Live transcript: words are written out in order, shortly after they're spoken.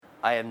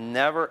I have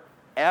never,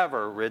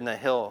 ever ridden a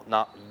hill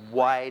not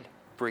wide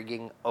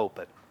frigging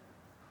open.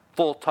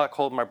 Full tuck,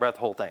 hold my breath,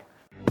 whole thing.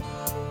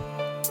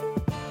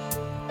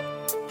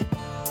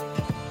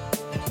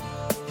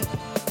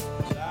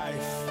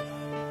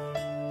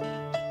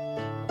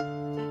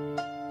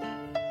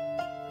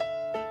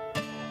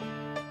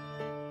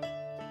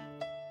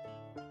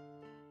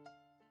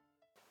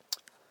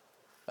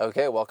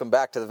 Okay, welcome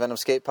back to the Venom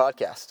Skate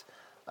Podcast.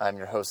 I'm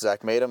your host,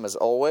 Zach Madem, as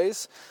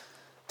always.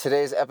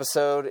 Today's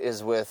episode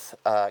is with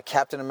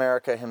Captain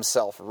America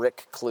himself,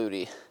 Rick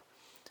Clutie,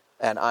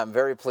 and I'm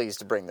very pleased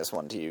to bring this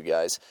one to you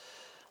guys.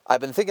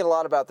 I've been thinking a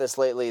lot about this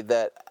lately,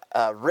 that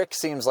Rick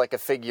seems like a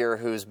figure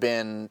who's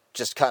been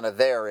just kind of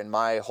there in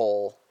my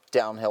whole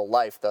downhill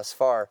life thus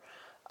far,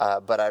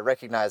 but I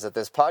recognize that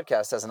this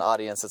podcast has an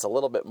audience that's a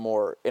little bit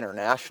more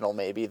international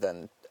maybe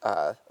than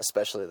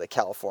especially the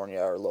California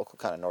or local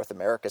kind of North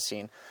America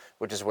scene,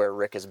 which is where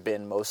Rick has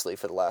been mostly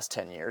for the last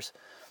 10 years.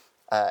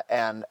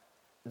 And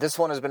this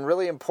one has been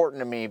really important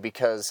to me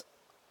because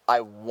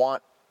I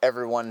want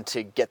everyone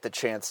to get the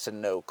chance to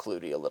know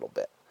Clutie a little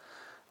bit.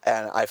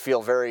 And I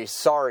feel very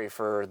sorry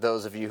for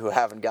those of you who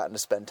haven't gotten to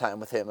spend time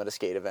with him at a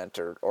skate event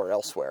or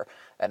elsewhere,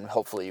 and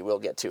hopefully you will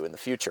get to in the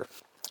future.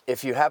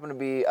 If you happen to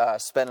be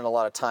spending a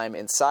lot of time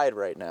inside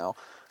right now,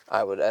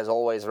 I would, as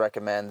always,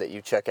 recommend that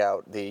you check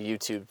out the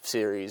YouTube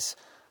series,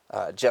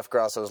 Jeff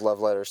Grosso's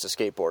Love Letters to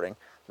Skateboarding.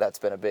 That's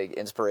been a big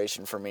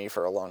inspiration for me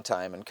for a long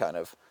time and kind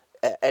of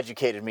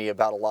educated me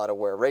about a lot of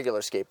where regular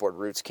skateboard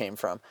roots came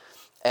from.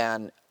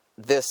 And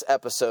this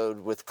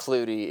episode with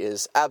Clutie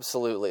is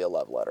absolutely a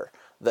love letter,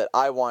 that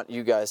I want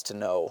you guys to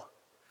know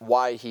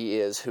why he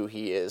is who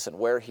he is and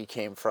where he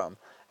came from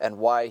and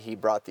why he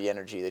brought the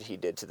energy that he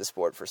did to the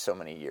sport for so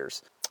many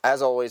years.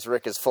 As always,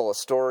 Rick is full of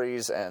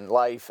stories and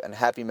life and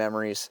happy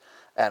memories,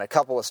 and a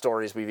couple of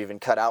stories we've even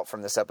cut out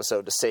from this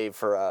episode to save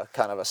for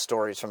kind of a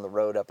Stories from the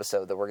Road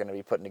episode that we're going to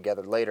be putting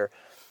together later.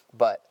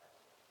 But,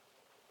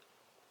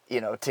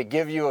 you know, to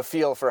give you a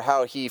feel for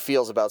how he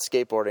feels about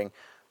skateboarding,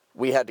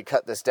 we had to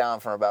cut this down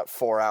from about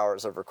 4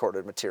 hours of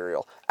recorded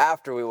material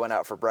after we went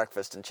out for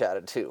breakfast and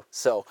chatted too.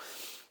 So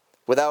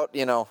without,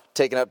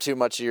 taking up too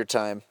much of your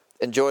time,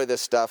 enjoy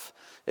this stuff.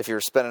 If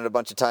you're spending a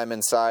bunch of time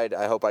inside,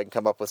 I hope I can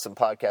come up with some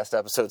podcast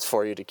episodes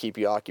for you to keep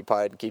you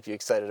occupied and keep you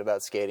excited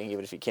about skating,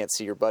 even if you can't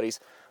see your buddies.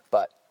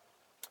 But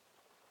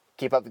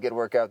keep up the good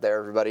work out there,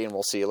 everybody, and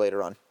we'll see you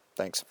later on.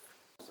 Thanks.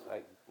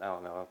 I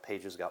don't know.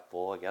 Pages got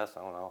full, I guess.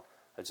 I don't know.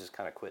 I just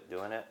kind of quit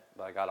doing it.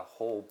 But I got a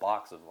whole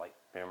box of,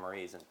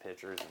 memories and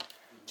pictures and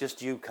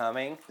just you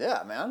coming.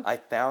 Yeah, man. I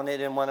found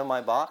it in one of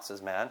my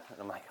boxes, man. And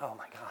I'm like, oh,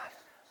 my God.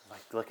 I'm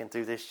looking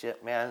through this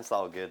shit, man. It's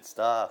all good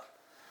stuff.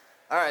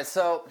 All right,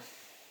 so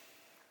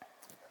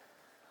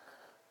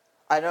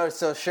I know.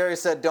 So Sherry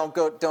said, don't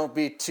go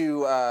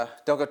too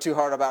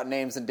hard about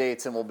names and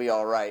dates, and we'll be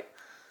all right.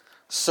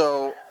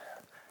 So,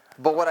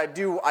 but what I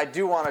do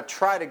want to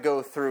try to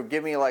go through.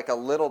 Give me a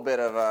little bit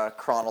of a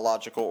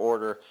chronological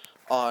order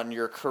on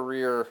your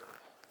career,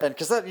 and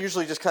because that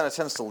usually just kind of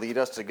tends to lead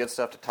us to good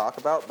stuff to talk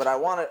about. But I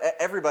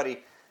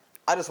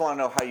just want to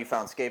know how you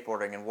found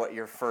skateboarding and what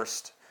your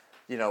first,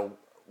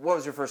 what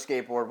was your first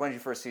skateboard? When did you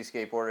first see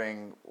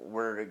skateboarding?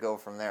 Where did it go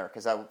from there?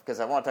 Because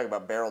I want to talk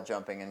about barrel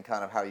jumping and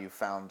kind of how you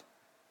found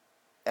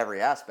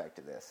every aspect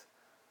of this.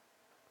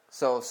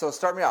 So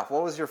start me off.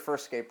 What was your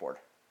first skateboard?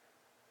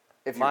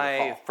 If you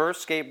recall.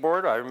 First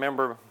skateboard, I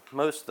remember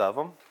most of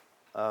them.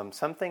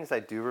 Some things I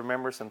do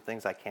remember, some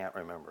things I can't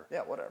remember.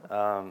 Yeah,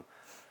 whatever.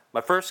 My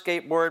first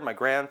skateboard, my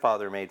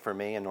grandfather made for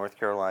me in North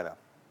Carolina.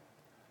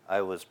 I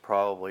was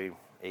probably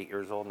 8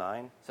 years old,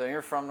 9. So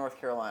you're from North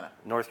Carolina?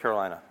 North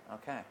Carolina.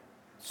 Okay.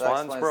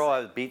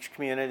 Swansboro, a beach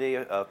community,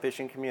 a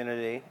fishing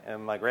community,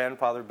 and my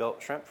grandfather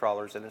built shrimp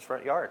trawlers in his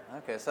front yard.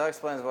 Okay, so that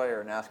explains why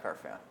you're a NASCAR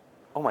fan.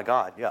 Oh my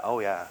God, yeah, oh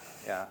yeah.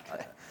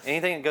 Okay.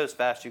 Anything that goes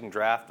fast you can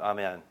draft, I'm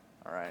in.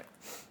 All right.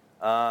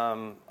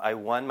 I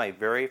won my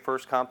very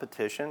first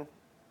competition,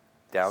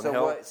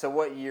 downhill. So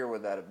what year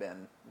would that have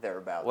been,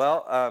 thereabouts?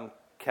 Well,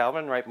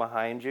 Calvin, right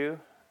behind you,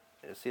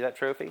 see that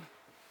trophy?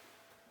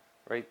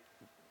 Right,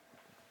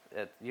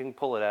 you can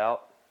pull it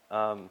out.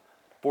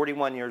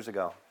 41 years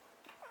ago.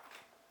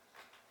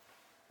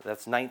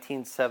 That's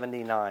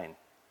 1979.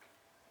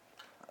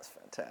 That's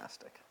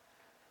fantastic.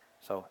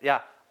 So,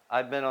 yeah,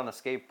 I've been on a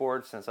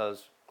skateboard since I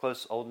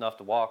was old enough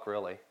to walk,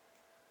 really.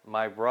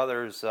 My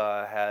brothers we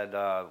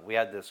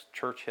had this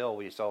church hill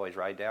we used to always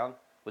ride down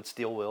with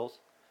steel wheels.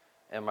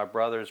 And my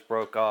brothers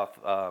broke off,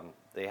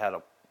 they had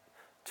a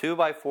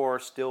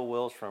 2x4 steel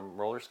wheels from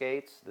roller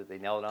skates that they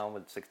nailed on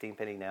with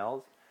 16-penny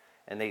nails.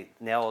 And they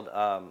nailed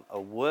a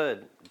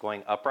wood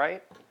going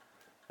upright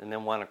and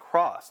then one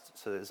across.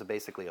 So it was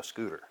basically a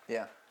scooter.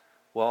 Yeah.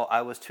 Well,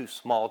 I was too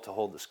small to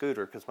hold the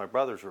scooter because my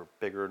brothers were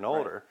bigger and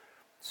older. Right.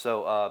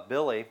 So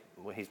Billy,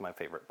 he's my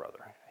favorite brother,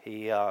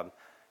 he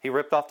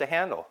ripped off the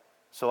handle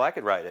so I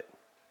could ride it.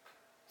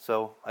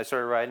 So I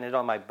started riding it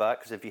on my butt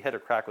because if you hit a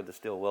crack with the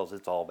steel wheels,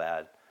 it's all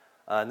bad.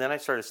 And then I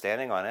started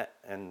standing on it,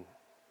 and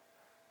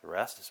the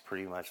rest is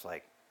pretty much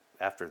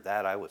after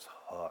that, I was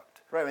hooked.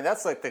 Right, I mean,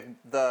 that's like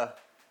the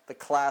the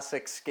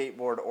classic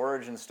skateboard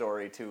origin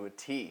story to a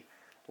T.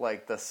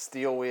 Like the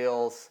steel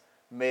wheels,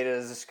 made it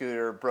as a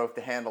scooter, broke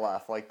the handle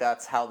off. Like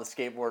that's how the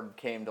skateboard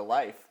came to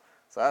life.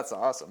 So that's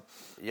awesome.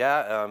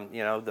 Yeah,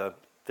 the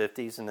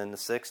 50s and then the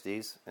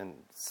 60s and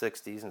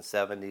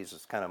 70s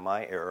was kind of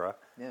my era.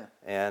 Yeah.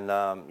 And,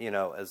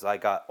 as I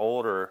got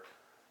older,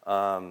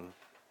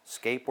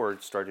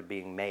 skateboards started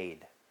being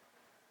made.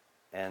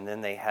 And then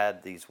they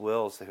had these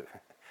wheels.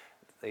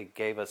 They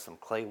gave us some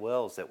clay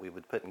wheels that we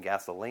would put in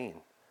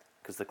gasoline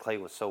because the clay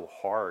was so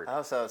hard.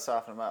 Oh, so it would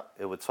soften them up.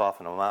 It would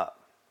soften them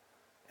up.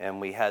 And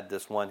we had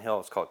this one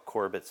hill. It's called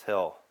Corbett's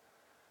Hill.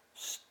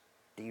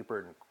 Steep,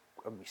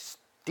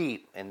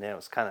 and then it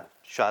was kind of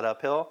shot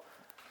uphill.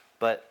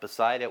 But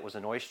beside it was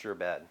an oyster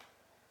bed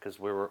because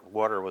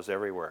water was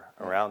everywhere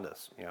around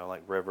us.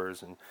 Like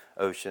rivers and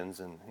oceans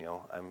and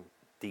I'm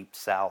deep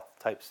south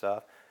type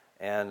stuff.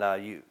 And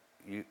a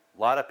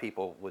lot of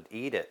people would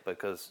eat it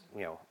because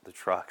the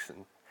trucks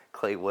and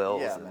clay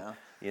wheels. Yeah, and,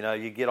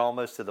 man. you get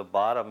almost to the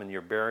bottom and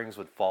your bearings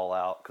would fall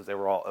out because they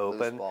were all open.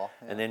 Loose ball,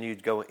 yeah. And then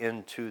you'd go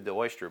into the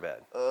oyster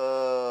bed.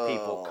 Oh.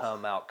 People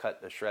come out,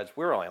 cut the shreds.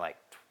 We were only like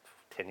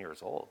 10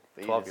 years old,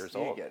 12 years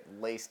old. You get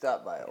laced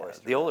up by an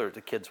oyster. The older the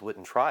kids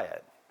wouldn't try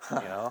it,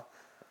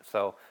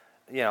 So,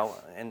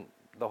 and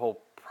the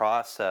whole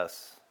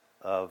process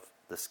of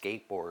the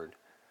skateboard,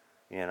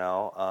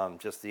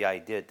 just the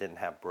idea it didn't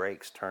have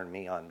brakes turned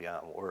me on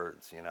beyond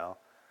words,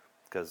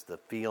 because the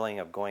feeling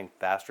of going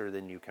faster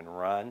than you can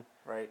run.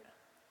 Right.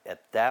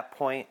 At that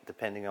point,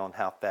 depending on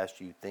how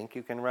fast you think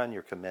you can run,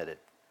 you're committed.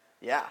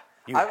 Yeah.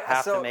 You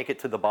have to make it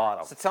to the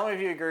bottom. So tell me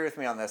if you agree with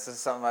me on this. This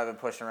is something I've been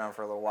pushing around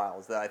for a little while,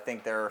 is that I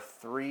think there are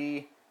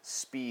 3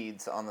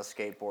 speeds on the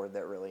skateboard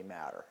that really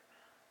matter,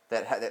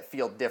 that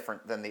feel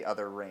different than the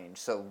other range.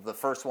 So the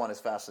first one is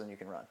faster than you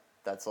can run.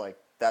 That's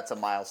a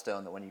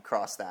milestone that when you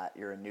cross that,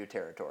 you're in new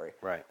territory.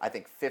 Right. I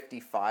think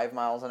 55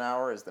 miles an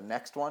hour is the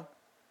next one,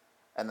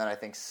 and then I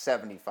think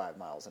 75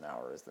 miles an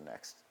hour is the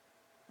next,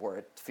 where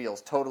it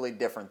feels totally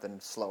different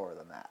than slower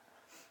than that.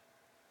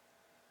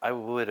 I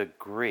would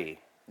agree.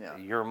 Yeah.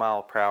 Your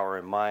mile per hour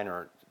and mine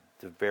are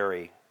to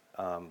vary,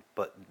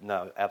 but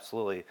no,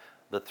 absolutely.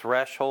 The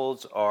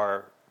thresholds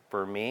are,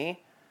 for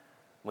me,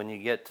 when you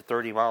get to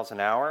 30 miles an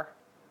hour,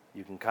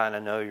 you can kind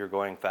of know you're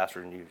going faster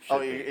than you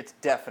should be. It's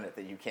definite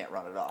that you can't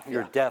run it off.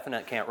 You're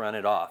definite can't run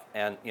it off.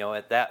 And,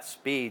 at that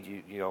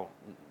speed,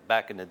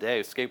 back in the day,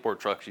 skateboard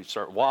trucks, you'd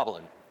start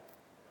wobbling.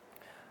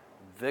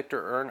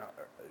 Victor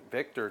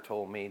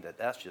told me that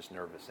that's just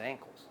nervous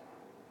ankles.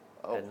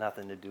 It had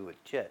nothing to do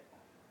with JIT.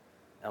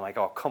 I'm like,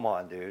 oh, come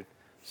on, dude.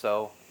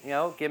 So,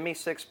 give me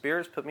 6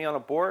 beers, put me on a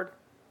board,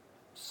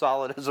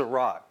 solid as a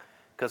rock,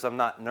 because I'm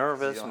not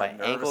nervous. So my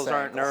ankles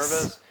aren't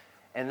nervous.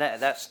 And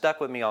that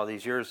stuck with me all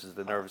these years is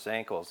the nervous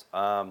ankles.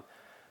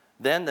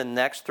 Then the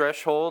next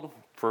threshold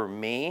for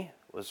me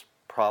was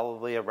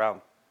probably around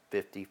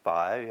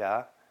 55,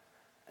 yeah.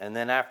 And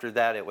then after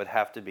that, it would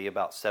have to be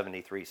about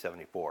 73,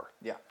 74.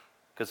 Yeah.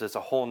 Because it's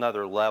a whole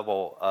nother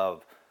level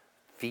of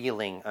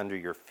feeling under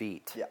your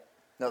feet. Yeah.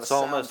 No, it's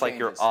almost like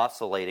you're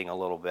oscillating a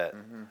little bit.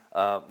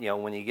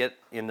 Mm-hmm. When you get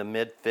in the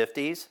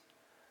mid-50s,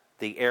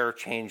 the air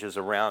changes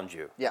around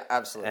you. Yeah,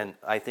 absolutely. And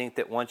I think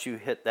that once you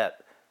hit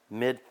that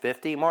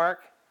mid-50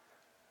 mark,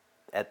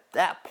 at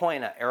that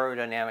point,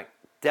 aerodynamic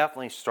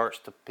definitely starts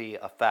to be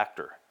a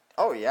factor.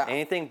 Oh, yeah.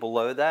 Anything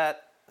below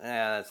that,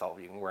 that's all.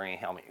 You can wear any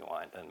helmet you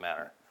want. It doesn't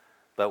matter.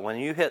 But when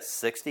you hit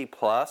 60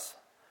 plus,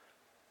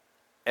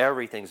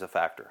 everything's a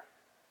factor.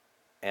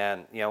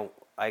 And,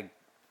 I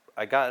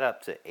got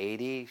up to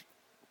 80.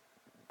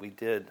 We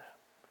did,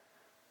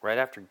 right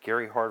after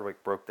Gary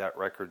Hardwick broke that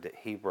record that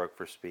he broke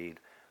for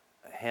speed,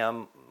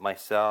 him,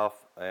 myself,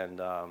 and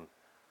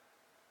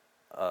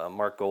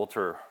Mark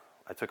Golter,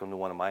 I took him to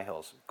one of my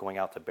hills, going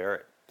out to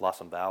Barrett,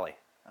 Blossom Valley.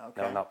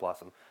 Okay. No, not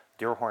Blossom.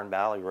 Deerhorn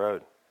Valley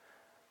Road.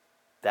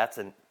 That's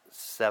a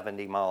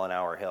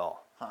 70-mile-an-hour hill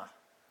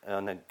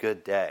on a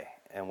good day.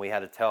 And we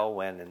had a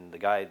tailwind, and the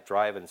guy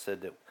driving said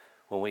that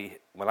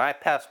when I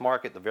passed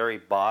Mark at the very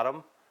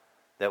bottom,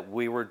 that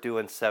we were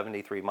doing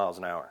 73 miles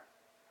an hour.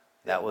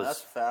 That's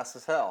fast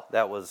as hell.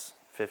 That was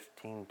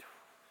 15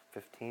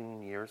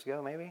 years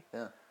ago, maybe?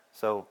 Yeah.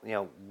 So,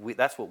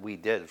 that's what we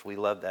did. Is we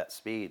loved that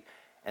speed.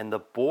 And the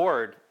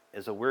board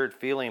is a weird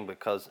feeling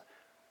because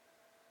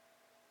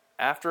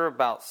after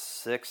about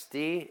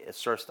 60, it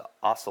starts to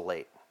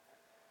oscillate.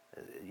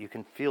 You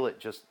can feel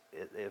it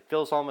it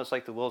feels almost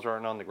like the wheels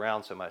aren't on the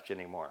ground so much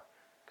anymore.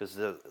 Because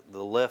the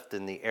lift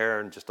in the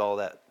air and just all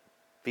that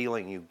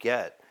feeling you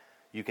get,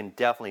 you can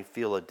definitely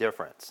feel a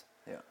difference.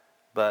 Yeah.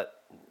 But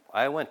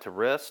I went to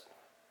wrist.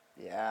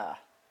 Yeah.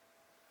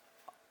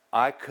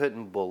 I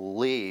couldn't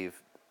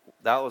believe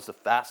that was the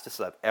fastest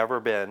I've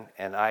ever been,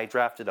 and I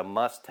drafted a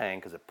Mustang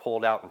because it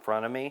pulled out in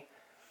front of me.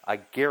 I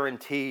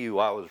guarantee you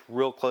I was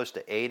real close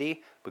to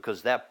 80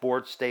 because that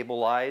board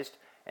stabilized,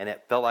 and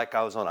it felt like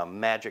I was on a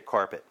magic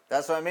carpet.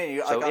 That's what I mean.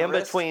 So in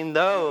between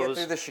those, you get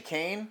through the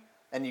chicane,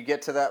 and you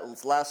get to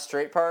that last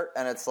straight part,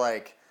 and it's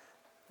like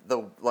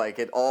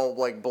it all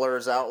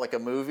blurs out like a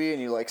movie,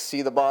 and you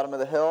see the bottom of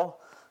the hill,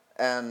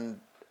 and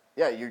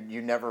Yeah,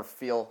 you never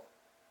feel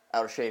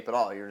out of shape at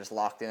all. You're just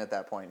locked in at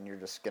that point, and you're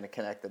just going to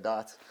connect the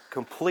dots.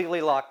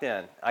 Completely locked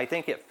in. I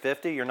think at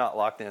 50, you're not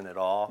locked in at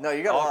all. No,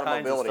 you got all a lot of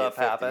kinds mobility of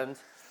stuff at 50. happens.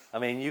 I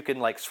mean, you can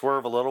like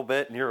swerve a little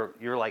bit, and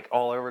you're like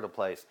all over the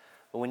place.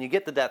 But when you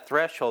get to that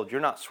threshold,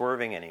 you're not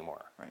swerving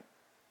anymore. Right.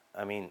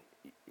 I mean,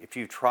 if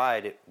you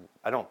tried it,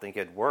 I don't think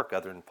it'd work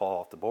other than fall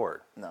off the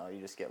board. No, you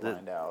just get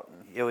lined out.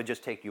 And... It would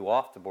just take you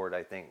off the board,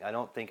 I think. I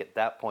don't think at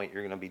that point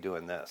you're going to be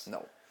doing this.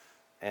 No.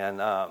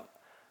 And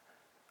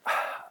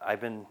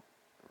I've been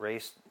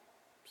raced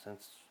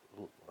since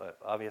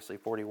obviously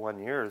 41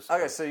 years.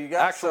 Okay, so you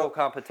got actual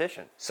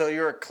competition. So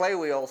you were at Clay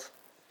Wheels,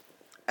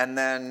 and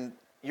then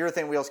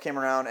Urethane Wheels came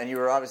around, and you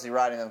were obviously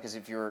riding them because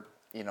if you were,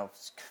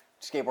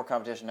 skateboard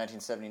competition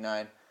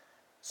 1979.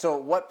 So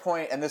at what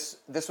point, and this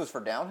was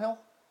for downhill?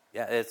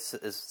 Yeah, it's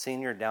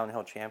senior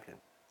downhill champion.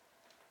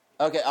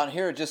 Okay, on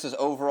here it just says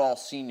overall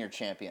senior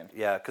champion.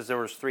 Yeah, because there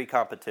was 3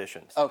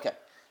 competitions. Okay,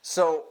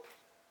 so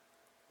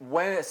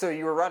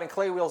you were riding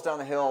Clay Wheels down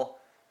the hill.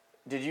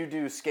 Did you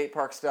do skate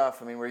park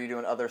stuff? I mean, were you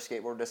doing other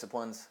skateboard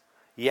disciplines?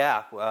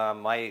 Yeah,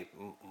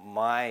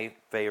 my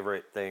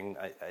favorite thing,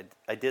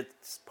 I did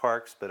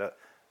parks, but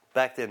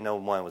back then no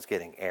one was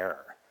getting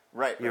air.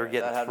 Right. You were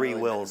getting 3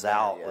 wheels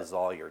out was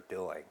all you're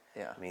doing.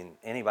 Yeah. I mean,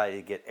 anybody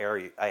to get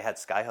air, I had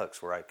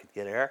skyhooks where I could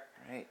get air.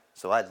 Right.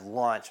 So I'd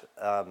launch.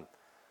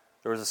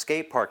 There was a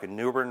skate park in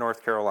New Bern,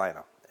 North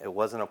Carolina. It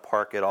wasn't a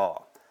park at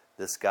all.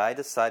 This guy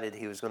decided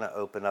he was going to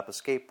open up a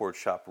skateboard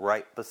shop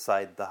right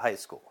beside the high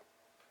school.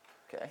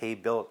 Okay. He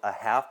built a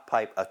half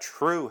pipe, a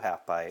true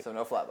half pipe. So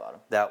no flat bottom.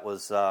 That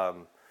was, I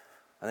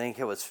think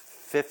it was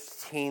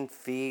 15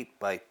 feet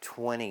by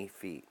 20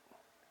 feet.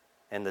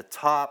 And the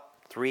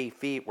top 3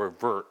 feet were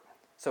vert.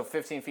 So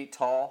 15 feet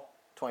tall,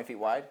 20 feet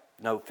wide?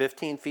 No,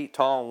 15 feet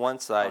tall on one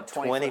side,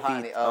 20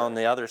 feet on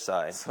the other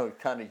side. So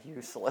kind of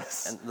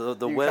useless. And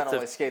the you width kind of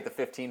only skate the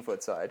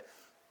 15-foot side.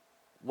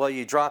 Well,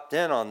 you dropped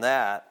in on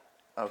that,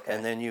 okay,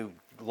 and then you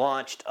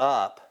launched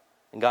up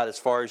and got as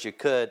far as you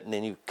could, and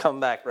then you come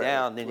back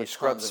down, then you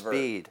scrub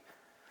speed.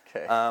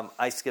 Okay.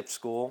 I skipped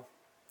school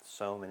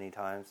so many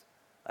times.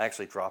 I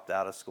actually dropped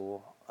out of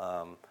school.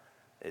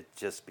 It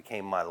just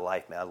became my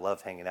life, man. I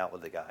loved hanging out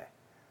with the guy.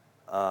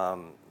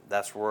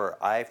 That's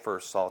where I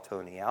first saw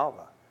Tony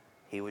Alva.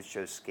 He would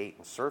show skate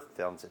and surf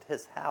films at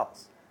his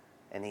house,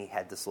 and he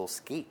had this little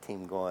skate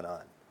team going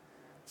on.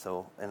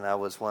 So, and I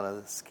was one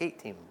of the skate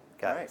team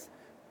guys.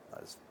 Right.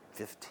 I was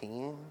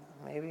 15,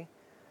 maybe,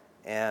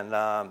 and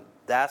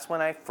that's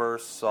when I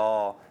first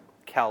saw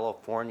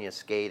California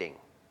skating.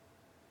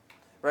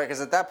 Right,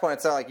 because at that point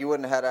it sounded like you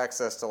wouldn't have had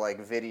access to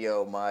like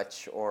video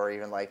much, or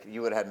even like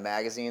you would have had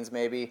magazines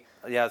maybe.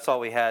 Yeah, that's all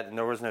we had, and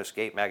there was no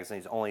skate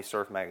magazines, only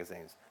surf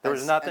magazines. There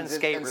was nothing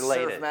skate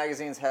related. Surf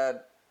magazines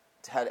had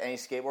any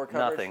skateboard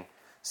coverage? Nothing.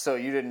 So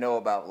you didn't know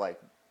about like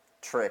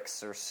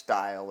tricks or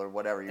style or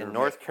whatever. In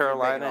North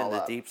Carolina, in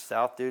the deep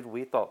South, dude,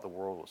 we thought the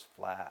world was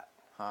flat.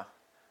 Huh.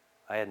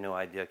 I had no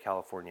idea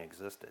California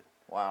existed.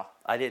 Wow.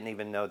 I didn't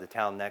even know the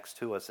town next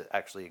to us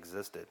actually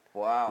existed.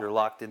 Wow. You're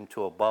locked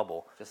into a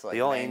bubble. Just like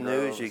the only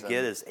mangroves news you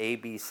get is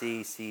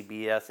ABC,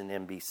 CBS, and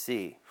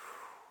NBC.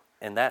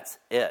 And that's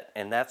it.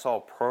 And that's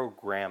all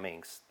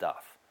programming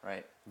stuff.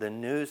 Right. The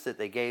news that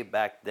they gave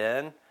back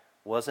then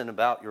wasn't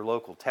about your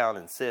local town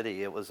and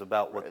city. It was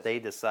about what they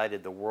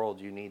decided the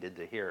world you needed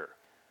to hear.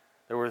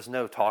 There was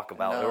no talk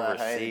about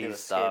overseas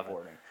stuff.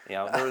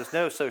 There was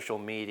no social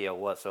media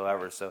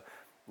whatsoever. So,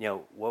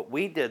 what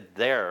we did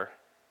there,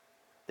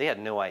 they had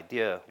no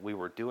idea we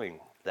were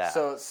doing that.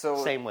 So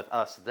same with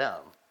us,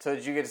 them. So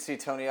did you get to see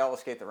Tony Alva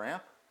skate the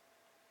ramp?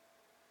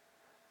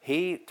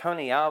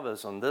 Tony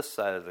Alva's on this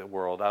side of the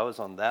world. I was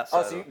on that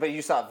side. But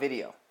you saw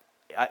video.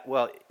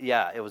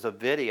 It was a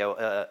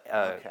video,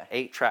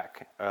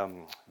 8-track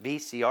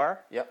VCR.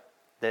 Yep.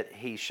 That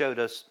he showed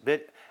us.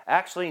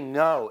 Actually,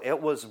 no,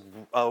 it was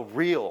a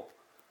reel.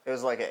 It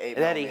was like an 8mm.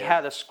 That he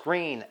had a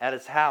screen at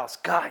his house.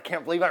 God, I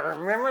can't believe I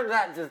remember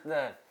that just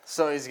then.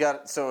 So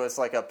it's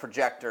like a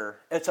projector.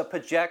 It's a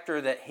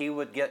projector that he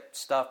would get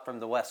stuff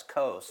from the West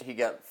Coast. He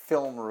got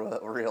film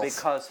reels.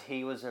 Because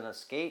he was in a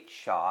skate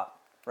shop.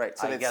 Right,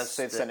 so they'd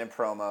send him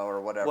promo or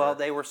whatever. Well,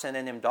 they were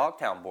sending him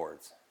Dogtown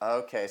boards.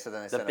 Okay, so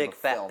then they sent him the big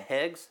fat film.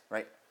 pigs.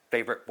 Right.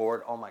 Favorite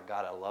board. Oh my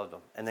God, I loved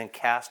them. And then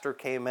Castor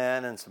came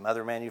in and some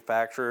other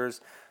manufacturers.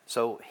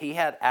 So he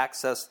had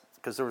access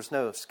because there was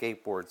no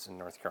skateboards in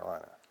North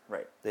Carolina.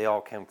 Right. They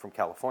all came from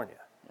California.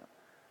 Yeah.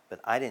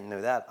 But I didn't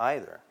know that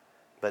either.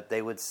 But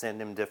they would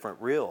send him different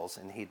reels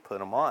and he'd put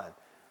them on.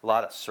 A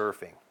lot of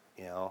surfing,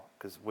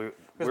 because we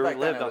lived on the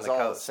coast. It was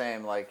all the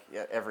same. Like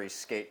every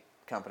skate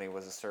company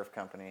was a surf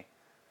company.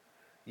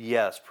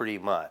 Yes, pretty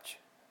much.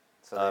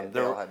 So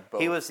they all had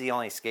both. He was the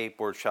only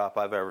skateboard shop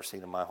I've ever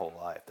seen in my whole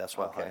life. That's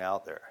why I hung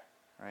out there.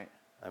 Right.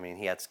 I mean,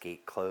 he had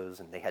skate clothes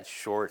and they had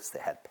shorts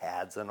that had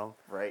pads in them.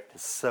 Right.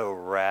 It's so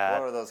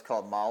rad. What are those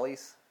called?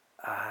 Mollies?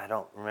 I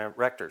don't remember.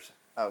 Rectors.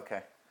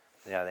 Okay.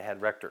 Yeah, they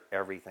had Rector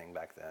everything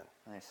back then.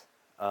 Nice.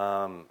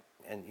 And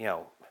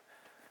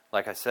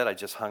like I said, I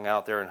just hung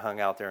out there and hung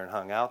out there and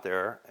hung out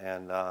there,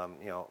 and I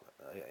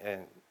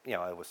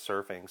was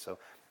surfing. So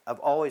I've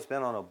always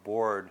been on a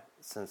board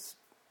since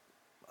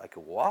I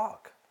could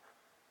walk.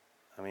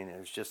 I mean, it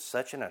was just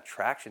such an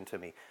attraction to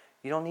me.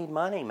 You don't need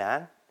money,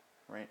 man.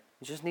 Right.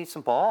 You just need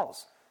some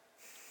balls.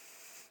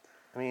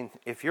 I mean,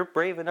 if you're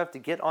brave enough to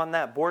get on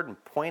that board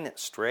and point it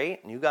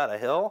straight and you got a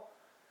hill,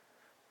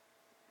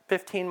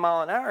 15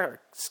 mile an hour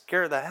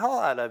scare the hell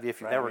out of you if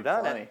you've never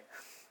done it.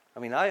 I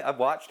mean, I've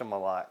watched them a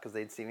lot because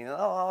they'd see me,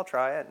 I'll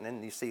try it. And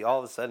then you see all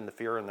of a sudden the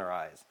fear in their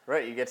eyes.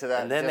 Right, you get to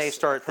that. And then they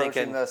start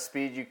thinking, the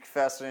speed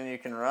faster than you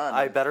can run.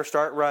 I better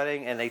start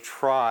running. And they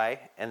try,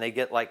 and they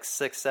get like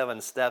 6, 7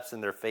 steps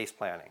in their face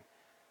planting.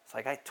 It's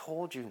like, I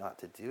told you not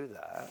to do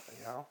that,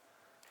 you know?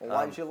 Well,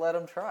 why did you let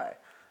them try?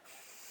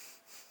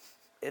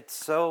 It's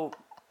so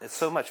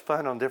much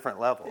fun on different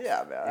levels.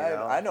 Yeah,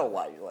 man, I know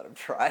why you let them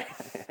try.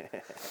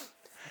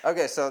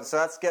 Okay, so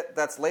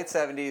that's late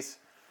 70s.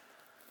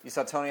 You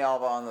saw Tony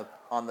Alva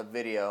on the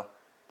video.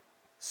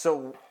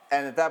 So,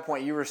 and at that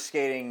point you were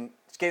skating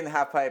the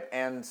half pipe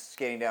and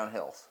skating down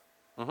hills.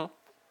 Mm-hmm.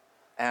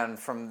 And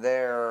from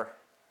there,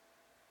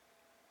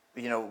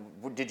 you know,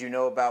 when did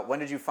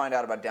you find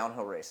out about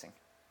downhill racing?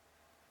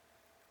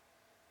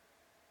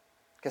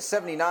 Because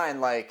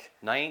 79, like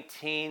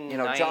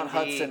 1990, John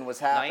Hudson was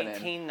happening.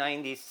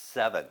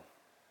 1997.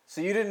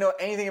 So you didn't know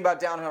anything about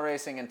downhill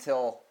racing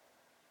until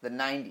the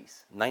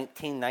 90s.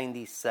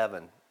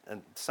 1997.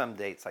 And some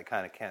dates I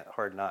kind of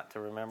hard not to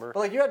remember.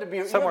 But like you had to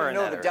know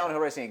that area. downhill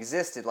racing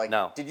existed. Like,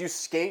 no. Did you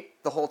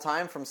skate the whole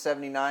time from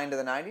 79 to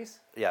the 90s?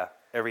 Yeah,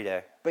 every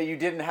day. But you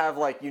didn't have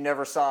you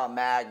never saw a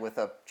mag with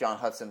a John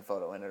Hudson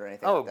photo in it or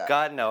anything like that? Oh,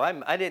 God, no.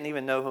 I didn't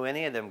even know who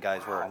any of them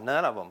guys were.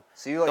 None of them.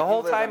 So the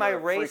whole time I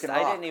raced,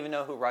 I didn't even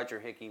know who Roger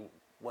Hickey,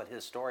 what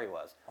his story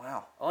was.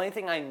 Wow. Only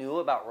thing I knew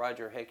about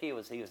Roger Hickey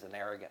was he was an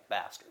arrogant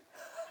bastard.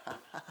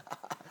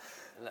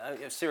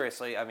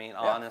 Seriously, I mean,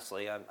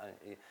 honestly,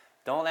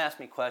 don't ask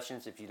me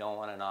questions if you don't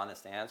want an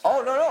honest answer.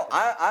 Oh, no.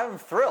 I'm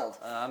thrilled.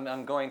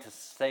 I'm going to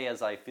say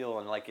as I feel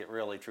and like it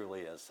really,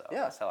 truly is. So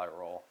that's how I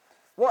roll.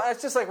 Well,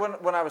 it's just like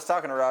when I was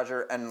talking to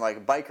Roger and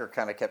like Biker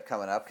kind of kept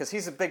coming up because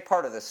he's a big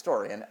part of this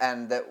story.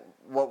 And that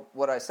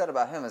what I said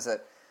about him is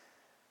that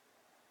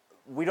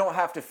we don't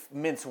have to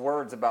mince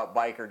words about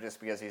Biker just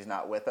because he's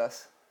not with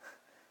us.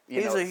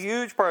 He's a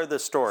huge part of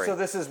this story. So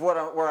this is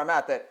where I'm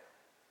at, that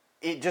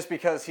just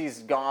because he's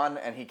gone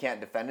and he can't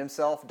defend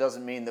himself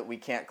doesn't mean that we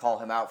can't call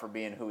him out for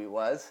being who he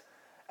was,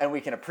 and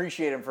we can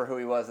appreciate him for who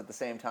he was at the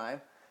same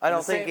time. I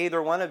don't think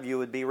either one of you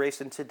would be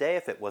racing today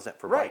if it wasn't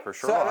for Biker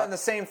Sherlock. So, and the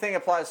same thing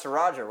applies to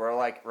Roger, where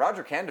like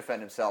Roger can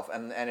defend himself,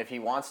 and if he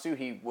wants to,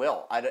 he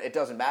will. It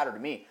doesn't matter to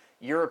me.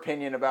 Your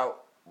opinion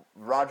about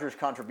Roger's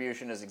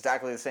contribution is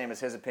exactly the same as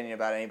his opinion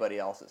about anybody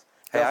else's.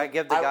 Hey, I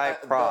give the guy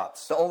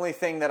props. The only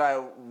thing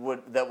that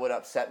would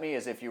upset me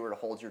is if you were to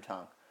hold your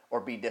tongue or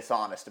be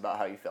dishonest about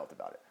how you felt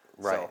about it.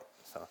 Right.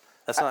 So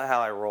that's not how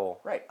I roll.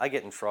 Right. I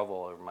get in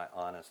trouble over my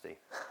honesty.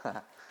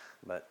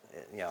 But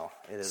it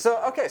is.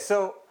 So okay,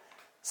 so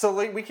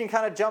we can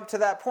kind of jump to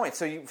that point.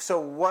 So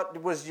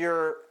what was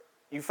you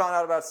found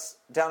out about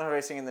downhill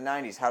racing in the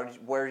 90s?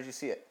 Where did you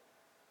see it?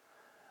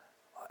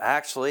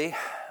 Actually,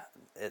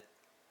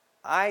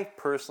 I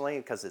personally,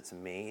 because it's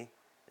me,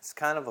 it's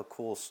kind of a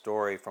cool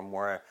story from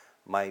where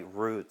my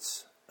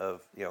roots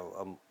of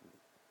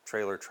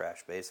trailer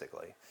trash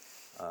basically.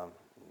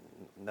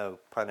 No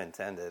pun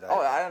intended.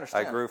 I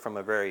understand. I grew from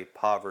a very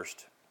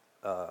impoverished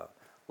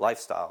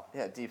lifestyle.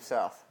 Yeah, deep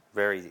south.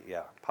 Very,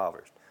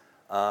 impoverished.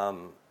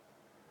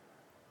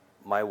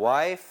 My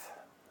wife,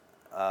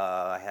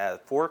 I had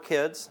 4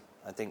 kids.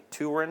 I think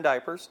 2 were in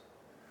diapers.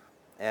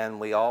 And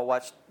we all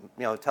watched,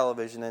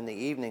 television in the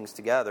evenings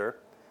together.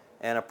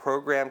 And a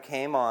program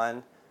came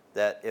on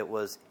that it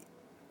was,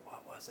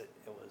 what was it?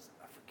 It was,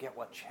 I forget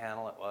what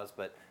channel it was,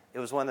 but it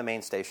was one of the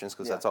main stations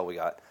because that's all we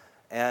got.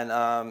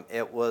 And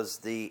it was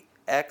the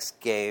X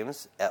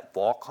Games at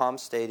Volcom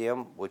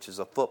Stadium, which is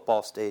a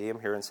football stadium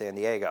here in San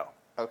Diego.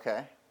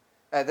 Okay.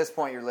 At this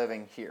point, you're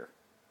living here.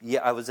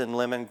 Yeah, I was in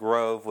Lemon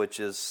Grove, which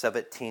is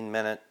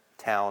 17-minute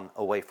town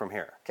away from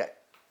here. Okay.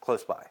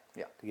 Close by.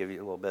 Yeah. To give you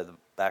a little bit of the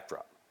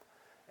backdrop.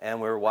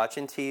 And we were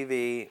watching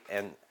TV,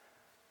 and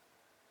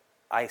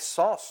I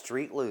saw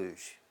Street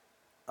Luge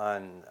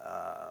on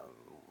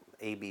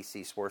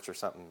ABC Sports or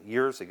something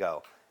years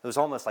ago. It was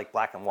almost like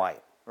black and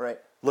white. Right.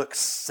 Looked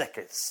sick.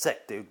 It's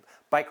sick, dude.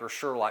 Biker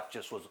Sherlock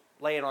just was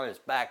laying on his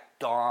back,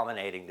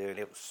 dominating, dude.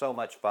 It was so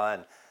much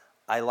fun.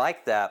 I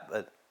like that,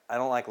 but I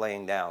don't like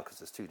laying down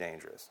because it's too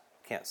dangerous.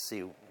 Can't see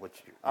what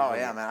you. Oh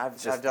yeah, man.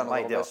 I've done a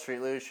little bit of street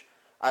luge.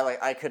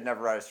 I could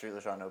never ride a street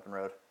luge on open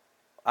road.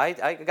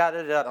 I got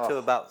it up to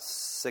about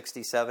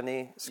 60,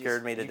 70.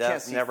 Scared me to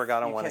death. Never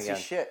got on one again. You can't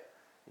see shit.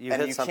 You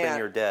hit something,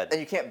 you're dead. And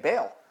you can't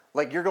bail.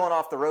 Like, you're going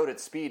off the road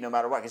at speed no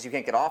matter what, because you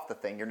can't get off the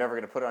thing. You're never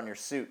going to put it on your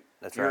suit.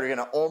 That's You're right. going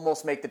to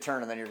almost make the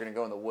turn, and then you're going to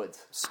go in the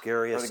woods.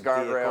 Scariest or the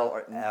guardrail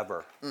vehicle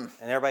ever. And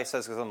everybody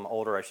says because I'm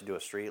older I should do a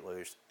street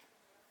luge.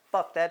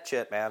 Fuck that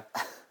shit, man.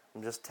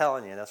 I'm just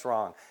telling you, that's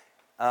wrong.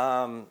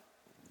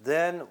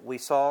 Then we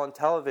saw on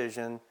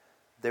television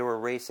they were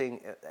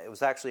racing. It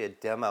was actually a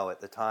demo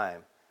at the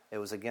time it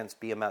was against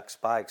BMX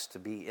bikes to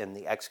be in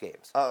the X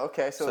Games. Oh,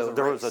 okay. So, it was a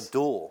there race. was a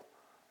duel.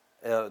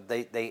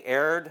 They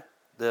aired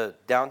the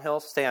downhill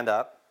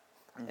stand-up,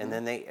 and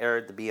then they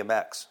aired the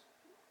BMX.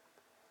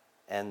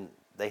 And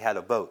they had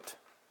a vote.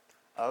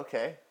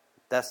 Okay.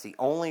 That's the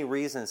only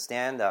reason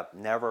stand-up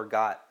never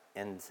got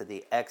into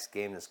the X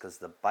Games is because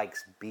the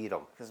bikes beat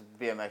them. Because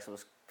BMX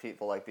was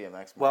people like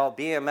BMX. Well,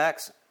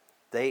 BMX,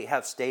 they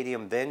have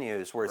stadium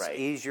venues where it's Right.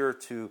 easier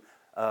to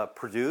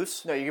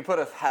produce. No, you can put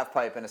a half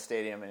pipe in a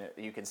stadium and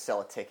you can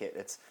sell a ticket.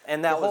 It's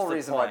And that the was whole the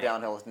reason why point.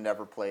 downhill has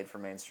never played for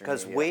mainstream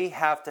Because media. we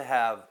have to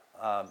have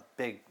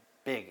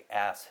big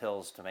ass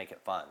hills to make it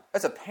fun.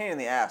 It's a pain in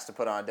the ass to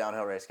put on a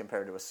downhill race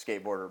compared to a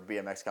skateboard or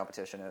BMX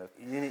competition, and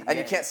Yeah.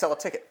 you can't sell a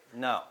ticket.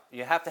 No,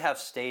 you have to have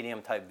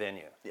stadium type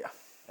venue. Yeah.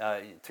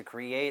 To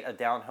create a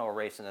downhill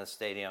race in a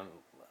stadium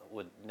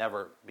would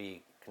never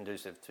be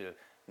conducive to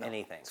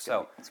anything. It's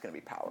So going to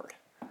be powered.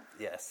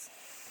 yes,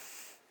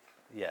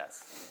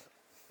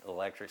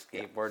 electric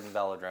skateboard and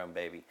velodrome,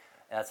 baby.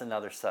 That's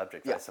another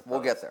subject, I Yeah, suppose. we'll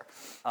get there.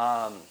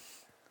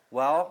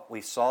 Well,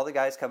 we saw the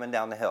guys coming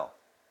down the hill,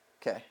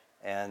 Okay.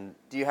 and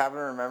Do you happen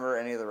to remember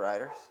any of the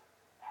riders?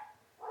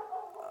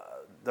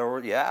 there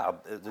were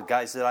the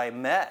guys that I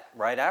met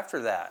right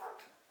after that,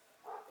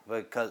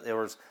 because there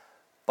was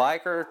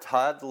biker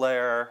Todd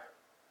Lair,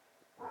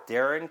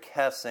 Darren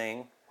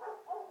Kessing,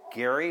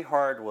 Gary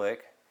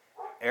Hardwick,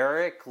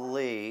 Eric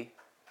Lee.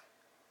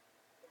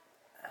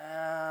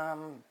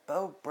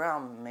 Bo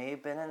Brown may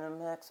have been in the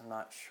mix, I'm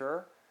not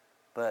sure.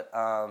 But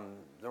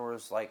there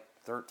was like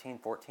 13,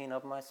 14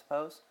 of them, I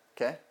suppose.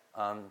 Okay.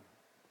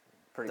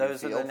 Pretty good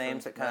Those are field the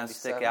names for that kind of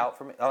stick 97. out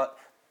for me.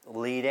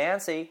 Lee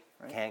Dancy,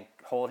 Right. can't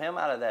hold him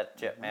out of that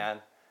chip,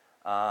 man.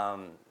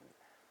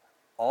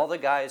 All the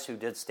guys who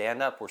did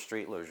stand-up were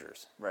street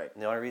losers. Right.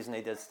 And the only reason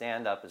they did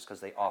stand-up is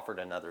because they offered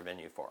another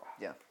venue for them.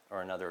 Yeah.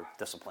 Or another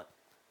discipline.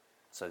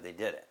 So they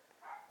did it.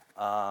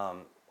 I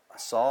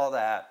saw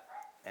that,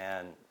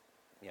 and,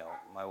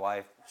 my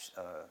wife,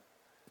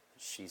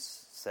 she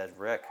said,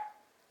 Rick,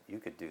 you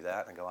could do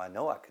that. And I go, I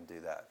know I could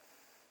do that.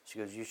 She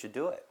goes, you should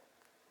do it.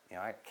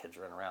 I have kids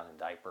running around in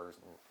diapers,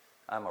 and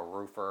I'm a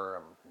roofer.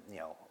 I'm,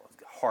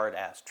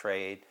 hard-ass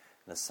trade.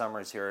 In the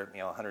summers here,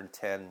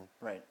 110,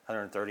 Right.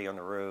 130 on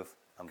the roof.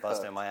 I'm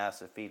busting my ass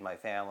to feed my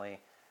family.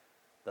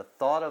 The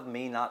thought of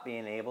me not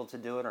being able to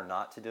do it or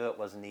not to do it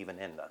wasn't even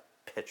in the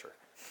picture.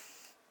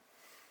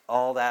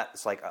 All that,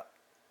 it's like,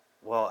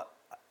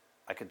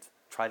 I could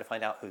try to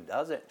find out who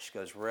does it. She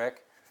goes,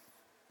 Rick,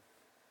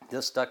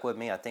 this stuck with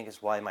me. I think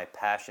it's why my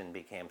passion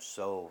became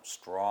so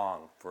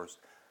strong for,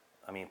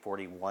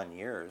 41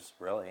 years,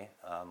 really,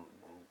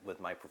 with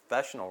my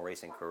professional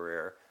racing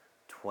career,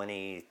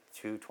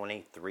 22,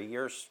 23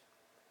 years.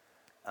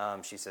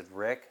 She said,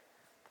 Rick,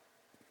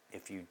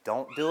 if you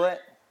don't do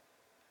it,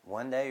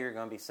 one day you're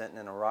going to be sitting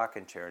in a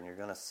rocking chair and you're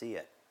going to see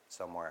it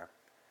somewhere.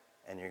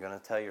 And you're going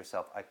to tell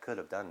yourself, I could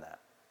have done that.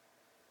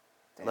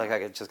 Damn. Like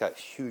I just got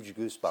huge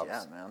goosebumps.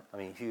 Yeah,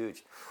 man.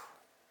 Huge.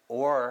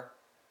 Or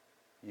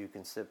you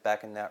can sit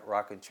back in that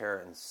rocking chair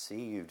and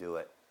see you do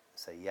it.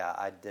 Say, yeah,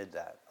 I did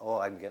that. Oh,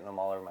 I'm getting them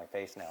all over my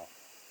face now.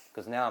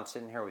 Because now I'm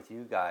sitting here with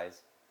you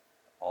guys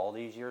all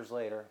these years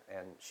later,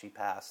 and she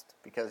passed.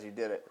 Because you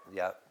did it.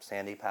 Yeah,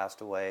 Sandy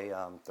passed away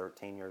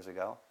 13 years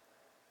ago.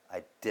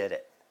 I did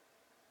it.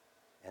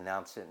 And now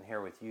I'm sitting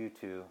here with you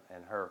two,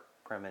 and her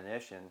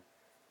premonition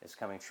is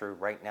coming true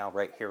right now,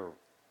 right here,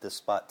 this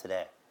spot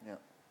today. Yeah.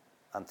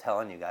 I'm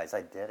telling you guys,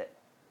 I did it.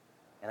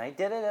 And I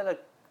did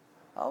it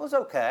I was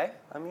okay.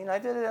 I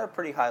did it at a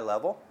pretty high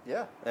level.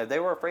 Yeah. They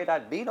were afraid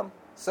I'd beat them.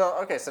 So,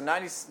 okay, so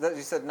you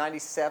said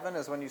 97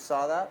 is when you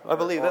saw that? I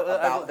believe Or it.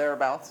 About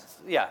thereabouts?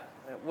 Yeah,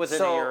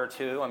 within a year or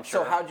two, I'm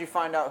sure. So how'd you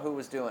find out who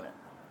was doing it?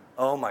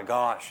 Oh my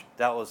gosh,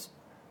 that was...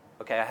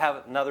 Okay, I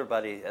have another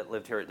buddy that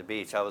lived here at the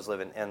beach. I was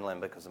living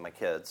inland because of my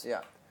kids.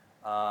 Yeah.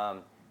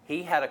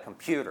 He had a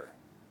computer.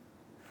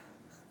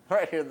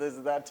 Right here, this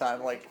is that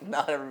time, like,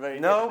 not everybody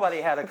did.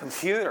 Nobody had a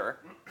computer.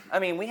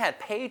 We had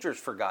pagers,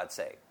 for God's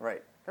sake.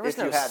 Right. There was If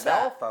no you had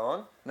cell that.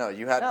 phone. No,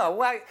 you had...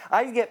 No,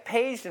 I'd get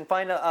paged and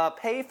find a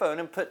pay phone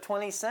and put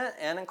 20 cents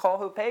in and call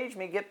who paged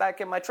me, get back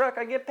in my truck,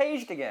 I get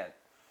paged again.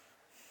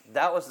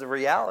 That was the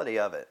reality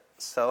of it.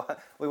 So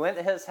we went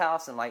to his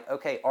house and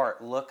okay,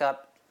 Art, look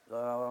up.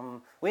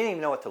 We didn't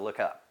even know what to look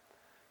up.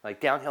 Like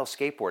downhill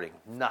skateboarding,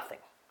 nothing.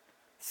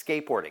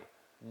 Skateboarding,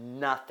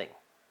 nothing.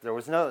 There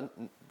was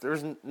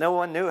no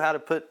one knew how to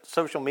put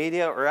social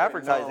media or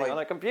advertising on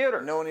a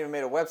computer. No one even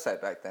made a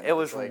website back then. It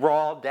was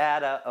raw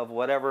data of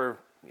whatever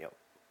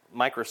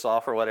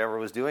Microsoft or whatever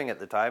was doing at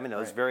the time, and it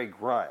was very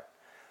grunt.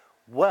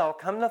 Well,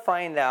 come to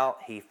find out,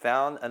 he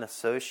found an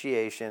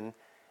association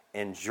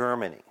in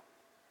Germany.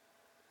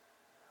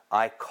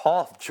 I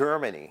called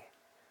Germany.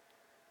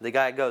 The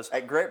guy goes...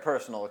 At great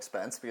personal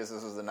expense, because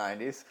this was the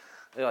 90s.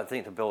 I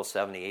think the bill was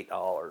 $78.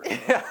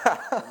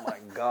 Oh, my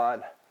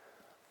God.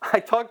 I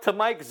talked to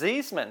Mike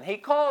Ziesman. He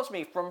calls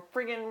me from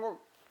friggin'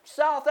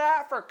 South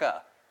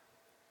Africa.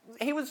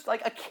 He was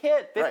like a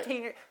kid,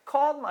 15 years.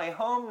 Called my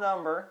home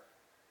number,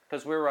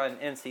 because we were on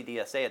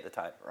NCDSA at the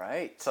time.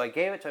 Right. So I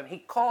gave it to him. He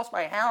calls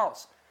my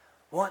house.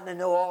 wanting to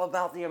know all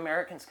about the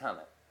Americans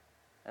coming.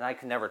 And I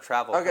could never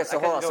travel. Okay, so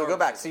hold on. So go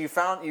back. So you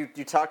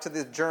talked to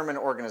the German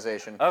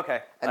organization.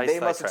 Okay. And they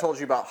must have told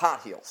you about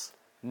hot heels.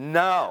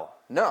 No.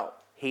 No.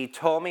 He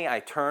told me I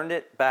turned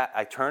it back.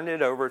 I turned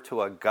it over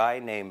to a guy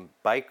named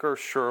Biker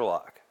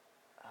Sherlock.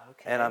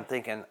 Okay. And I'm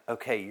thinking,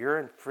 okay, you're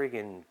in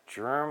friggin'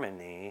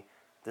 Germany.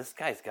 This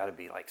guy's got to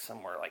be like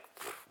somewhere like,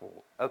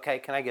 okay,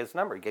 can I get his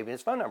number? He gave me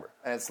his phone number.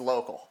 And it's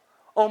local.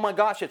 Oh my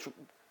gosh, it's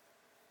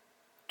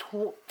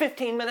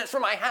 15 minutes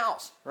from my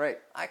house. Right.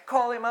 I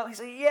call him up. He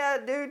said, yeah,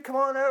 dude, come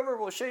on over.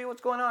 We'll show you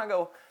what's going on. I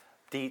go,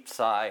 deep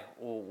sigh.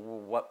 Well,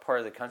 what part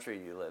of the country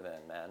do you live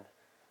in, man?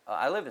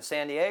 I live in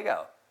San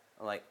Diego.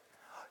 I'm like,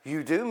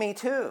 you do? Me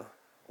too.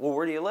 Well,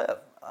 where do you live?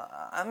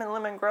 I'm in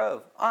Lemon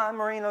Grove. Oh, I'm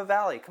Moreno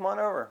Valley. Come on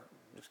over.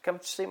 Just come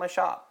see my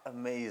shop.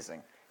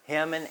 Amazing.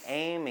 Him and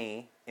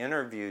Amy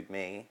interviewed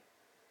me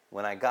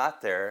when I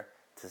got there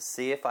to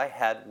see if I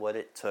had what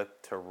it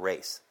took to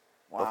race.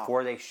 Wow.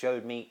 Before they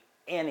showed me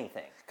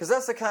anything. Because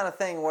that's the kind of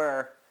thing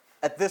where,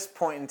 at this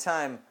point in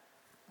time,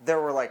 there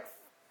were like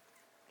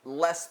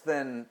less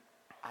than,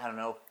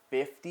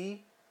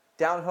 50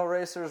 downhill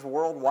racers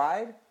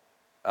worldwide?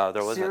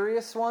 There was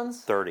serious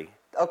ones? 30.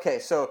 Okay,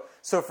 so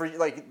for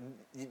like,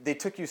 they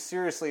took you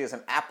seriously as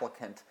an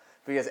applicant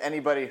because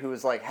anybody who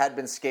was like had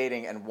been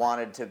skating and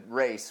wanted to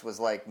race was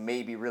like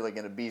maybe really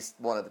going to be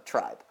one of the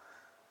tribe.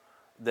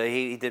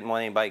 He didn't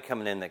want anybody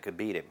coming in that could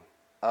beat him.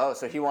 Oh,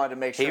 so he wanted to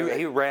make sure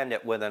he ran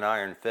it with an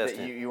iron fist.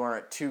 That you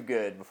weren't too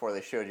good before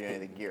they showed you any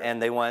of the gear.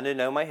 And they wanted to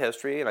know my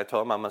history, and I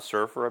told him I'm a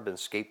surfer. I've been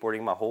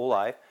skateboarding my whole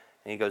life.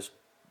 And he goes,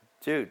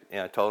 dude,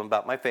 I told him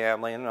about my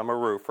family, and I'm a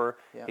roofer.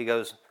 Yeah. He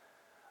goes,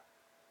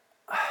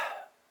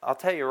 I'll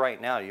tell you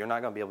right now, you're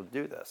not going to be able to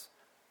do this.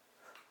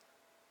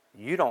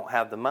 You don't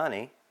have the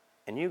money,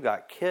 and you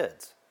got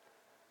kids.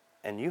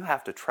 And you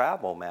have to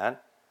travel, man.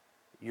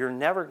 You're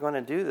never going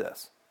to do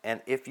this.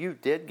 And if you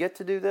did get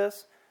to do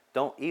this,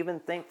 don't even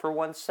think for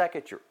 1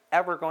 second you're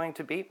ever going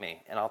to beat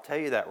me. And I'll tell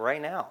you that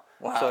right now.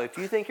 Wow. So if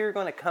you think you're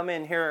going to come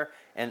in here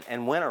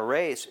and win a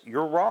race,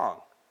 you're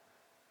wrong.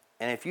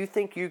 And if you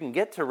think you can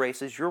get to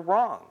races, you're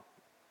wrong.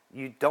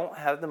 You don't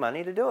have the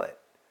money to do it.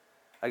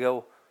 I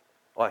go,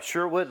 well, I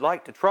sure would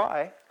like to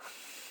try.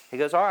 He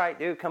goes, all right,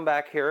 dude, come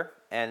back here.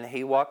 And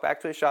he walked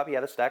back to his shop. He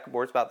had a stack of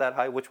boards about that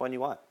high. Which one you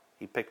want?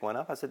 He picked one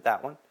up. I said,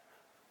 that one,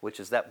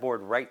 which is that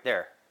board right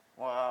there.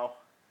 Wow.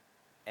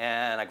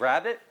 And I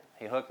grabbed it.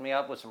 He hooked me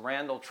up with some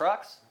Randall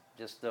trucks,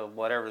 just the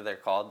whatever they're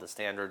called, the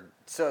standard.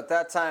 So at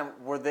that time,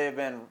 were they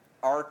been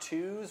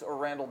R2s or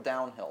Randall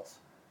downhills?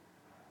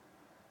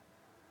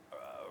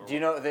 Do you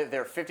know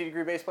they're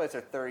 50-degree base plates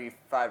or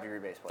 35-degree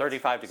base plates?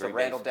 35-degree So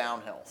Randall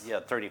downhills.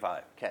 Yeah,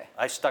 35. Okay.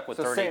 I stuck with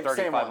 35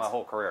 same my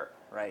whole career.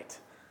 Right.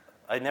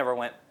 I never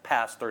went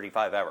past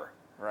 35 ever.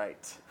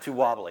 Right. Too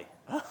wobbly.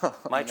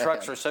 My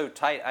trucks are so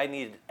tight, I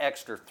needed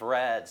extra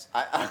threads.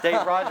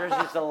 Dave Rogers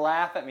used to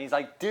laugh at me. He's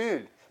like,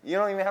 dude, you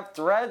don't even have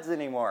threads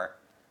anymore.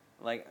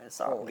 I'm like,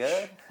 it's all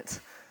good. Shit.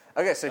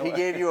 Okay, so he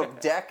gave you a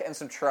deck and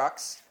some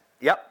trucks.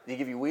 Yep. Did he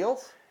give you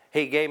wheels?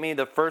 He gave me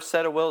the first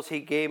set of wheels he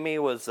gave me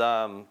was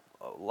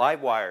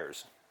live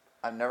wires.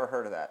 I've never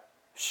heard of that.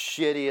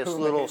 Shittiest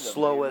little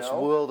slowest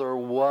wheel there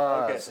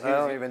was. Okay, so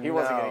he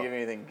wasn't going to give you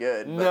anything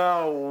good.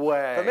 No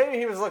way. But maybe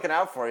he was looking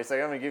out for you. He's like,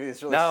 I'm going to give you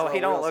this really slow he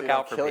don't look so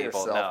out for people.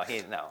 Yourself.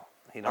 He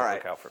don't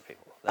look out for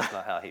people. That's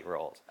not how he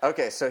rolls.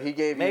 Okay, so he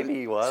gave you... Maybe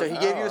he was. So he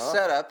gave you a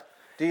setup.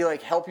 Did he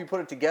like help you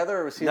put it together,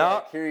 or was he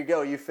like, here you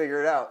go, you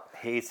figure it out?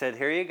 He said,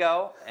 here you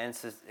go, and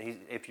says,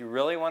 if you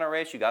really want to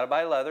race, you got to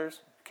buy leathers.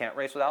 Can't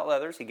race without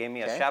leathers. He gave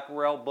me a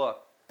Chaparral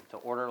book to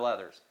order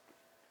leathers.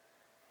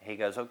 He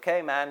goes,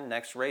 okay, man,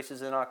 next race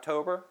is in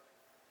October.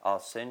 I'll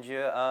send you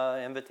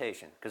an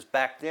invitation. Because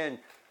back then,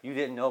 you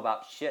didn't know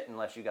about shit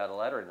unless you got a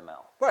letter in the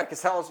mail. Right,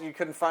 because how else you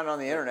couldn't find it on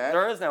the internet?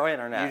 There is no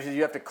internet. Usually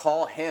you have to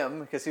call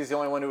him because he's the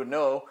only one who would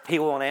know. He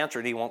won't answer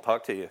it. He won't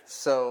talk to you.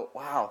 So,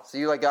 wow. So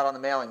you like got on the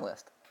mailing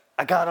list.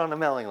 I got on the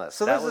mailing list.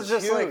 So this is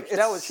just huge. like,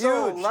 it's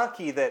so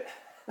lucky that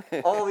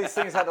all these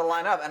things had to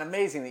line up, and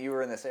amazing that you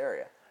were in this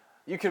area.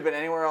 You could have been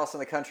anywhere else in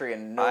the country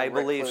and no I Rick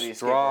believe Clutie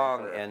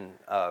strong in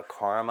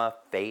karma,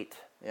 fate,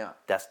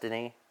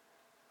 destiny,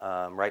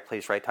 right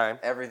place, right time.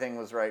 Everything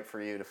was right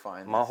for you to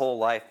find My whole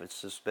life,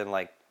 it's just been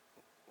like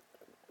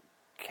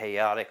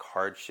chaotic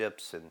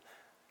hardships and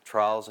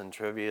trials and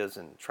trivias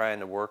and trying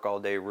to work all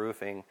day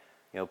roofing,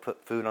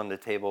 put food on the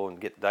table and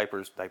get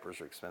diapers.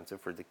 Diapers are expensive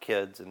for the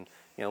kids, and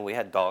we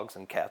had dogs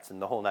and cats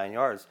and the whole 9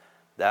 yards.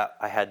 That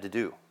I had to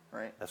do.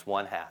 Right. That's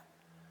one hat.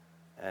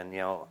 And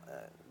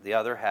the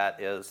other hat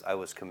is I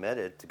was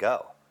committed to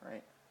go.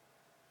 Right.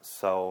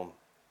 So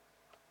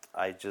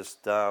I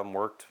just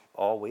worked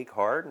all week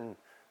hard and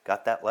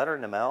got that letter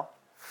in the mail.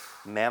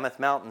 Mammoth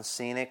Mountain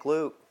Scenic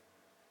Loop.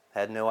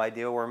 Had no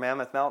idea where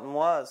Mammoth Mountain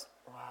was.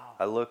 Wow.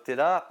 I looked it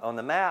up on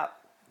the map.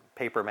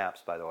 Paper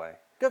maps, by the way.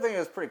 Good thing it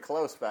was pretty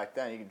close back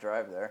then. You could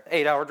drive there.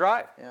 8-hour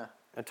drive. Yeah.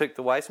 I took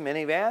the Weiss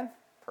minivan.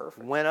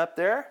 Perfect. Went up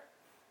there.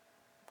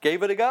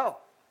 Gave it a go.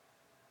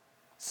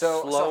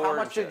 So how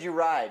much did you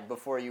ride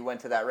before you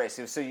went to that race?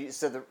 So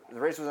the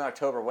race was in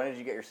October. When did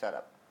you get your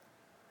setup?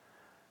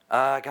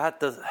 I got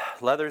the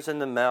leathers in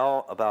the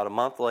mail about a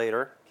month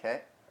later.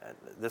 Okay.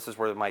 This is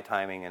where my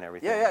timing and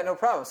everything. Yeah, no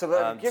problem. So,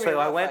 give me a so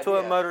I rough went to a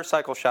idea.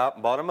 motorcycle shop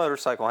and bought a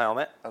motorcycle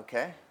helmet.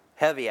 Okay.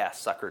 Heavy ass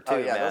sucker too, Oh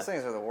yeah, man. those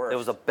things are the worst. It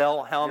was a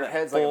bell helmet, Your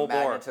head's full like a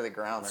magnet bore. to the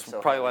ground. They're That's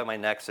so probably heavy. why my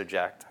neck's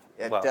eject.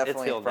 Yeah, Well,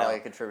 definitely it's healed probably now.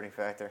 a contributing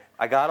factor.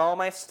 I got all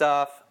my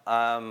stuff.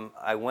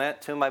 I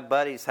went to my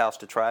buddy's house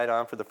to try it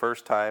on for the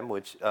first time,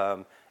 which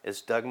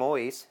is Doug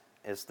Moise.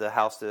 Is the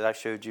house that I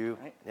showed you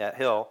at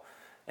Hill.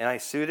 And I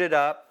suited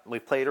up. We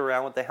played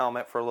around with the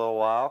helmet for a little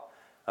while.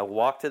 I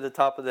walked to the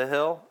top of the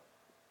hill,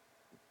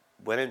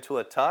 went into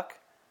a tuck,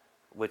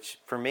 which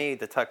for me,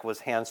 the tuck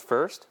was hands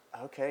first.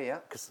 Okay, yeah.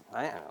 Because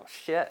I don't know,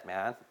 shit,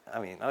 man.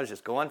 I mean, I was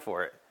just going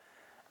for it.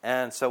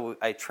 And so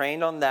I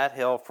trained on that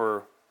hill for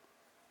a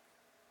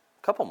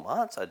couple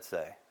months, I'd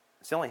say.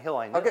 It's the only hill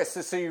I knew. Okay,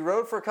 so you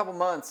rode for a couple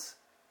months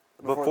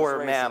Before this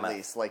race, Mammoth. at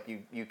least. Like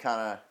you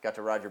kind of got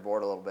to ride your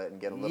board a little bit and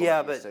get a little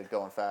Yeah, bit used but- to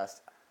going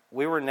fast.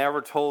 We were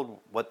never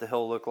told what the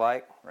hill looked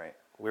like. Right.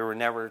 We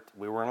weren't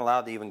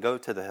allowed to even go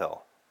to the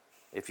hill.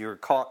 If you were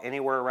caught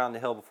anywhere around the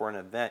hill before an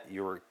event,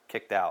 you were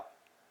kicked out,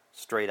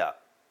 straight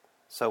up.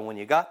 So when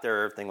you got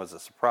there, everything was a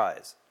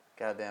surprise.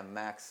 Goddamn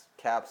Max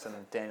Caps and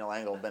Daniel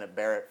Engel been at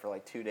Barrett for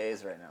like 2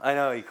 days right now. I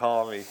know, he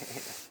called me.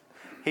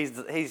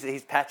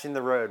 He's patching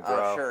the road,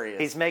 bro. Oh, sure he is.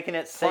 He's making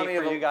it safe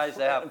for you guys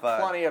to have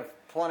fun.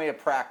 Plenty of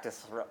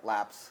practice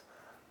laps.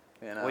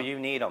 You know. Well, you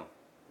need them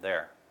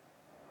there.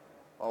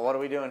 Well, what are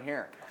we doing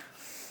here?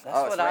 That's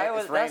Oh, what it's I rain-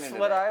 was. it's That's raining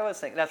what today. I was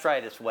thinking. That's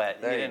right. It's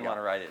wet. There You you didn't go. want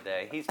to ride it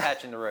today. He's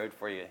patching the road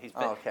for you.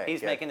 Okay, He's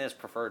good. making his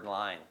preferred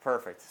line.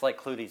 Perfect. It's like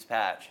Clutie's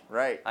patch.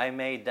 Right. I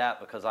made that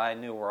because I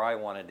knew where I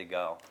wanted to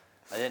go.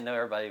 I didn't know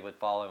everybody would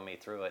follow me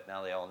through it.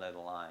 Now they all know the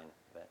line.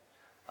 But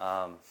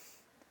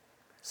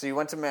So you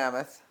went to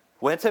Mammoth.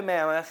 went to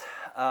Mammoth.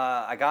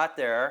 I got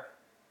there,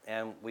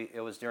 and it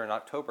was during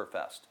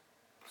Oktoberfest.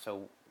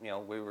 So I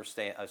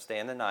was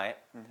staying the night,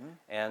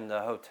 and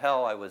the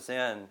hotel I was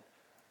in,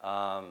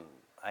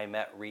 I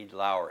met Reed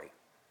Lowry.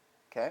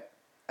 Okay.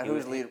 And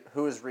He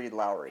who is Reed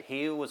Lowry?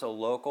 He was a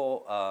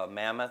local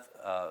Mammoth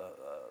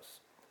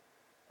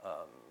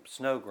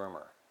snow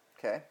groomer.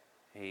 Okay.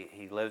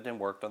 He lived and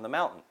worked on the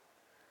mountain.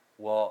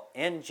 Well,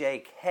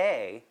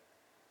 NJK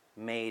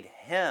made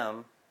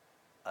him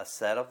a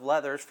set of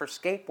leathers for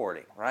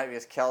skateboarding. Right,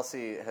 because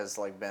Kelsey has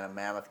like been a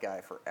Mammoth guy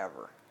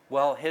forever.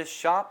 Well, his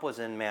shop was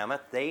in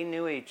Mammoth. They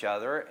knew each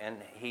other, and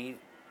he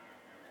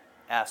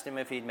asked him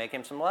if he'd make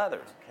him some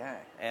leathers. Okay.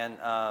 And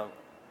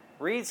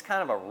Reed's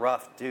kind of a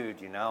rough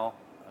dude, you know.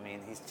 I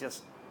mean,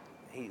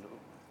 he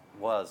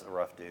was a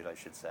rough dude, I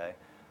should say.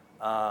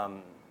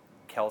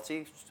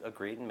 Kelsey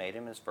agreed and made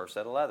him his first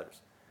set of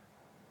leathers.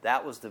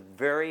 That was the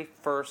very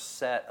first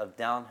set of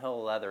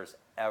downhill leathers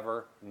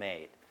ever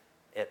made.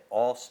 It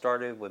all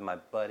started with my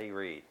buddy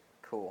Reed.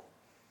 Cool.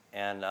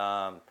 And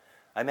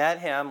I met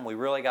him. We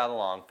really got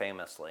along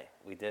famously.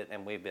 We did,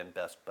 and we've been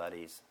best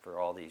buddies for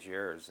all these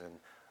years.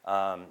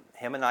 And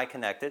him and I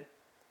connected,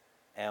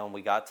 and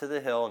we got to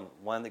the hill. And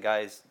one of the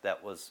guys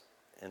that was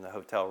in the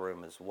hotel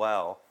room as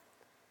well,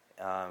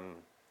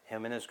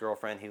 him and his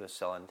girlfriend, he was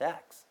selling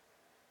decks,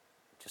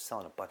 just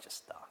selling a bunch of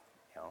stuff,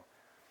 you know.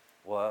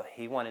 Well,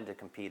 he wanted to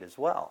compete as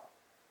well.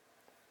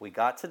 We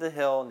got to the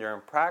hill, and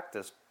during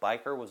practice,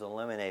 Biker was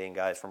eliminating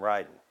guys from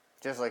riding.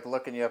 Just like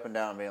looking you up and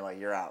down and being like,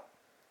 you're out.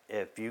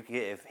 If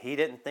he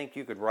didn't think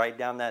you could ride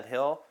down that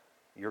hill,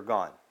 you're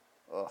gone.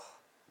 Ugh.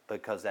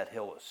 Because that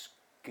hill was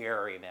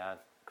scary, man.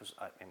 Because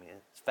I mean,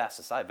 it's the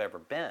fastest I've ever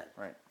been.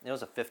 Right. It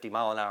was a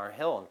 50-mile-an-hour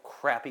hill and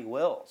crappy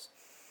wheels.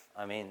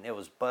 I mean, it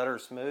was butter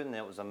smooth, and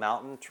it was a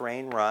mountain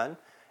terrain run,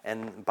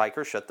 and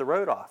Biker shut the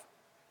road off,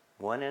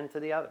 one end to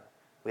the other.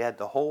 We had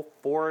the whole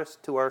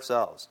forest to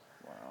ourselves.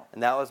 Wow.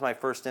 And that was my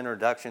first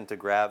introduction to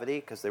gravity,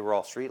 because they were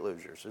all street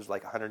losers. There's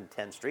like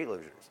 110 street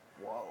losers.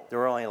 Whoa. There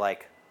were only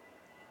like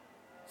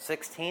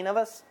 16 of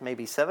us,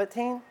 maybe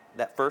 17,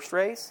 that first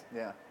race.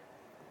 Yeah.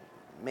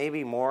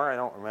 Maybe more, I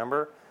don't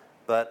remember.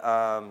 But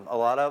a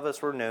lot of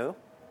us were new.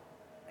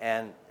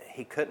 And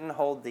he couldn't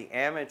hold the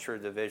amateur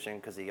division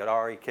because he had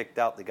already kicked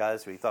out the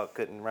guys who he thought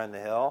couldn't run the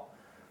hill.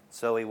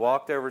 So he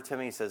walked over to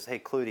me and says, "Hey,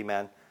 Clutie,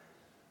 man,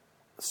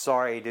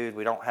 sorry, dude,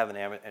 we don't have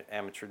an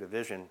amateur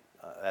division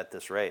at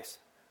this race."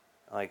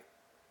 I'm like,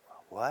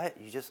 what?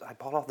 I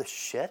bought all this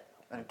shit?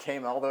 And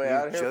came all the way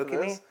out You're here joking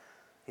for me? this?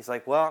 He's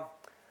like, well,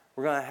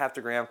 we're going to have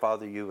to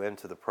grandfather you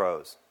into the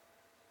pros.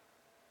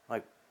 I'm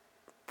like,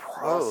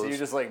 pros? Oh, so you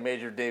just like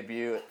made your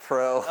debut at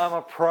pro. I'm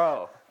a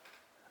pro.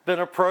 Been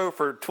a pro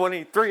for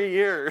 23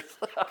 years.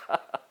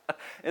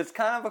 It's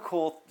kind of a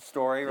cool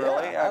story, really.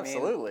 Yeah, I mean,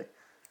 absolutely.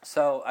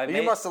 so I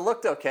You must have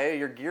looked okay.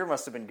 Your gear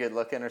must have been good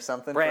looking or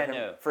something. Brand for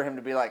him, new. For him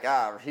to be like,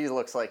 he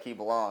looks like he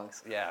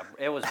belongs. Yeah,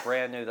 it was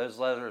brand new. Those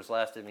leathers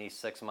lasted me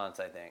 6 months,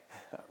 I think.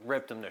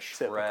 Ripped them to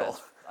Typical.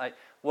 shreds.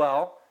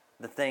 Well,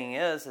 the thing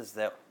is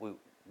that we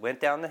went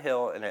down the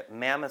hill, and at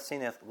Mammoth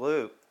Scenic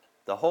Loop,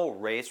 the whole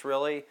race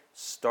really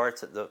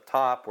starts at the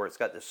top where it's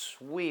got this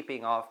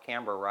sweeping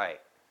off-camber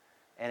right,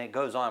 and it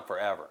goes on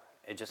forever.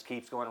 It just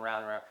keeps going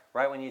around and around.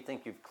 Right when you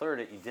think you've cleared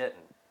it, you didn't.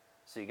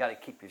 So you got to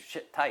keep your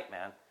shit tight,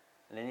 man.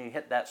 and then you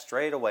hit that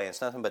straightaway. It's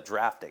nothing but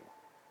drafting.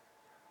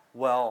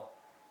 Well,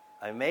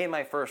 I made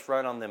my first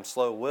run on them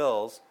slow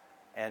wheels,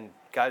 and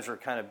guys were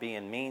kind of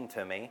being mean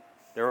to me.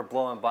 They were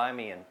blowing by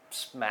me and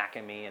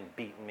smacking me and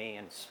beating me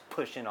and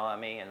pushing on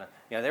me, and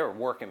they were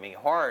working me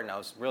hard, and I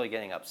was really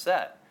getting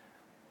upset.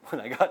 When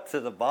I got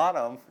to the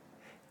bottom,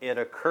 it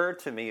occurred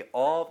to me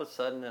all of a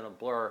sudden in a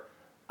blur,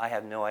 I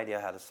have no idea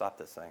how to stop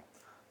this thing.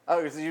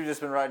 Oh, because you've just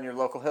been riding your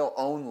local hill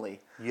only.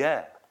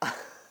 Yeah,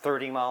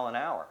 30 mile an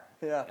hour.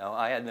 Yeah.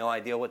 I had no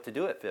idea what to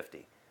do at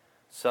 50.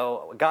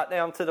 So I got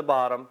down to the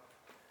bottom,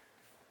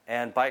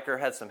 and Biker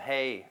had some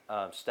hay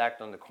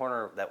stacked on the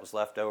corner that was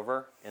left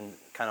over and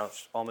kind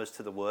of almost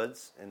to the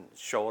woods and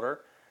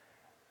shoulder.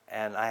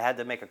 And I had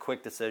to make a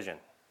quick decision.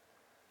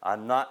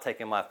 I'm not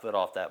taking my foot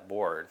off that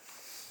board.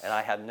 And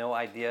I had no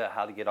idea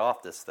how to get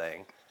off this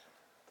thing.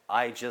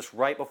 I just,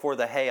 right before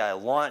the hay, I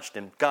launched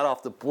and got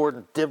off the board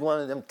and did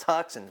one of them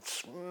tucks and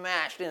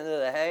smashed into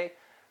the hay.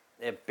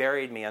 It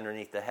buried me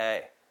underneath the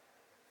hay.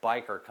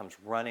 Biker comes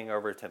running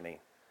over to me.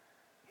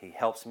 He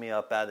helps me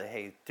up out of the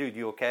hay. Dude,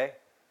 you okay?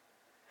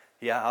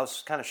 Yeah, I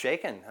was kind of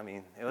shaking. I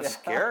mean, it was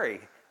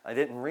scary. I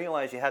didn't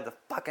realize you had to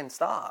fucking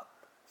stop.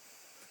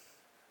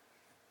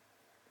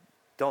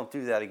 Don't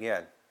do that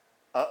again.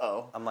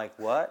 Uh-oh. I'm like,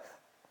 what?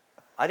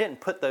 I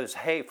didn't put those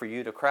hay for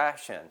you to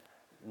crash in.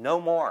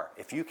 No more.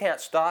 If you can't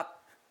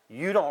stop,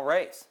 you don't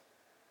race.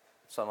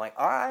 So I'm like,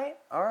 all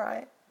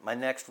right. My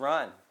next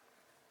run,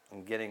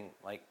 I'm getting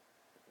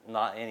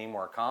not any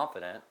more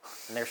confident,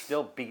 and they're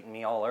still beating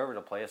me all over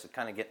the place. I'm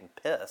kind of getting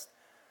pissed.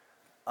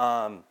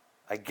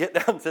 I get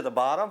down to the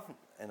bottom,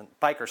 and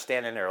Biker's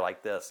standing there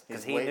like this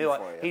because he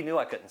knew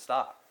I couldn't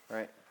stop.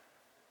 Right.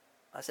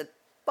 I said,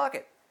 fuck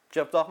it.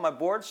 Jumped off my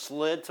board,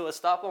 slid to a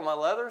stop on my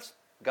leathers,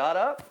 got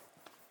up,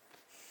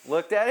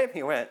 looked at him.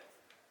 He went,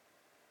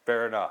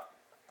 fair enough.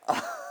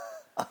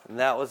 And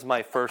that was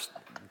my first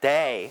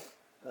day,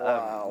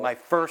 my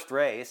first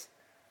race.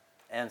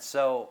 And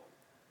so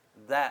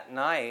that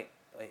night,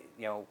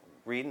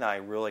 Reed and I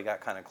really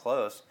got kind of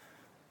close.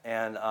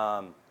 And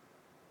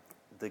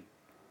the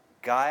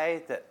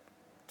guy that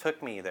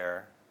took me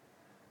there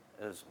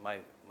is my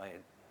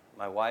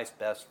wife's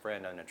best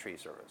friend on the tree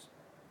service.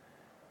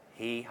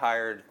 He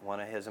hired one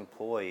of his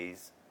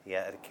employees. He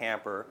had a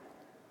camper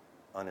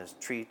on his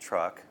tree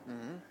truck,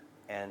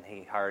 and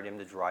he hired him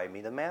to drive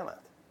me to Mammoth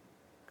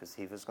because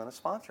he was going to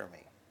sponsor me.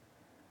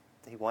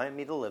 He wanted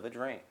me to live a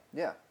dream.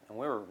 Yeah. And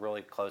we were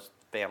really close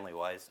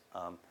family-wise.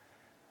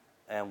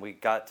 And we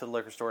got to the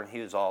liquor store, and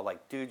he was all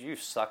like, dude, you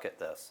suck at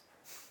this.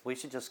 We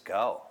should just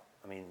go.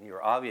 I mean,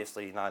 you're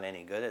obviously not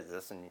any good at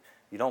this, and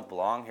you don't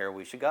belong here.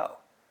 We should go.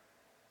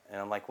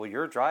 And I'm like, well,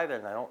 you're driving,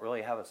 and I don't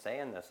really have a say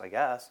in this, I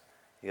guess.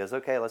 He goes,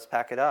 okay, let's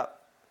pack it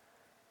up.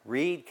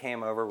 Reed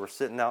came over. We're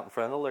sitting out in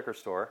front of the liquor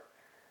store,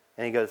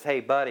 and he goes,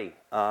 hey, buddy,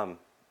 don't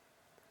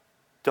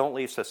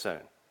leave so soon.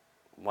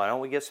 Why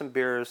don't we get some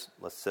beers?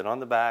 Let's sit on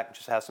the back and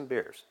just have some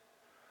beers.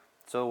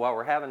 So while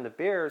we're having the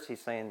beers, he's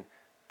saying,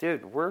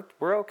 dude, we're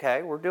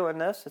okay. We're doing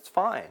this. It's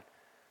fine.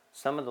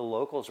 Some of the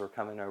locals were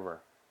coming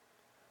over.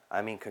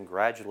 I mean,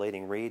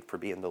 congratulating Reed for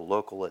being the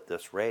local at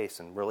this race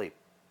and really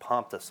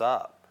pumped us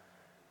up.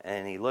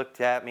 And he looked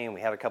at me, and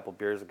we had a couple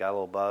beers and got a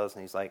little buzz,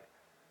 and he's like,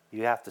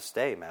 you have to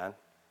stay, man.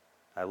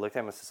 I looked at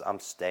him and says, I'm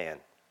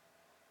staying.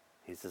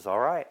 He says, all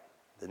right.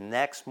 The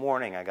next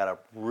morning, I got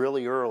up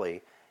really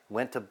early,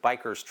 went to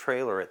Biker's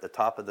trailer at the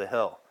top of the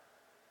hill.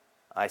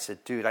 I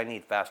said, dude, I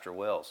need faster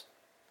wheels.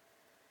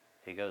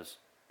 He goes,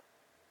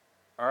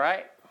 all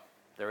right,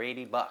 they're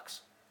 $80.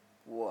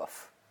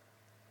 Woof.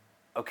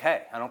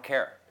 Okay, I don't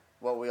care.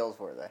 What wheels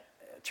were they?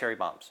 Cherry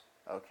bombs.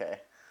 Okay.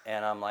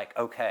 And I'm like,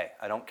 okay,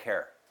 I don't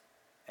care.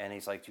 And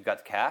he's like, you got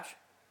the cash?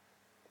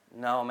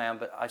 No, man,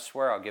 but I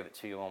swear I'll give it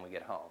to you when we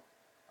get home.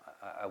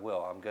 I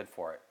will. I'm good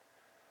for it.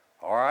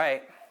 All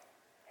right,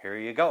 here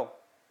you go.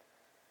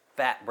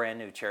 Fat, brand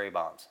new cherry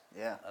bombs.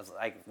 Yeah.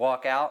 I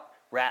walk out,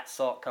 Rat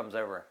Salt comes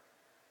over.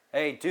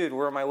 Hey, dude,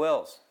 where are my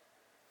wheels?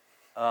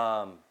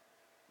 I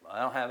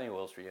don't have any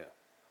wheels for you.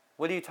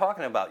 What are you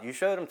talking about? You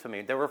showed them to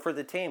me. They were for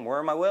the team. Where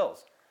are my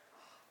wheels?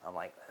 I'm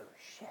like, oh,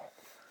 shit.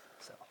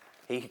 So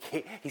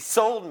he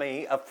sold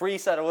me a free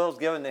set of wheels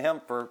given to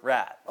him for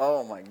Rat.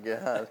 Oh, my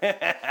God.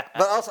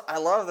 But also, I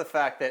love the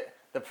fact that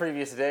the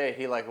previous day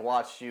he,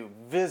 watched you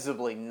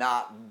visibly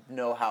not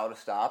know how to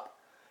stop.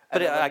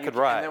 But I could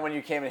ride. And then when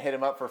you came and hit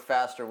him up for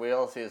faster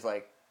wheels, he was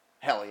like,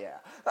 hell yeah.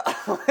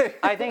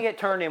 I think it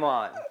turned him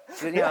on.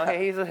 He's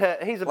a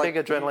big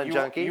adrenaline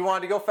junkie. You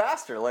wanted to go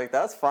faster.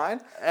 That's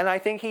fine. And I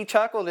think he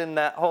chuckled in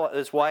that whole,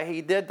 is why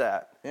he did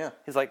that. Yeah.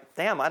 He's like,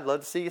 damn, I'd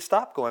love to see you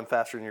stop going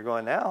faster than you're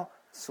going now.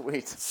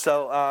 Sweet.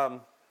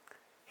 So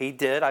he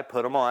did. I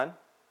put him on.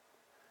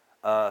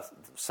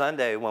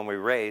 Sunday when we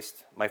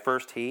raced, my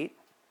first heat,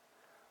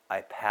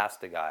 I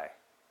passed a guy.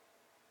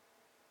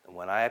 And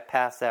when I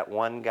passed that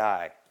one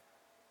guy,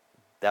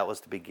 that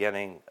was the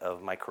beginning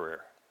of my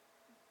career.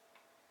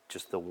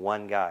 Just the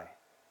one guy.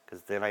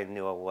 Because then I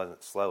knew I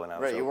wasn't slow and I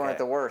was okay. Right, you weren't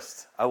the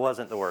worst. I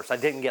wasn't the worst. I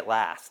didn't get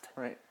last.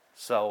 Right.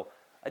 So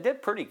I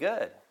did pretty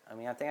good. I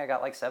mean, I think I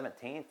got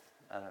 17th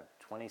out of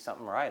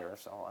 20-something rider,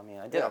 so, I mean,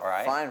 I did all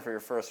right. Fine for your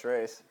first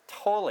race.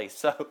 Totally.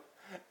 So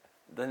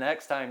the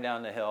next time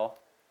down the hill,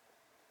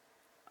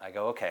 I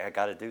go, okay, I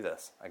got to do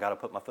this. I got to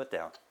put my foot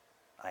down.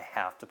 I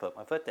have to put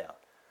my foot down.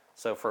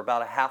 So for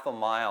about a half a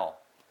mile,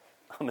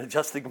 I'm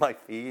adjusting my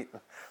feet,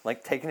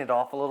 like taking it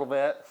off a little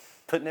bit,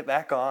 putting it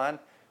back on.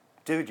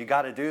 Dude, you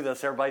got to do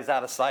this. Everybody's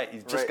out of sight.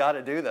 You just got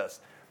to do this.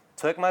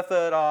 Took my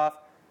foot off,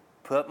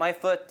 put my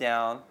foot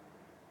down,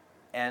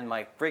 and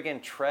my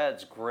friggin'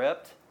 treads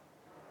gripped.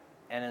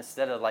 And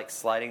instead of like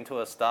sliding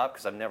to a stop,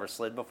 because I've never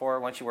slid before,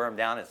 once you wear them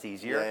down, it's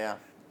easier. Yeah.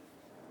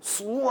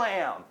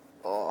 Slam!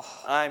 Oh.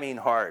 I mean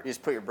hard. You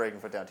just put your braking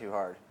foot down too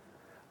hard.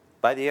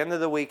 By the end of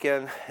the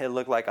weekend, it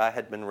looked like I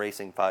had been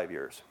racing 5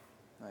 years.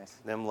 Nice.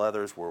 Them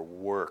leathers were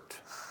worked.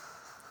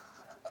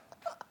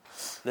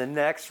 The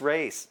next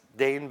race,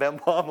 Dane Van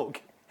Bommel.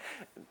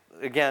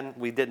 Again,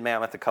 we did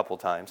Mammoth a couple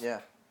times. Yeah.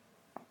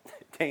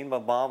 Dane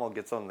Van Bommel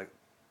gets on the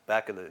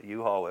back of the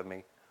U-Haul with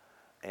me.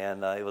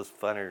 And it was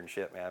funner than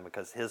shit, man,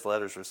 because his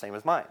leathers were the same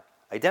as mine.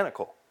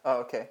 Identical. Oh,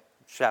 okay.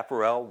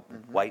 Chaparral,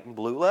 white and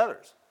blue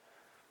leathers.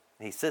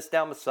 And he sits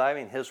down beside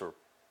me, and his were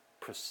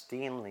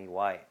pristinely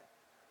white.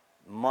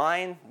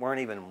 Mine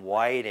weren't even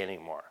white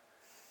anymore.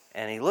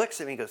 And he looks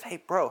at me and goes,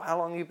 hey, bro, how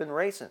long you been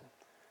racing?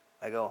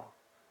 I go,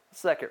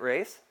 second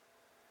race.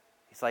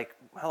 He's like,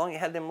 how long you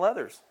had them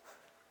leathers?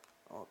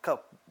 Oh,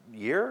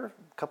 a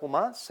couple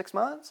months, 6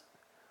 months?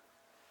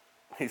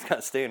 He's kind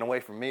of staying away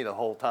from me the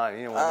whole time.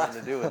 He didn't want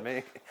nothing to do with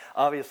me.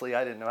 Obviously,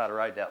 I didn't know how to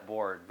ride that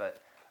board,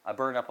 but I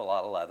burned up a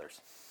lot of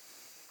leathers.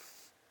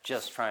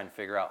 Just trying to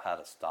figure out how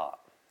to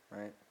stop.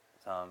 Right.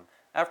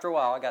 After a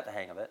while, I got the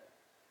hang of it.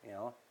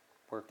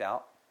 Worked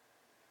out.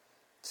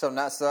 So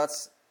that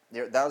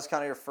was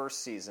kind of your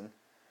first season,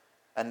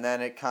 and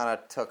then it kind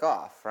of took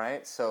off,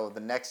 right? So the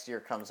next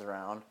year comes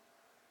around.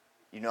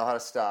 You know how to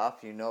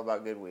stop. You know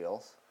about good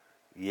wheels.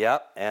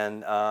 Yep,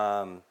 and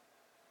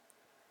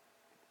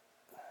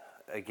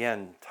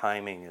again,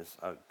 timing is,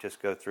 I'll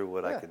just go through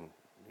what I can,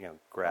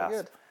 grasp.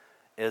 Good.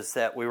 Is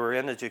that we were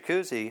in the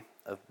jacuzzi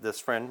of this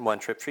friend, One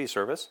Trip Tree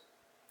Service,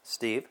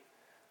 Steve,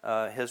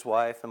 his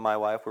wife and my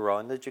wife, we were all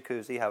in the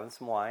jacuzzi having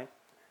some wine,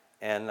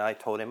 and I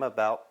told him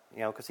about,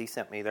 because he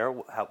sent me there,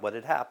 what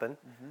had happened,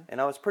 and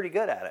I was pretty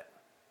good at it.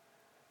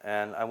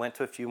 And I went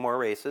to a few more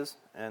races,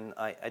 and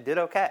I did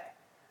okay.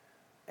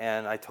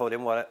 And I told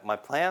him what my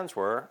plans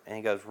were, and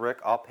he goes, Rick,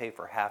 I'll pay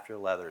for half your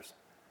leathers.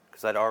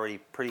 Because I'd already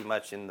pretty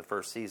much in the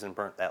first season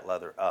burnt that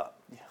leather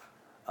up.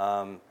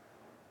 Yeah.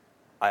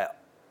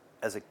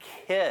 As a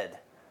kid,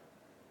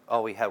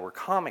 all we had were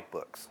comic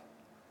books.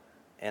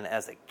 And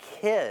as a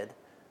kid,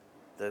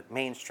 the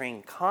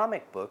mainstream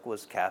comic book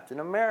was Captain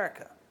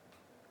America,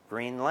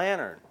 Green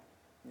Lantern,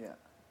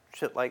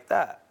 shit like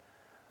that.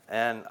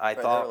 And I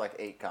thought... There were like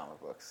 8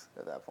 comic books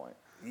at that point.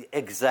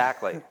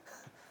 Exactly.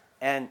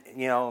 And,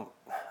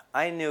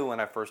 I knew when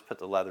I first put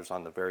the leathers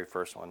on the very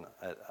first one,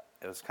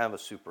 it was kind of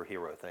a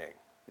superhero thing.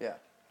 Yeah.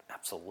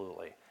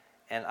 Absolutely.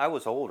 And I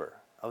was older.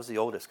 I was the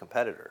oldest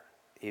competitor,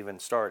 even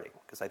starting,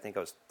 because I think I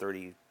was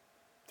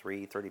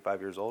 33,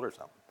 35 years old or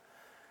something.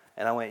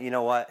 And I went, you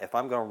know what? If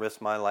I'm going to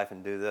risk my life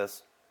and do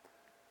this,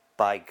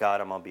 by God,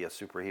 I'm going to be a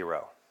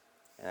superhero.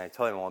 And I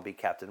told him I want to be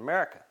Captain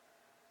America.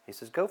 He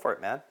says, go for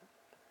it, man.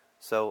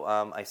 So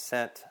I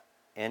sent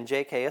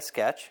NJK a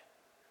sketch.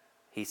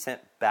 He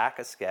sent back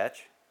a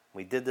sketch.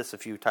 We did this a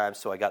few times,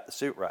 so I got the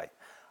suit right.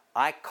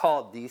 I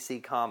called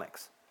DC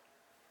Comics,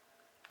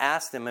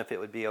 asked him if it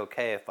would be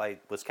okay if I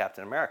was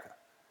Captain America.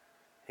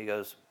 He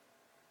goes,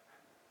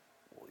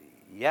 well,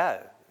 yeah,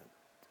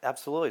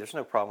 absolutely. There's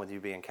no problem with you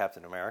being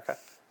Captain America.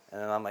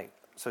 And I'm like,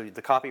 so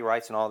the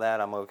copyrights and all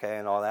that, I'm okay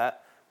and all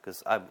that?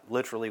 Because I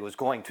literally was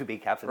going to be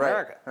Captain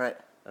America. Right.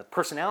 A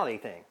personality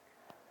thing.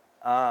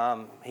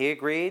 He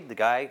agreed. The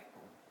guy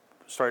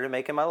started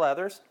making my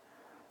leathers.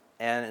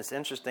 And it's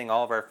interesting,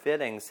 all of our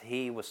fittings,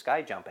 he was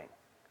sky jumping.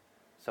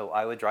 So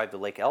I would drive to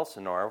Lake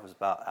Elsinore, it was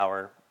about an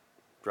hour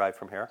drive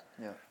from here.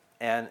 Yeah.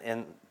 And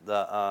in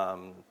the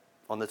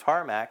on the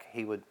tarmac,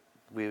 we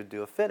would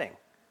do a fitting.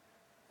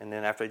 And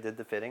then after I did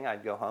the fitting,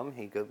 I'd go home,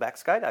 he'd go back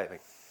skydiving.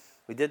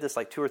 We did this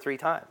like 2 or 3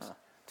 times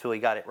till he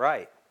got it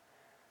right.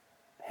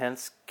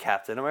 Hence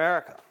Captain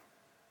America.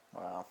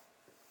 Wow.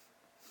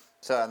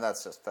 So and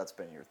that's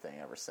been your thing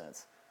ever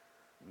since.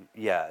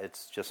 Yeah,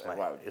 it's just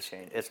why would you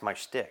change it? It's my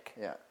shtick.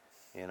 Yeah.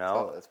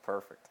 Oh, that's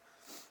perfect.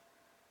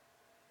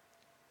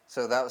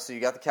 So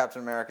you got the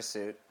Captain America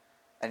suit,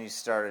 and you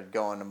started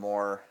going to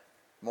more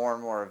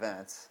and more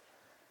events.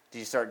 Did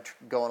you start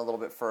going a little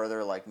bit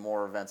further, like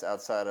more events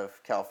outside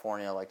of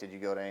California? Like, did you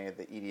go to any of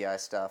the EDI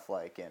stuff,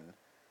 like in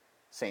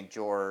St.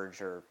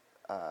 George or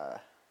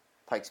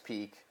Pikes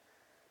Peak?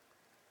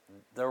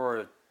 There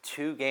were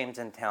 2 games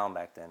in town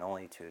back then,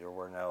 only 2. There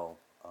were no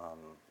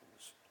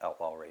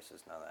outlaw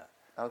races, none of that.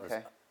 Okay.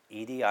 It was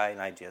EDI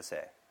and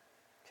IGSA.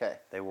 Okay.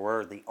 They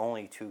were the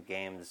only 2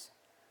 games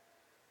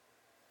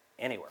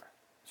anywhere,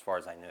 as far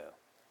as I knew.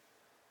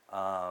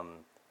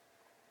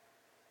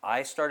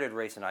 I started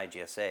racing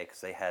IGSA because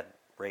they had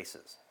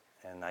races,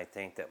 and I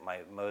think that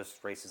my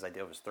most races I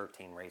did was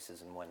 13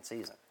 races in one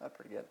season. That's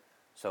pretty good.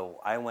 So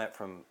I went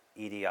from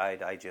EDI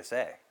to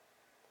IGSA.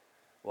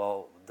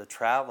 Well, the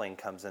traveling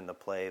comes into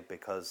play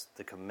because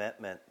the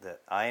commitment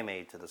that I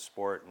made to the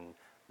sport and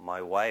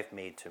my wife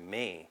made to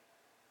me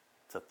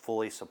to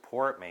fully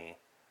support me,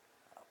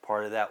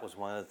 part of that was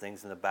one of the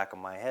things in the back of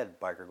my head,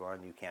 Biker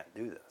Gordon, you can't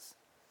do this.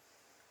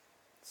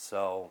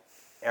 So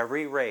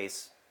every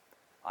race,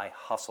 I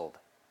hustled.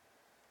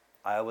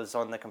 I was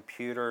on the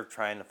computer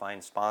trying to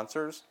find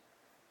sponsors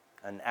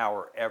an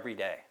hour every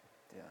day.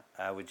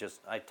 Yeah.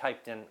 I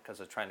typed in, because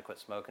I was trying to quit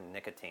smoking,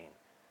 nicotine.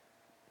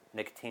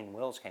 Nicotine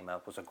Wheels came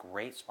up, was a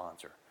great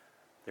sponsor.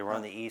 They were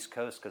on the East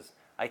Coast because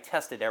I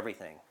tested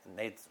everything.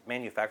 And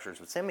manufacturers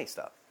would send me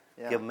stuff,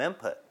 give them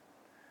input.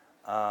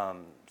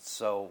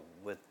 So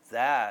with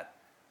that,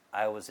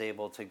 I was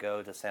able to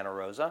go to Santa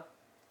Rosa.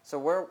 So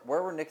where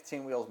were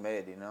nicotine wheels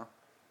made, do you know?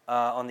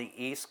 On the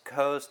East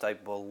Coast, I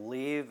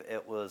believe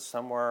it was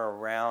somewhere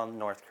around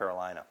North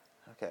Carolina.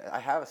 Okay, I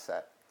have a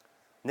set.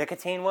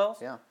 Nicotine wheels?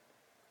 Yeah.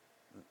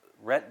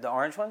 Red, the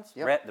orange ones?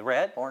 Yep. The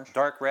red? Orange.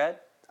 Dark red?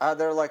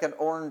 They're like an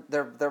orange.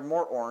 They're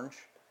more orange.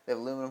 They have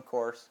aluminum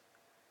cores.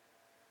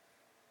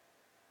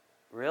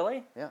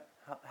 Really? Yeah.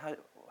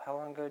 How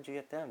long ago did you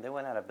get them? They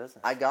went out of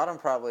business. I got them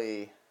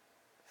probably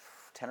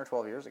 10 or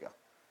 12 years ago.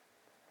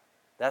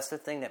 That's the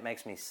thing that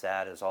makes me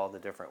sad is all the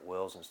different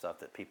wheels and stuff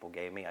that people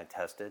gave me. I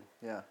tested.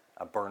 Yeah.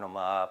 I burned them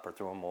up or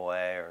threw them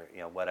away or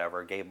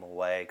whatever. Gave them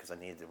away because I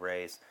needed to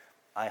race.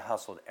 I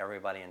hustled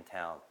everybody in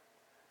town.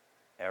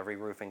 Every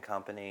roofing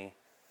company,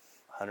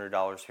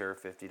 $100 here,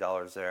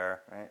 $50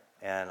 there. Right.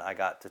 And I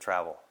got to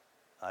travel.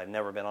 I've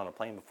never been on a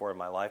plane before in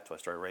my life till I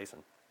started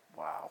racing.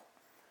 Wow.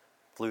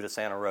 Flew to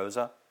Santa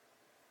Rosa.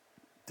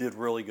 Did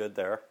really good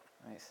there.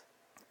 Nice.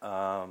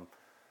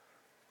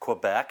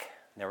 Quebec.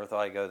 Never thought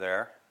I'd go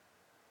there.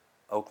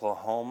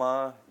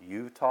 Oklahoma,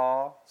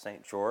 Utah,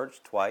 St.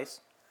 George,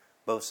 twice.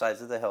 Both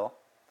sides of the hill.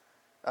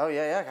 Oh,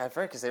 yeah, I've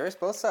heard, because they race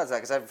both sides of that,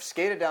 because I've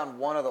skated down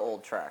one of the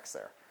old tracks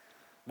there.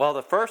 Well,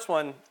 the first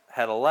one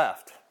had a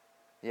left.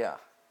 Yeah.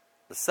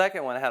 The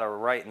second one had a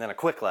right and then a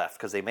quick left,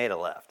 because they made a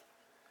left.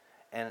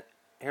 And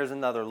here's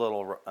another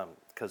little,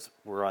 because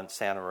we're on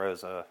Santa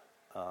Rosa,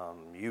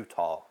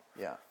 Utah.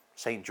 Yeah.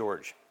 St.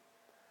 George.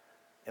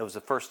 It was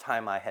the first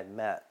time I had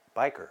met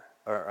Biker,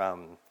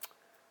 or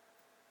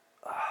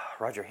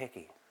Roger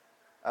Hickey.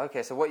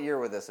 Okay, so what year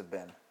would this have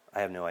been?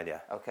 I have no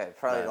idea. Okay,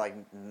 probably like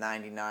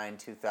 99,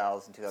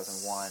 2000,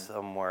 2001.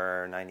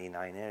 Somewhere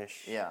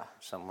 99-ish. Yeah.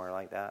 Somewhere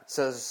like that.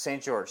 So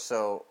St. George.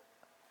 So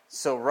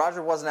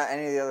Roger wasn't at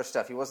any of the other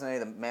stuff. He wasn't at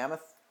any of the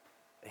Mammoth?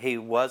 He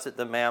was at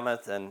the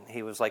Mammoth, and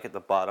he was like at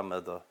the bottom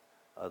of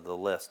the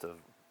list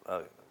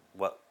of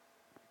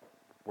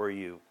where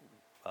you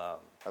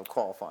Of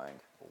qualifying.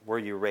 where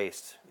you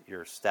raced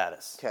your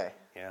status. Okay.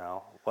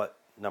 What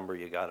number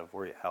you got of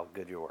how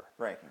good you were.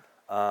 Ranking.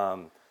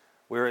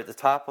 We were at the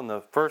top on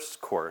the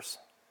first course,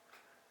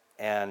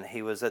 and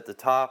he was at the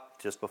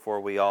top just before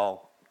we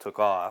all took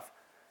off,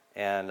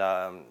 and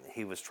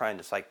he was trying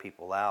to psych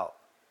people out.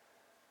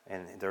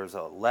 And there was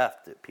a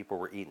left that people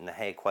were eating the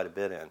hay quite a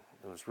bit in.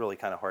 It was really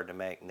kind of hard to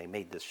make, and they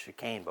made this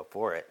chicane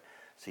before it.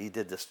 So you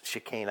did this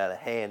chicane out of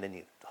hay, and then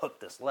you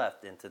hooked this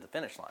left into the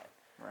finish line.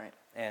 Right.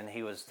 And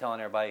he was telling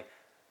everybody,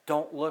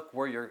 don't look at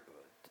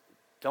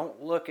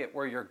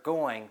where you're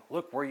going,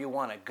 look where you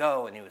want to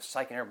go. And he was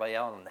psyching everybody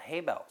out on the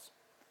hay bales.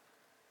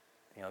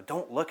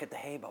 Don't look at the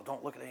hay bale,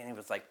 don't look at it. And he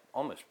was like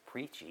almost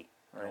preachy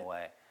in a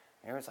way.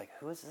 And everyone's like,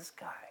 who is this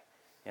guy?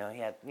 He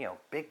had,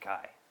 big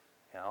guy,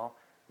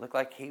 looked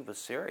like he was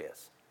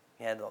serious.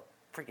 He had the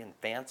freaking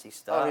fancy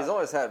stuff. Oh, he's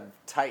always had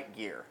tight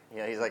gear.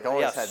 Yeah, he's like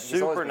always had super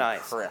he's always been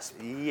nice. Crisp.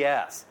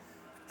 Yes.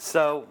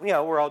 So,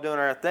 we're all doing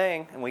our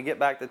thing, and we get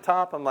back to the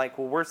top. I'm like,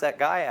 well, where's that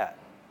guy at?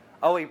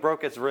 Oh, he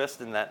broke his wrist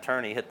in that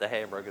turn. He hit the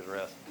hay and broke his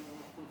wrist.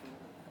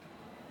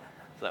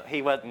 So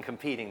he wasn't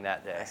competing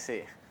that day. I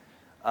see.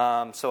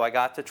 So I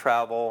got to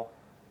travel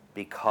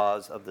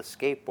because of the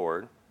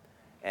skateboard,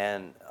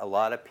 and a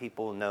lot of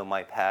people know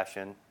my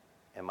passion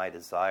and my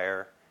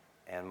desire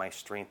and my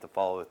strength to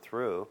follow it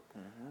through.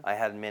 Mm-hmm. I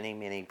had many,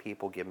 many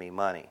people give me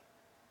money,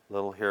 a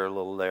little here, a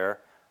little there.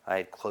 I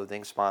had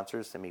clothing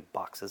sponsors send me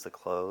boxes of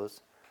clothes.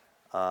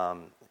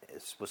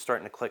 It was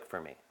starting to click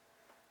for me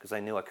because I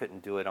knew I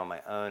couldn't do it on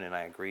my own, and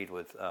I agreed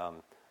with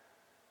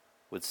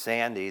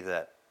Sandy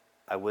that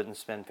I wouldn't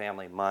spend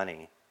family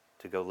money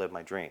to go live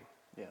my dream.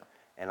 Yeah.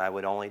 And I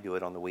would only do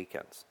it on the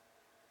weekends.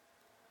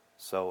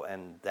 So,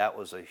 and that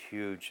was a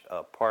huge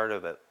part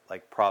of it,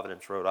 like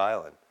Providence, Rhode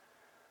Island.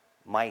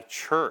 My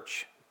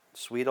church,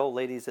 sweet old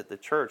ladies at the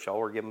church, all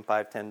were given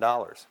 $5, $10.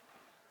 Wow.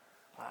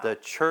 The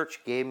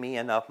church gave me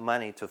enough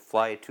money to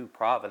fly to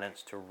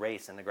Providence to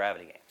race in the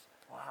Gravity Games.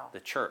 Wow. The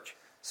church.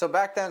 So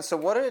back then,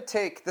 what did it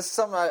take? This is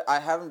something I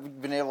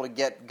haven't been able to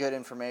get good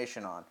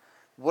information on.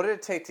 What did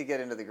it take to get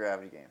into the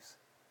Gravity Games?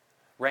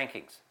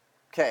 Rankings.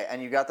 Okay,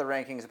 and you got the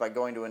rankings by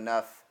going to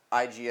enough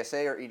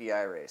IGSA or EDI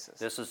races?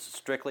 This is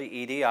strictly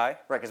EDI. Right,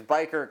 because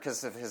Biker,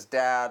 because of his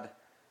dad,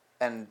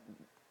 and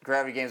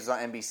Gravity Games was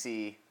on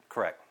NBC.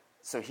 Correct.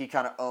 So he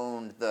kind of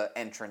owned the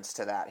entrance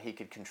to that. He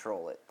could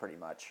control it pretty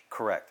much.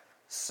 Correct.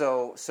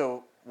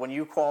 So when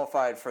you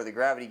qualified for the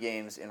Gravity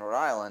Games in Rhode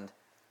Island,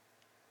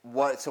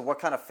 what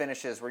kind of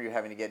finishes were you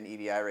having to get in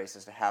EDI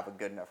races to have a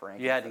good enough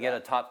ranking? You had to get a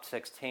top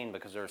 16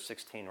 because there were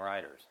 16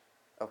 riders.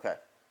 Okay.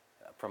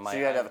 So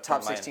you had to have a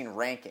top 16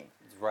 ranking.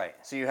 Right.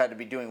 So you had to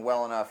be doing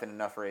well enough in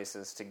enough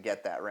races to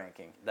get that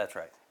ranking. That's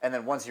right. And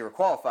then once you were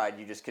qualified,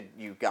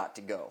 you got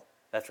to go.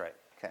 That's right.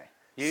 Okay.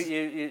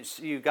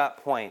 You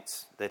got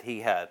points that he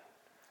had.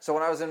 So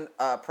when I was in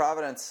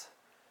Providence,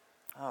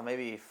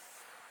 maybe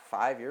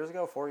 4 years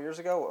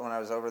ago, when I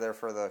was over there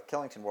for the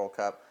Killington World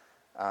Cup,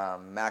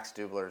 Max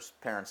Dubler's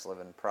parents live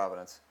in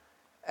Providence,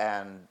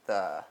 and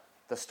the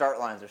start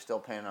lines are still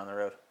painted on the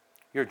road.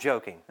 You're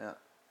joking. Yeah.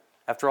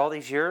 After all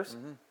these years?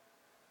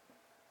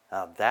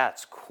 Mm-hmm.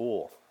 That's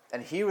cool.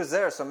 And he was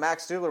there, so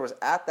Max Dubler was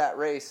at that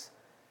race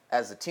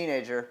as a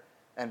teenager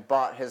and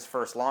bought his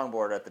first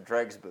longboard at the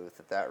Dregs booth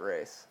at that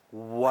race.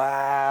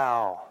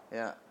 Wow.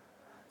 Yeah.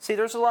 See,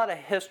 there's a lot of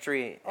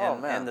history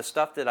man. in the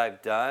stuff that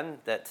I've done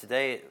that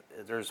today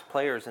there's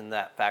players in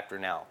that factor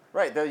now.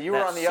 Right. You were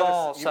that on the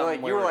saw other.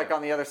 something You were like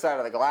on the other side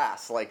of the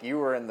glass. Like you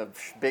were in the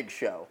big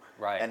show.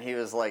 Right. And he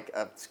was like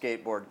a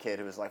skateboard kid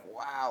who was like,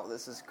 "Wow,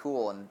 this is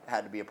cool," and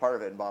had to be a part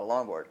of it and bought a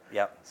longboard.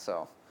 Yep.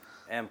 So.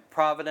 And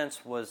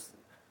Providence was,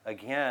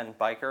 again,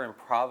 biker in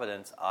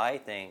Providence, I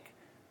think,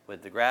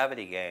 with the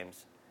Gravity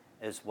Games,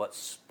 is what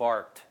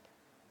sparked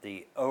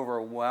the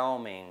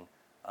overwhelming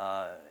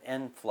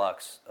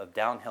influx of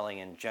downhilling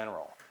in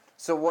general.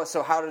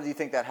 So how did you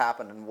think that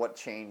happened, and what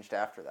changed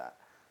after that?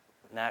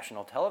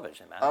 National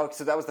television, man. Oh,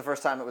 so that was the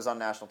first time it was on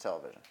national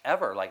television.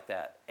 Ever like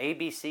that.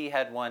 ABC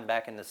had one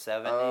back in the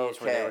 70s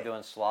where they were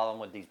doing slalom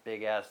with these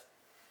big-ass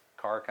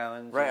car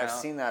cones. Right, I've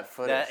seen that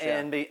footage.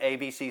 And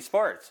ABC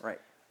Sports. Right.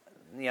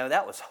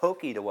 That was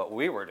hokey to what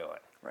we were doing.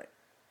 Right.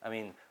 I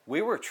mean,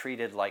 we were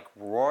treated like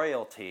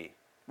royalty.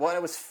 Well, and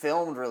it was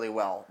filmed really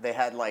well. They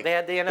had the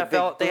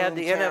NFL. They had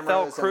the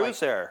NFL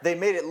crews there. They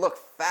made it look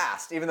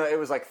fast, even though it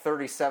was like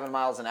 37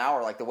 miles an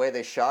hour. Like the way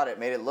they shot it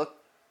made it look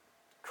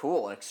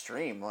cool and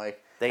extreme.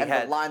 Like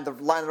the line the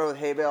road with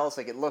hay bales.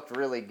 Like it looked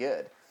really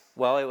good.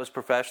 Well, it was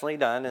professionally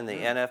done, and the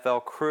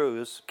NFL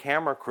crews,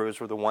 camera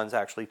crews, were the ones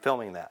actually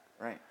filming that.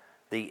 Right.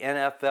 The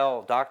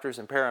NFL doctors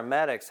and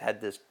paramedics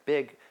had this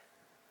big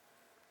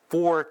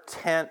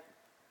 4-tent,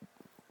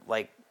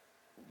 like,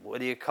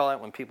 what do you call it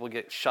when people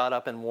get shot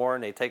up in war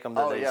and they take them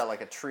to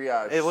like a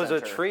triage It was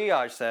center. a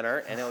triage center,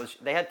 and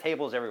they had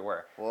tables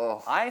everywhere.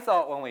 Whoa. I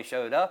thought when we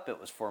showed up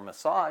it was for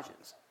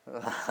massages.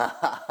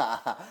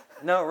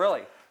 No,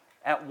 really.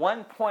 At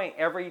one point,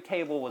 every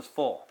table was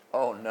full.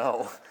 Oh,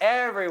 no.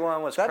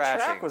 Everyone was crashing.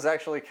 That track was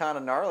actually kind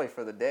of gnarly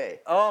for the day.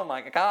 Oh,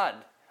 my God.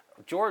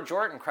 George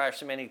Orton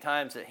crashed so many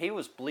times that he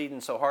was bleeding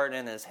so hard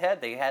in his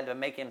head they had to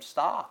make him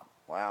stop.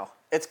 Wow.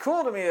 It's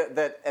cool to me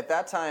that at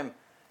that time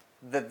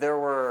that there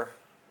were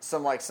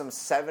some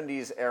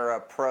 70s era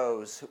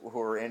pros who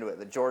were into it.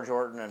 That George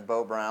Orton and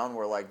Bo Brown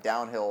were like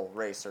downhill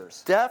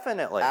racers.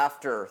 Definitely.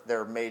 After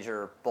their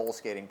major bowl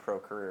skating pro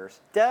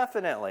careers.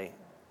 Definitely.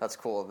 That's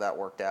cool that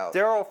worked out.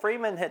 Darryl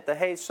Freeman hit the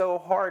hay so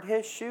hard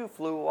his shoe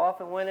flew off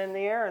and went in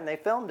the air, and they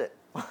filmed it.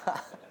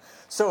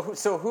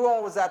 So who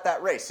all was at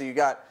that race? So you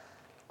got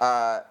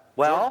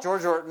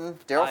George Orton,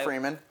 Darryl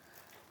Freeman.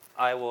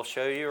 I will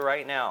show you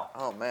right now.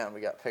 Oh, man,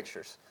 we got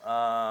pictures.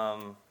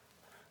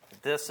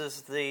 This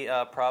is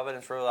the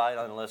Providence, Rhode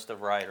Island list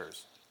of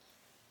riders.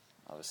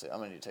 Obviously, I'm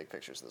going to need to take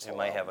pictures of this. You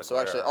might have a So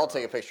actually, I'll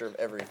take a picture of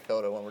every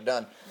photo when we're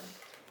done.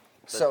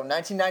 So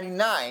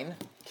 1999.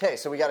 Okay,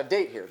 so we got a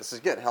date here. This is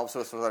good. It helps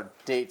us with our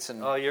dates and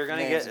you're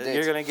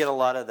gonna get a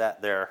lot of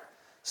that there.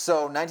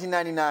 So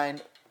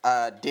 1999,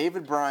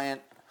 David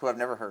Bryant, who I've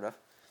never heard of.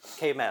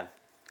 Caveman.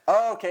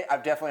 Oh, okay.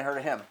 I've definitely heard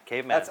of him.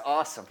 Caveman. That's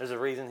awesome. There's a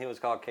reason he was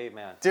called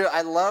Caveman. Dude,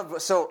 I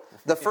love... So,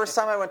 the first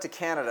time I went to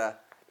Canada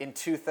in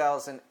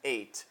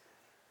 2008,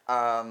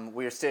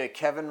 we were staying at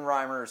Kevin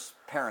Reimer's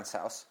parents'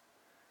 house,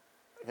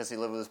 because he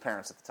lived with his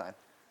parents at the time.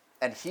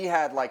 And he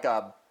had, like,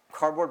 a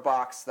cardboard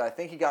box that I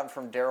think he got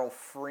from Darryl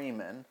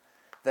Freeman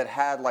that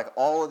had, like,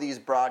 all of these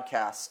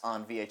broadcasts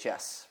on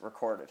VHS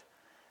recorded.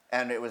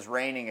 And it was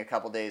raining a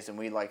couple days, and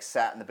we, like,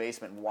 sat in the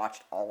basement and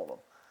watched all of them.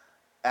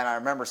 And I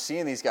remember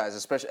seeing these guys,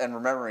 especially, and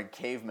remembering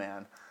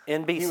Caveman.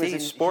 NBC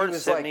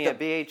Sports sent me a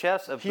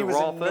VHS of the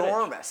raw footage. He was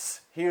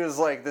enormous. He was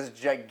like this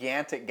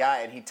gigantic guy,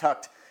 and he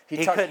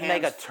couldn't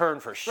make a turn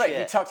for shit. Right,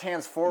 he tucked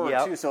hands forward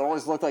too, so it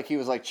always looked like he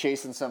was like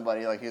chasing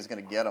somebody, like he was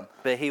going to get him.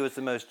 But he was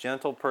the most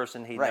gentle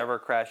person. He'd never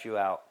crash you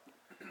out.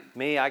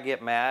 Me, I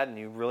get mad, and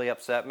you really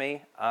upset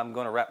me, I'm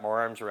going to wrap my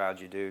arms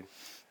around you, dude.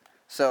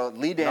 So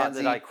Lee Danzy. Not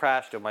that I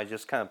crashed him, I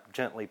just kind of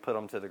gently put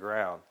him to the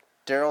ground.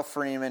 Darryl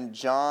Freeman,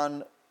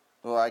 John...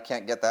 Oh, I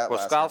can't get that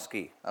last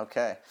name.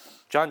 Okay.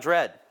 John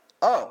Dredd.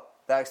 Oh,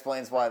 that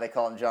explains why they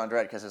call him John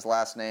Dredd, because his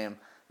last name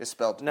is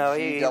spelled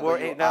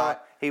G-W-I...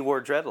 he wore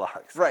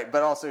dreadlocks. Right,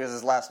 but also because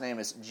his last name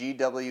is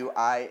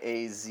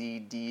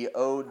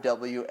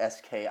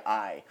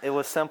G-W-I-A-Z-D-O-W-S-K-I. It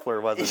was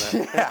simpler, wasn't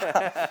it?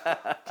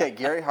 Yeah. Okay,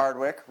 Gary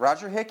Hardwick.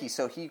 Roger Hickey,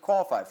 so he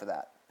qualified for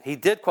that. He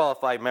did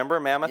qualify, remember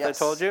Mammoth,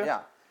 yes, I told you?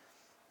 Yeah.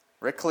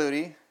 Rick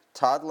Clutie,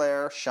 Todd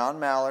Lair, Sean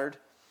Mallard,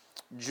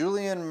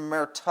 Julian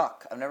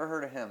Mertuck. I've never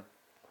heard of him.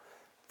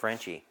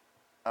 Frenchie.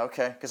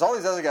 Okay, because all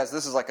these other guys,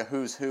 this is like a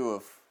who's who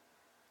of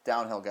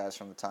downhill guys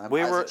from the time.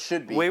 It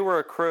should be. We were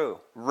a crew.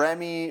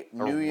 Remy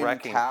Nguyen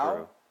wrecking Cao.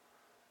 crew.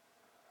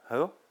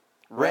 Who?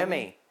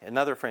 Remy,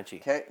 another Frenchie.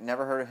 Okay,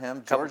 never heard of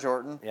him. George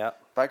Orton. Yeah.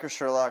 Biker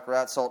Sherlock,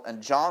 Rat Salt,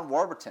 and John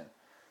Warburton.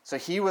 So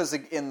he was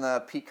in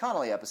the Pete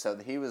Connolly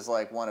episode. He was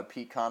like one of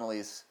Pete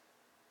Connolly's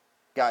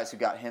guys who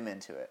got him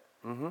into it.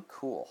 Mm-hmm.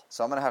 Cool.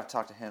 So I'm gonna have to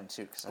talk to him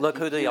too. Look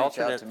at the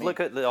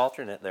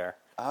alternate there.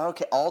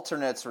 Okay,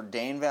 alternates were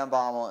Dane Van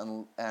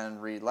Bommel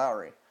and Reed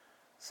Lowry.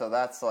 So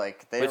that's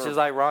like Which is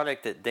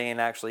ironic that Dane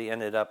actually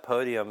ended up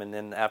podium, and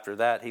then after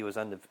that he was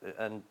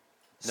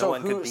no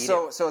one could beat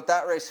him. So at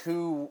that race,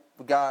 who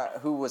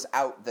was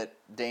out that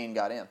Dane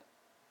got in?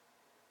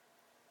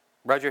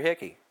 Roger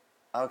Hickey.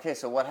 Okay,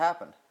 so what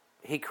happened?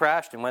 He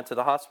crashed and went to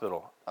the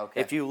hospital.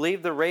 Okay. If you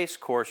leave the race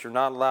course, you're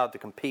not allowed to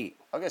compete.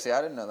 Okay, see, I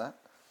didn't know that.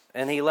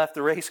 And he left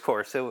the race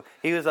course, so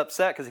he was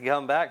upset because he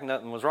come back and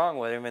nothing was wrong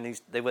with him, and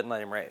they wouldn't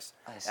let him race.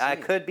 I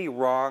could be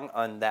wrong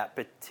on that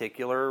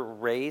particular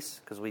race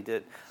because we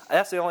did.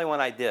 That's the only one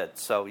I did.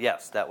 So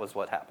yes, that was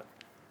what happened.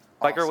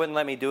 Awesome. Biker wouldn't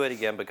let me do it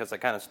again because I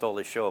kind of stole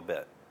his show a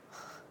bit.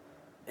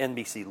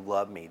 NBC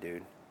loved me,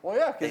 dude. Well,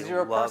 yeah, because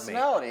you're a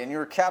personality and you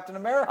were Captain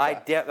America.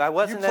 I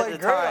wasn't at the time. You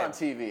played great on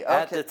TV. Okay.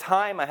 At the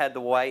time, I had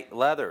the white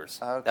leathers.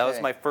 Okay. That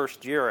was my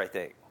first year, I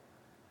think.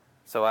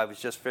 So I was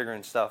just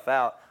figuring stuff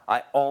out.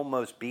 I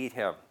almost beat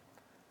him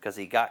because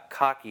he got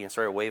cocky and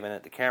started waving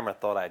at the camera,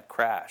 thought I'd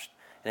crashed.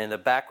 And in the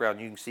background,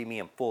 you can see me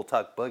in full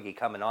tuck boogie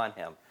coming on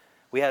him.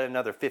 We had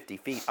another 50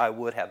 feet. I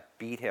would have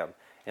beat him.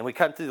 And we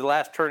come through the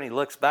last turn, he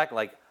looks back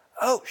like,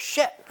 oh,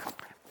 shit.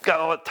 Got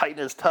all tight in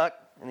his tuck,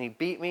 and he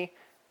beat me.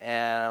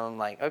 And I'm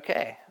like,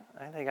 okay,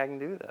 I think I can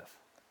do this.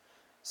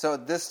 So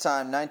at this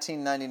time,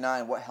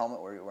 1999, what helmet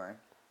were you wearing?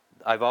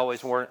 I've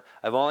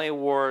only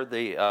wore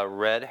the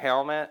red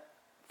helmet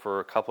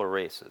for a couple of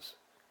races.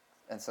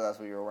 And so that's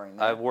what you were wearing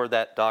then? I wore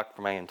that Doc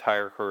for my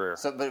entire career.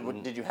 So,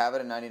 but did you have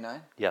it in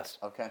 99? Yes.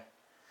 Okay.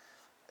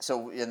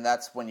 So, and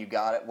that's when you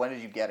got it. When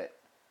did you get it?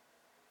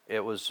 It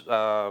was,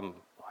 I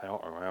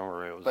don't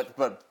remember. It was.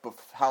 But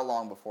how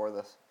long before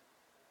this?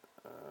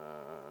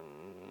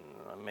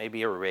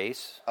 Maybe a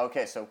race.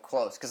 Okay, so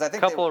close. Because I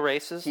think a couple of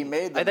races. He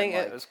made them. I think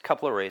it was a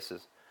couple of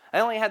races. I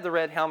only had the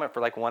red helmet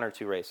for like one or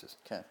two races.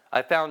 Okay.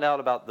 I found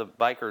out about the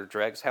Biker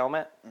Dregs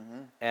helmet,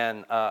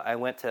 and I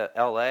went to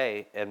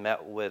L.A. and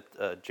met with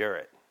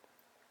Jarrett.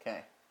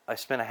 Okay. I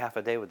spent a half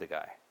a day with the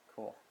guy.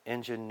 Cool.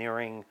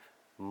 Engineering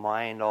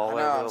mind all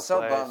over the I'm place.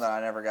 so bummed that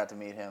I never got to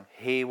meet him.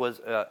 He was,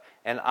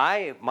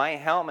 my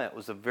helmet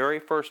was the very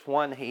first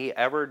one he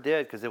ever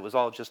did because it was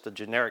all just a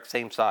generic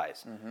same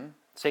size. Mm-hmm.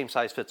 Same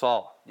size fits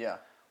all. Yeah.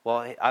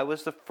 Well, I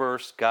was the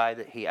first guy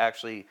that he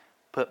actually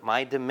put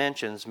my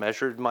dimensions,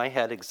 measured my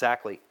head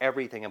exactly,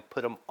 everything, and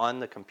put them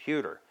on the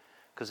computer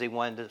because he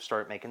wanted to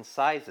start making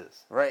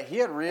sizes. Right. He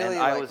had really,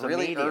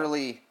 really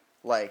early,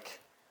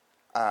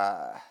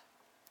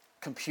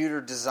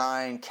 computer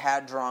design,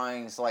 CAD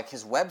drawings, like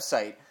his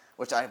website,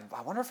 which I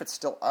wonder if it's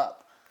still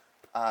up,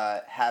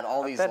 had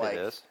all these,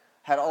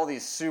 had all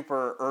these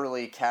super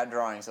early CAD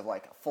drawings of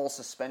like a full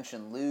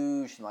suspension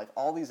luge and like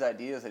all these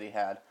ideas that he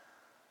had.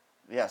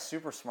 Yeah,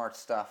 super smart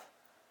stuff.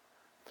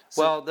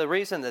 So, well, the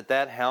reason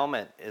that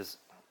helmet is,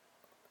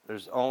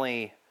 there's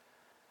only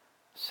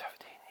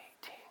 17,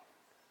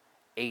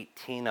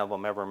 18 of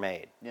them ever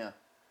made. Yeah.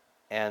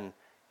 And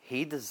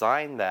he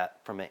designed that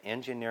from an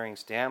engineering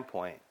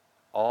standpoint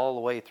all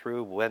the way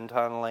through wind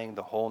tunneling,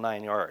 the whole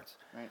 9 yards.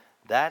 Right.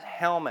 That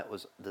helmet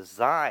was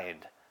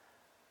designed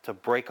to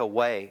break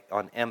away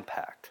on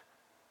impact.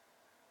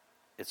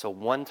 It's a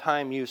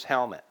one-time use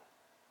helmet.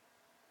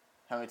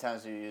 How many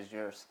times have you used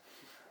yours?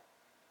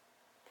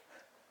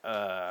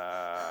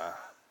 I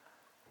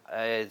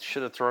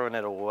should have thrown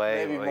it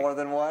away. Maybe more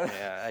than one?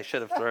 Yeah, I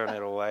should have thrown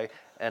it away.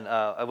 And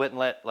I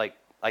wouldn't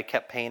I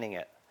kept painting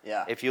it.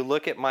 Yeah. If you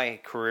look at my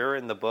career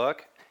in the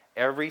book,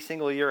 every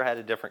single year I had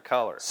a different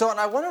color. So, and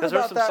I wondered about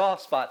that. Because there's some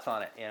soft spots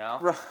on it, you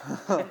know?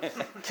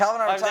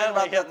 Calvin and I were talking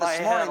about that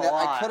this morning, that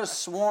I could have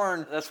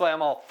sworn... That's why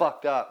I'm all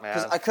fucked up, man.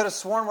 Because I could have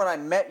sworn when I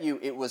met you,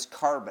 it was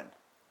carbon.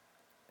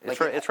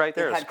 It's right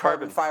there. It had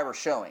carbon fiber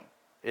showing.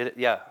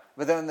 Yeah.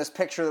 But then in this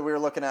picture that we were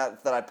looking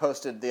at that I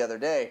posted the other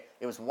day,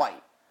 it was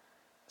white.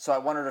 So I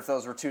wondered if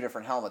those were two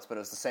different helmets, but it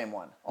was the same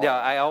one. Yeah,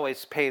 I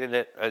always painted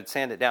it. I'd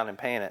sand it down and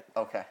paint it.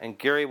 Okay. And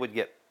Gary would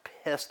get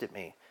pissed at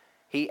me.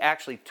 He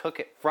actually took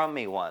it from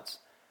me once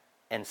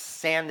and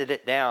sanded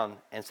it down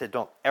and said,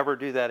 don't ever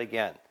do that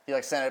again.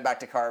 You sanded it back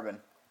to carbon.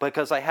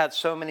 Because I had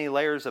so many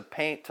layers of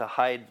paint to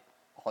hide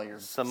all your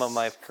some of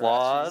my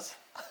flaws.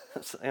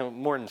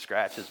 More than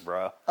scratches,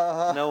 bro.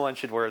 Uh-huh. No one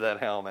should wear that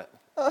helmet.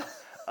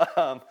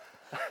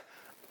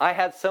 I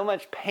had so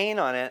much paint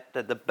on it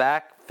that the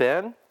back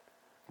fin,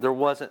 there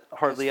wasn't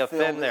hardly a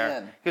fin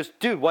there. He goes,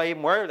 dude, why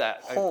even wear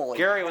that?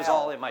 Gary was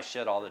all in my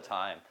shit all the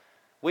time.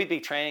 We'd be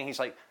training. He's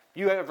like,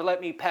 you ever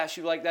let me pass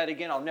you like that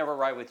again, I'll never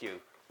ride with you.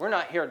 We're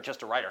not here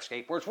just to ride our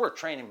skateboards. We're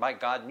training, by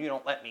God, and you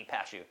don't let me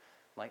pass you. I'm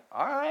like,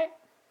 all right.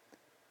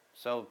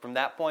 So from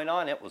that point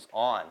on, it was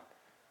on.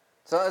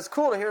 So it's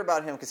cool to hear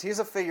about him because he's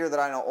a figure that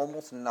I know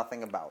almost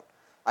nothing about.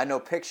 I know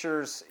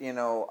pictures,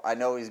 I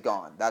know he's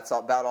gone. That's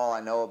about all I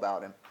know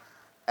about him.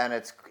 And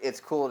it's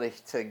cool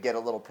to get a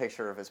little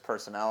picture of his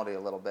personality a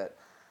little bit.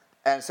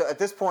 And so at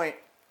this point,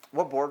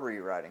 what board were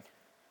you riding?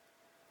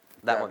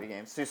 That Gravity one.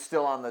 Games. So you're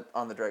still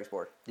on the Dregs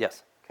board?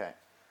 Yes. Okay.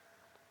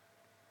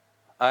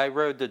 I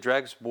rode the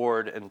Dregs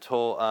board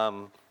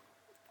until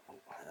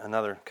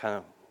another kind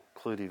of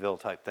Clutieville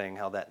type thing,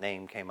 how that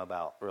name came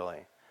about,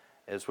 really,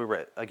 is we were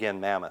at, again,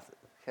 Mammoth.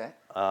 Okay.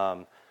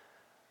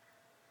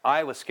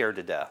 I was scared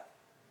to death,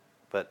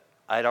 but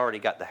I'd already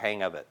got the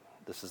hang of it.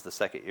 This is the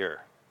second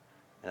year,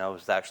 and I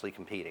was actually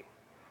competing.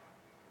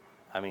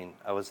 I mean,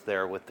 I was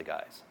there with the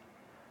guys.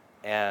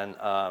 And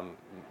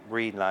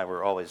Reed and I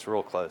were always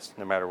real close,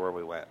 no matter where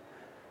we went.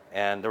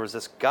 And there was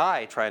this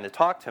guy trying to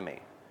talk to me.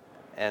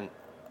 And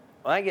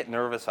when I get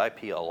nervous, I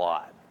pee a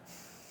lot.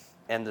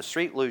 And the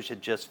street luge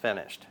had just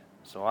finished,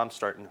 so I'm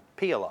starting to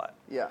pee a lot.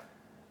 Yeah.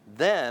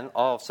 Then,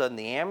 all of a sudden,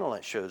 the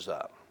ambulance shows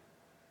up.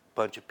 A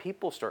bunch of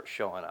people start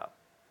showing up.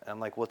 And I'm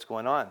like, what's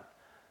going on?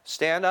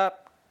 Stand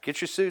up, get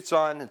your suits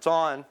on, it's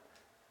on.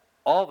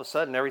 All of a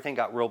sudden, everything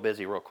got real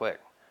busy real quick.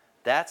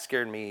 That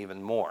scared me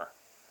even more.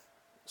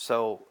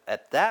 So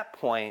at that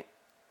point,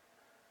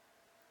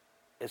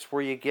 it's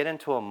where you get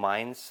into a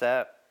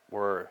mindset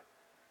where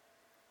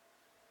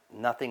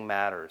nothing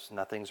matters,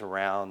 nothing's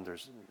around.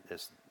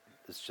 It's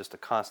just a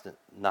constant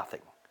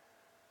nothing.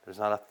 There's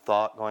not a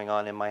thought going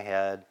on in my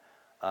head.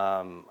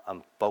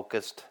 I'm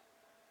focused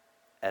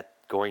at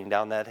going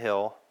down that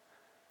hill,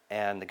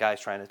 and the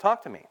guy's trying to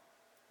talk to me.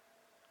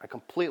 I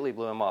completely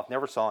blew him off.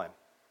 Never saw him.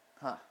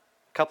 Huh.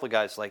 A couple of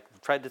guys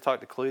tried to talk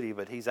to Clutie,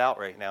 but he's out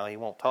right now. He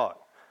won't talk.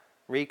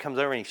 Reed comes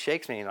over and he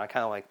shakes me, and I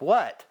kind of like,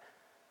 what?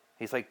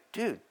 He's like,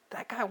 dude,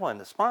 that guy wanted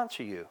to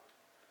sponsor you.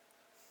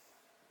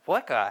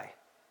 What guy?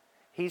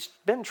 He's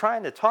been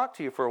trying to talk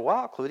to you for a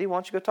while, Clutie. Why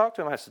don't you go talk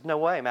to him? I said, no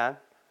way, man.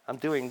 I'm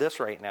doing this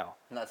right now.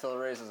 Not till the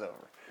race is over.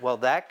 Well,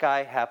 that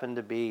guy happened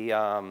to be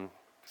the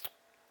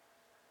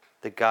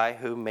guy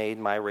who made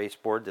my race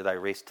board that I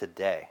raced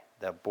today.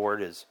 That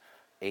board is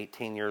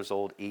 18 years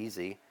old,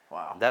 easy.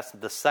 Wow. That's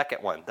the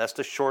second one. That's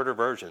the shorter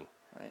version.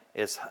 Right.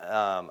 It's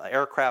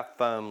aircraft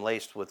foam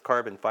laced with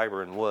carbon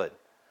fiber and wood.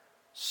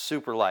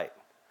 Super light.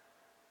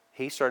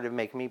 He started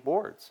making me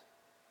boards.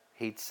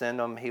 He'd send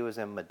them, he was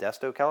in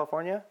Modesto,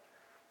 California.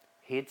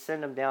 He'd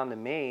send them down to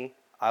me.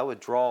 I would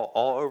draw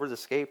all over the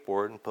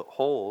skateboard and put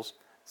holes,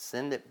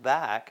 send it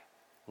back.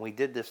 We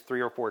did this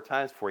 3 or 4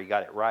 times before he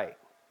got it right.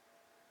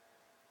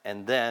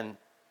 And then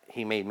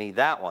he made me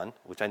that one,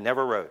 which I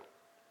never rode.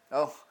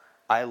 Oh.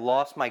 I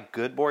lost my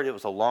good board. It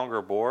was a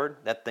longer board.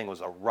 That thing was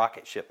a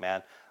rocket ship,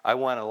 man. I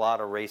won a lot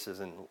of races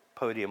and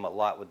podium a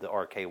lot with the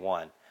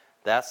RK1.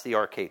 That's the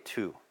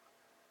RK2.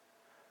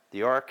 The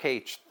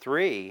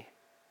RK3,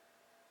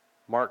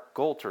 Mark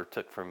Golter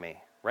took from me,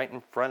 right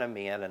in front of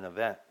me at an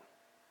event.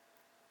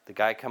 The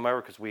guy come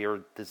over because we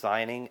were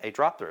designing a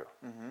drop-through.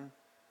 Mm-hmm.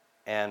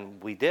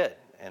 And we did.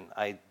 And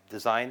I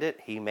designed it.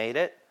 He made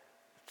it.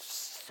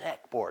 Sick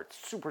board.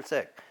 Super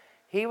sick.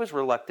 He was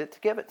reluctant to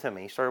give it to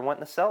me. He started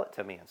wanting to sell it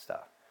to me and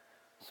stuff.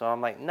 So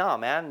I'm like, no,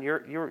 man,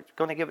 you're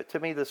going to give it to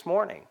me this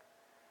morning.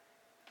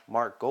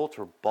 Mark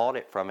Golter bought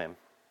it from him,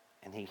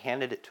 and he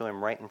handed it to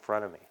him right in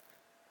front of me.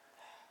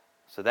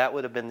 So that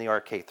would have been the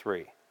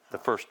RK3, the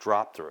first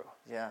drop-through.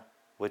 Yeah.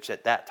 Which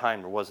at that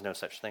time, there was no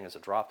such thing as a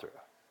drop-through.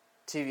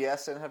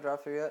 TVS didn't have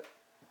drop-through yet?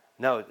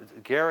 No,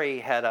 Gary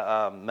had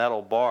a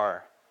metal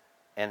bar,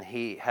 and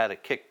he had a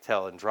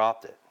kicktail and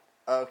dropped it.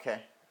 Okay.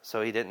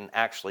 So he didn't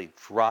actually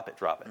drop it.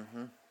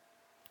 Mm-hmm.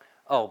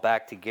 Oh,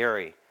 back to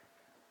Gary.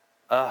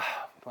 Oh,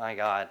 my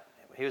God.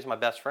 He was my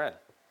best friend.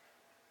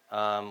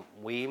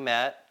 We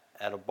met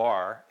at a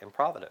bar in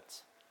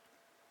Providence.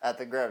 At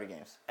the Gravity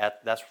Games?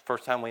 That's the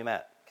first time we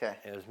met. Okay.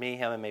 It was me,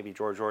 him, and maybe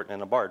George Orton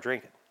in a bar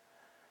drinking.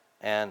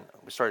 And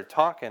we started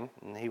talking,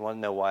 and he wanted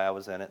to know why I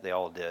was in it. They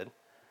all did.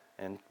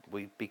 And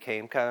we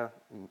became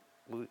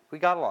we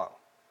got along.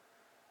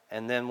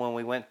 And then when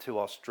we went to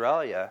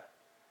Australia,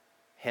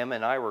 him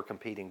and I were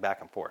competing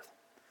back and forth.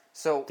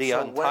 The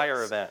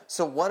entire event.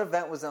 So what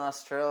event was in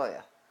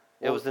Australia?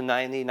 It was the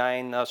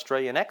 99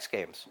 Australian X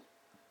Games.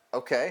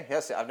 Okay.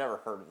 Yes, I've never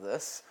heard of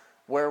this.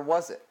 Where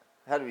was it?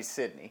 It had to be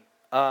Sydney.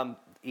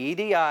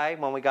 EDI,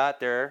 when we got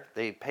there,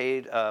 they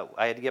paid, I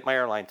had to get my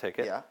airline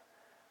ticket. Yeah.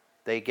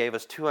 They gave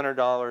us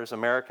 $200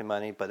 American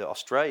money, but the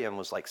Australian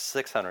was like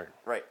 $600.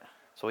 Right.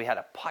 So we had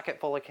a pocket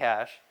full of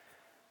cash.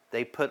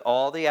 They put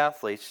all the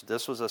athletes,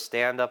 this was a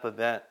stand-up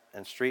event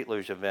and street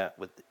luge event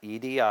with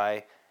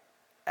EDI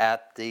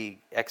at the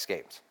X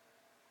Games.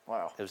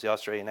 Wow. It was the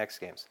Australian X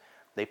Games.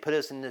 They put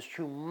us in this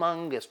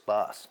humongous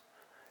bus.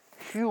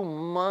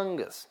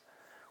 Humongous.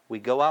 We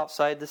go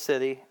outside the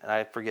city, and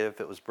I forget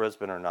if it was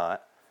Brisbane or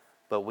not,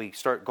 but we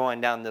start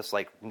going down this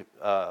like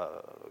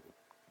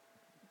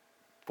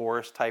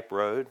forest-type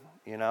road,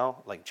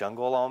 like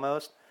jungle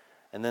almost,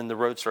 and then the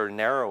road started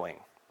narrowing.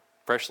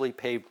 Freshly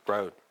paved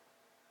road.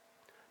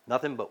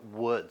 Nothing but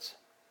woods.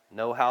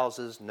 No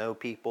houses, no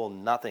people,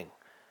 nothing.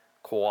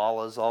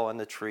 Koalas all in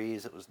the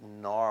trees. It was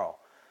gnarl.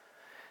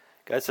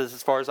 Guy says,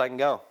 as far as I can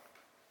go.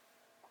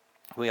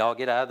 We all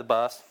get out of the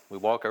bus. We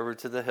walk over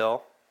to the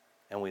hill,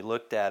 and we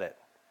looked at it.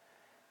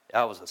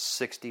 That was a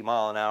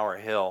 60-mile-an-hour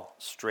hill,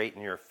 straight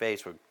in your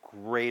face, with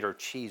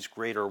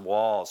greater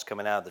walls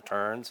coming out of the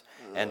turns,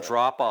 and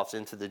drop-offs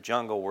into the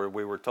jungle where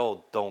we were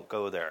told, don't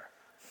go there.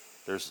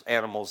 There's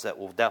animals that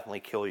will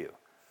definitely kill you.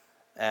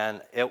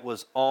 And it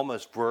was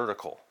almost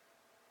vertical.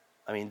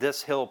 I mean,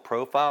 this hill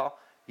profile,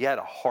 you had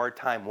a hard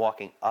time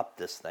walking up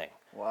this thing.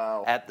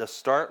 Wow. At the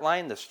start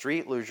line, the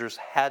street losers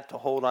had to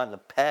hold on to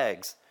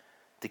pegs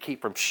to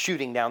keep from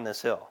shooting down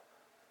this hill.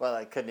 Well,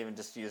 they couldn't even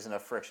just use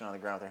enough friction on the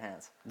ground with their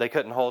hands. They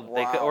couldn't hold,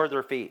 Wow. or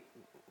their feet.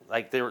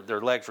 Like their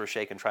legs were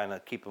shaking trying to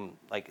keep them,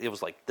 like it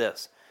was like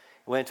this.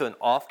 It went into an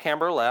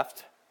off-camber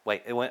left.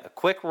 It went a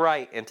quick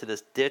right into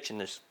this ditch and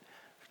this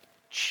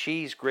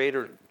cheese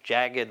grater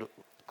jagged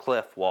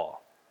cliff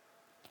wall.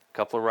 A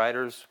couple of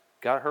riders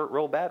got hurt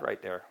real bad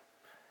right there.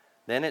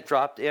 Then it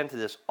dropped into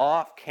this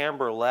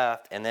off-camber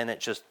left, and then it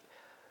just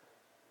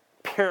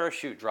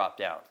parachute dropped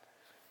down.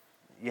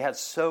 You had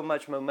so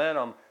much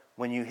momentum.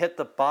 When you hit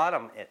the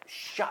bottom, it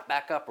shot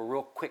back up a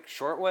real quick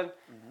short one,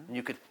 and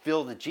you could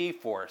feel the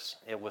G-force.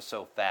 It was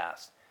so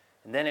fast.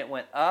 And then it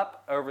went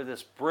up over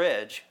this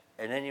bridge,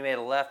 and then you made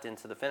a left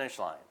into the finish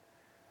line.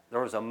 There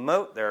was a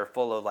moat there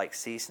full of like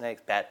sea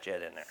snakes, bat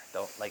jet in there.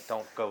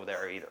 Don't go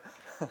there either.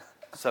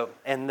 So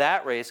in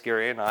that race,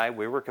 Gary and I,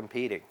 we were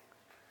competing.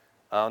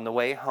 On the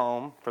way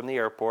home from the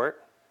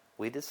airport,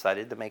 we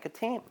decided to make a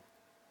team.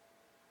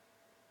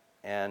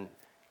 And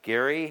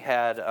Gary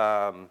had,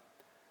 I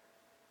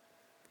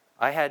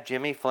had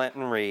Jimmy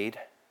Flinton Reed,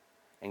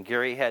 and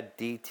Gary had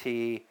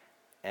DT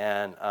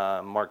and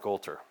Mark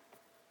Goulter.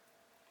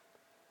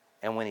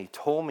 And when he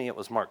told me it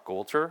was Mark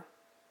Goulter,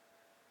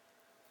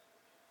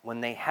 when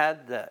they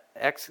had the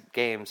X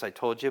Games I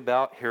told you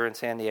about here in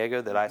San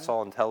Diego that I saw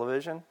on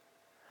television,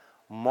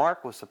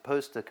 Mark was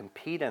supposed to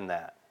compete in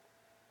that.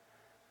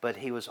 But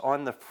he was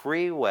on the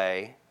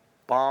freeway,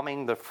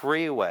 bombing the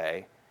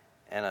freeway,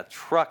 and a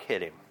truck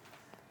hit him.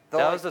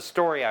 That was the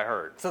story I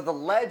heard. So the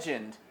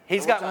legend...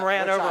 He's gotten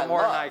ran over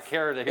more than I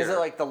care to hear. Is it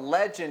like the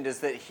legend is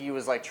that he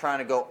was like trying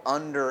to go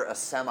under a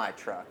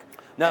semi-truck?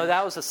 No,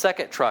 that was the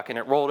second truck, and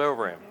it rolled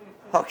over him.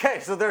 Okay,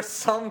 so there's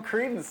some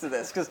credence to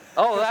this.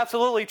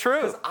 Absolutely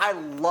true. Because I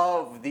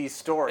love these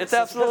stories. It's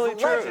absolutely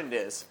the true. legend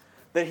is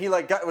that he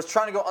was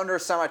trying to go under a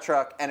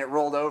semi-truck, and it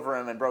rolled over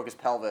him and broke his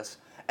pelvis,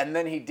 and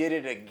then he did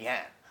it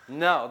again.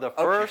 No, the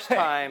first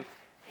time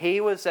he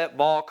was at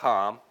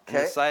Volcom and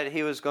decided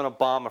he was going to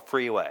bomb a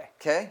freeway.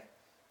 Okay.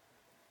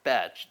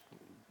 Bad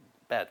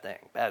thing.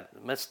 Bad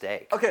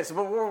mistake. Okay, so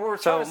what we're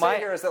trying to say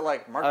here is that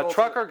like Mark Goulter,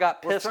 trucker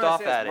got pissed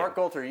off at him. Mark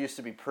Goulter used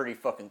to be pretty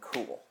fucking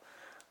cool.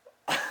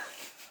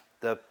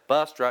 The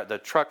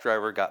truck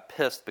driver got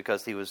pissed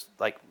because he was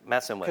like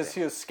messing with him. Because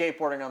he was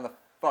skateboarding on the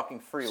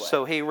fucking freeway.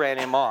 So he ran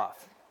him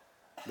off.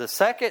 The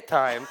second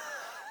time,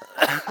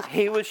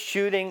 he was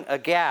shooting a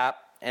gap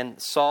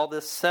and saw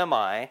this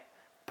semi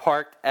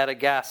parked at a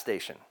gas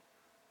station.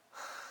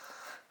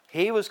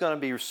 He was going to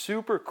be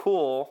super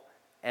cool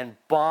and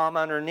bomb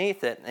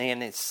underneath it,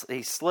 and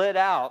he slid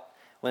out.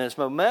 When his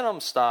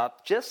momentum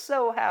stopped, just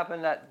so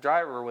happened that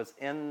driver was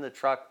in the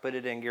truck, put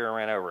it in gear, and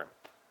ran over him.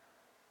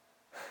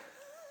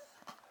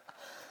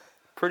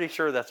 Pretty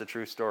sure that's a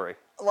true story.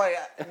 Like,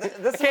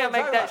 this I can't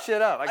make that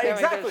shit up.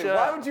 Exactly.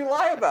 Why would you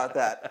lie about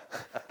that?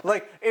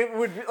 Like, it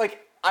would be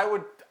like I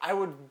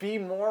would be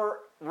more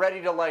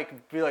ready to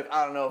be like,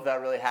 I don't know if that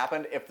really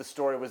happened if the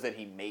story was that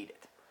he made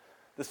it.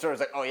 The story was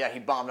like, oh yeah, he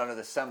bombed under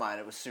the semi and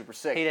it was super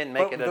sick. He didn't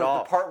make it at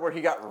all. The part where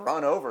he got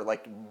run over,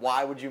 like,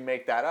 why would you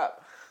make that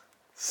up?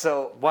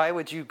 So why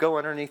would you go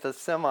underneath a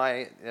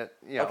semi?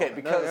 Okay,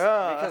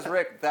 because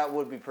Rick, that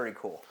would be pretty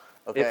cool.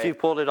 Okay? If you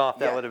pulled it off,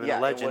 that would have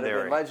been legendary. It would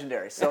have been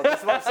legendary. So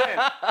that's what I'm saying.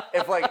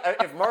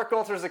 If Mark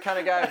Goulter is the kind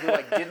of guy who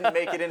didn't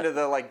make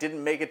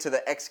it to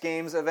the X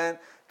Games event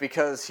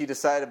because he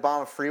decided to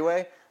bomb a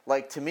freeway,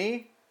 to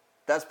me,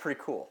 that's pretty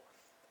cool.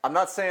 I'm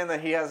not saying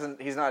that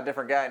he's not a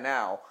different guy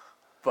now,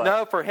 but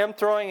no, for him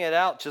throwing it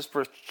out just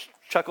for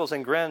chuckles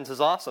and grins is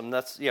awesome.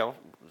 That's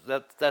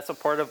that's a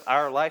part of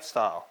our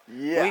lifestyle.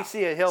 Yeah. We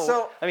see a hill.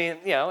 So,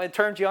 it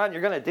turns you on.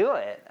 You're going to do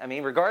it. I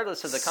mean,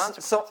 regardless of the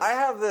consequences. So I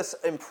have this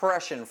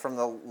impression from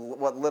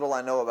what little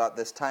I know about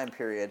this time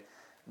period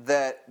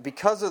that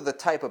because of the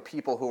type of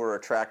people who were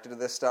attracted to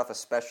this stuff,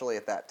 especially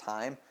at that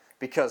time,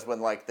 because when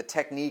the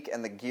technique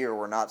and the gear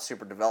were not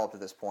super developed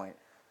at this point,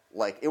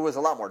 it was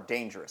a lot more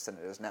dangerous than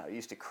it is now. It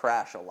used to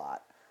crash a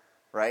lot,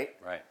 right?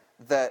 Right.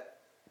 That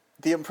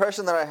the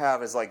impression that I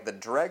have is the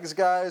Dregs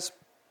guys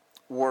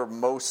were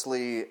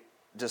mostly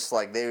just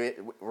they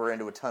were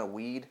into a ton of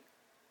weed,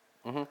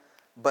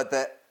 but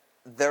that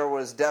there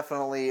was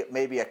definitely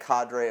maybe a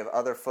cadre of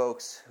other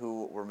folks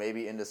who were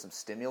maybe into some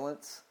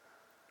stimulants.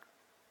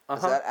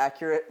 Is that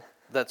accurate?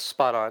 That's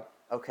spot on.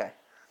 Okay.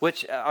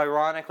 Which,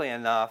 ironically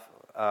enough,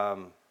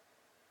 I'm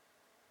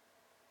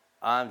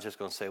just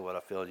going to say what I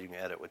feel. You can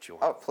edit what you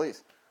want. Oh,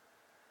 please.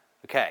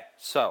 Okay,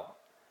 so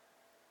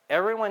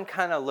everyone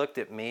kind of looked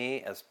at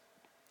me as,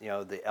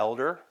 the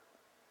elder.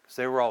 'Cause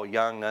they were all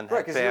young, none Right,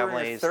 had because you're in your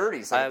families.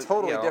 30s, like a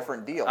totally you know,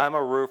 different deal. I'm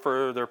a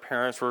roofer. Their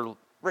parents were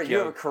Right, you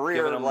have a career,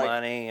 giving them like,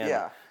 money,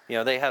 and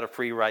yeah. they had a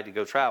free ride to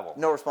go travel.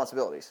 No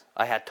responsibilities.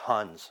 I had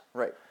tons.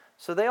 Right.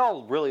 So they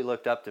all really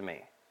looked up to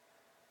me.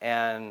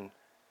 And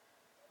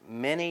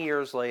many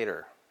years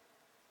later,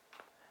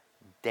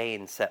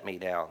 Dane set me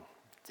down.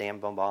 Dan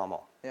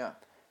Bombamo. Yeah.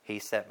 He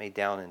set me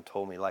down and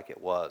told me like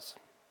it was.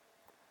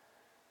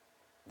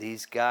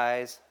 These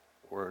guys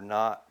were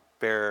not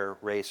fair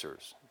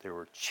racers. They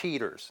were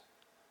cheaters.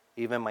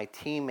 Even my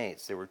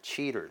teammates, they were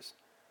cheaters.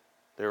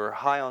 They were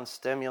high on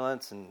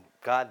stimulants and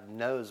God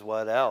knows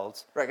what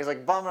else. Right, because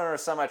like bombing on a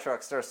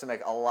semi-truck starts to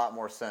make a lot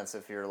more sense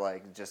if you're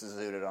like just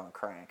zooted on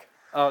crank.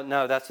 Oh,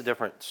 no, that's a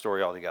different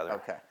story altogether.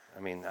 Okay. I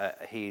mean,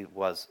 he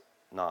was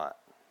not.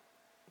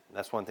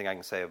 That's one thing I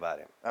can say about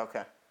him.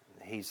 Okay.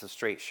 He's a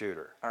straight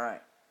shooter. All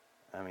right.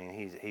 I mean,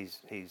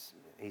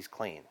 he's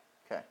clean.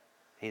 Okay.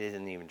 He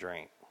didn't even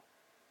drink.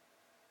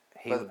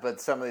 But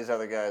some of these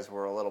other guys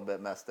were a little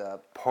bit messed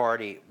up.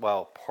 Party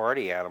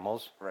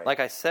animals. Right. Like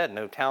I said,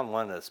 no town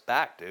wanted us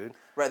back, dude.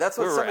 Right, that's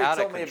what we were somebody out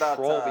told of me about.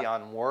 control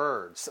beyond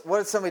words. What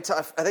did somebody tell?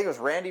 I think it was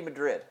Randy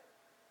Madrid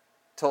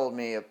told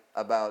me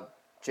about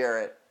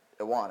Jarrett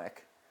Iwanek.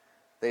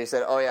 They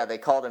said, oh yeah, they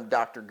called him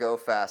Dr. Go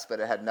Fast, but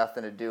it had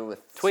nothing to do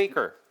with...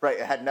 Tweaker. Right,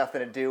 it had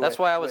nothing to do with... That's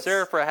why I was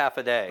there for a half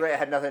a day. Right, it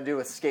had nothing to do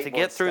with skateboard To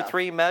get through stuff.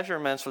 3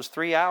 measurements was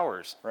 3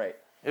 hours. Right.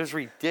 It was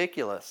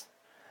ridiculous.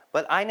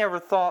 But I never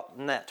thought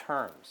in that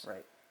terms.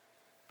 Right.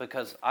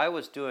 Because I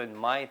was doing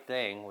my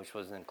thing, which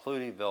was in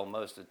Cloutierville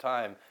most of the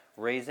time,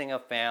 raising a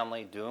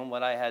family, doing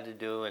what I had to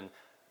do, and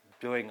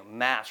doing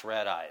mass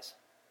red eyes.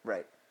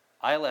 Right.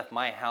 I left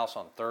my house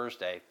on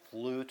Thursday,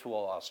 flew to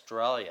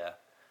Australia.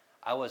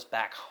 I was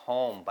back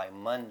home by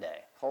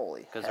Monday.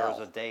 Holy Because there was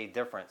a day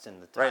difference in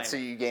the time. Right, so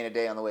you gain a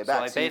day on the way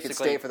back. So you could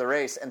stay for the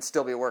race and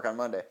still be at work on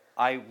Monday.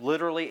 I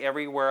literally,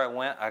 everywhere I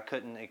went, I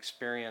couldn't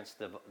experience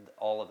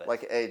all of it.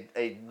 Like a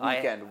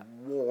weekend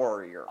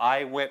warrior.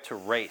 I went to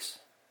race.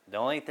 The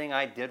only thing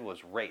I did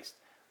was race.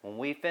 When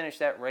we finished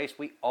that race,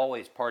 we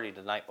always partied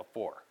the night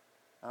before.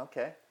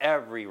 Okay.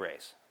 Every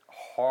race.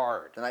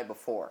 Hard. The night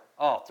before.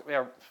 Oh,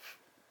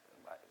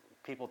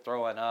 people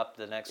throwing up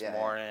the next Yeah.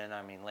 morning.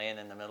 I mean, laying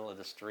in the middle of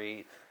the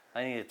street.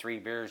 I needed 3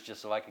 beers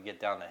just so I could get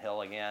down the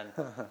hill again.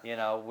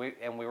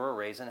 We were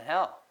raising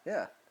hell.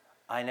 Yeah.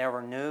 I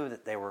never knew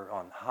that they were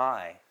on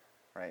high,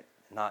 Right.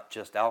 not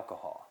just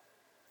alcohol.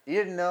 You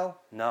didn't know?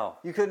 No.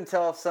 You couldn't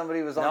tell if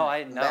somebody was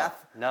on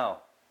meth? No.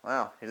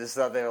 Wow. You just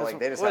thought they were like,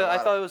 they just Well, had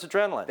I thought it was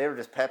adrenaline. they were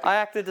just peppy. I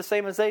acted the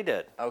same as they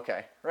did.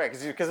 Okay. Right,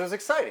 because it was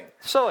exciting.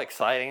 So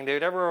exciting,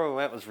 dude. Everywhere we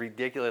went was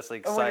ridiculously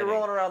And exciting. when you're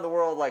rolling around the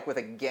world like with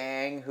a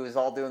gang who's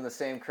all doing the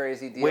same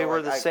crazy deal. We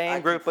were like, the same I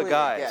group of completely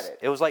guys. Get it.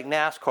 It was like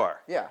NASCAR.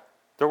 Yeah.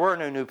 There were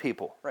no new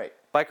people. Right.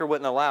 Biker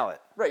wouldn't allow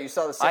it. Right. You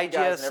saw the same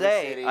guys in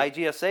every city.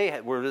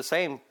 IGSA were the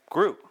same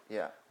group.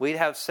 Yeah. We'd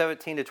have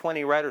 17 to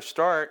 20 riders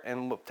start,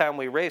 and by the time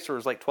we raced, there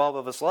was like 12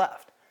 of us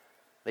left.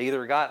 They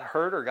either got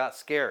hurt or got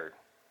scared.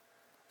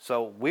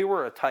 So we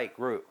were a tight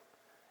group.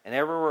 And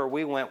everywhere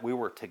we went, we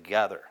were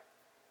together.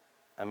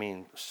 I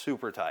mean,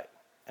 super tight.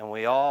 And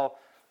we all,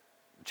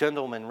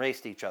 gentlemen,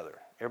 raced each other.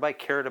 Everybody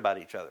cared about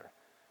each other.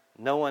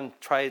 No one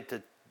tried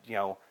to,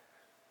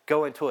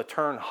 go into a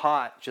turn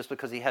hot just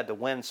because he had to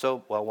win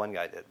one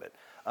guy did,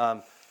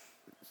 but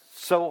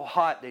so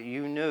hot that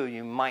you knew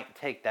you might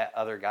take that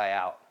other guy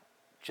out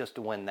just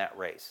to win that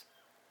race.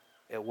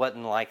 It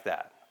wasn't like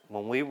that.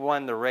 When we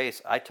won the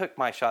race, I took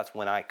my shots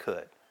when I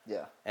could.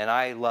 Yeah. And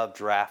I love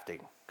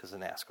drafting because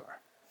of NASCAR.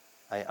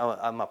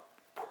 I'm a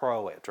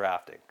pro at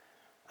drafting.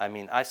 I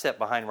mean, I sat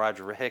behind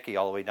Roger Verhickey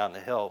all the way down the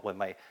hill with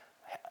my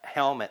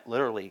helmet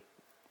literally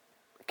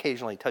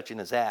occasionally touching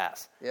his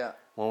ass. Yeah.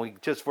 When we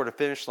just for the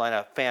finish line,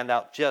 I fanned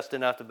out just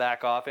enough to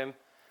back off him,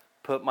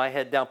 put my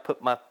head down,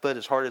 put my foot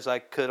as hard as I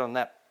could on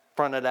that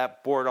front of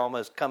that board,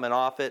 almost coming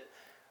off it,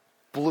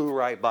 blew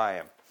right by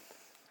him.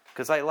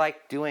 Because I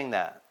like doing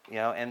that,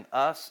 and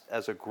us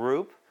as a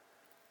group,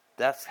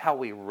 that's how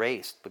we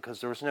raced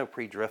because there was no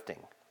pre-drifting.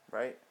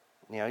 Right.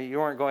 You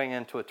weren't going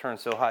into a turn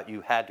so hot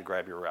you had to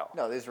grab your rail.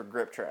 No, these were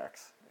grip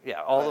tracks.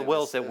 Yeah, all the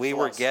wheels that we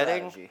were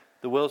getting, strategy.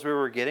 the wheels we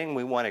were getting,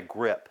 we wanted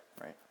grip.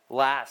 Right.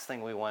 Last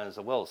thing we want is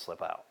the wheel to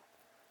slip out.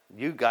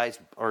 You guys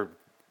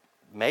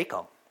make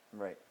them.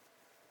 Right.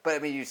 But I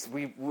mean,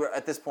 we're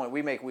at this point,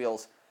 we make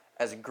wheels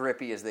as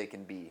grippy as they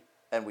can be,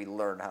 and we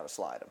learn how to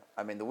slide them.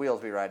 I mean, the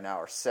wheels we ride now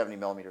are 70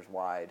 millimeters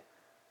wide.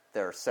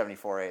 They're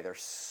 74A. They're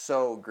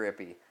so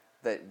grippy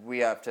that we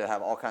have to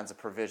have all kinds of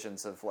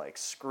provisions of like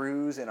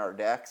screws in our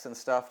decks and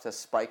stuff to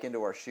spike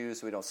into our shoes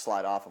so we don't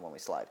slide off them when we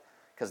slide.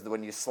 Because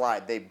when you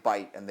slide, they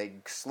bite and they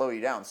slow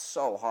you down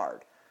so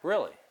hard.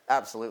 Really?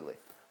 Absolutely.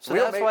 So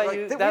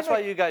that's why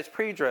you guys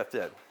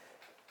pre-drifted.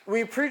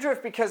 We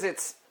pre-drift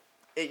because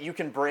you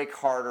can brake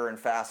harder and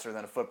faster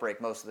than a foot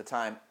brake most of the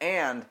time,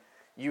 and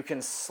you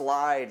can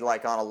slide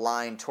like on a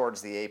line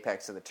towards the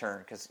apex of the turn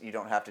because you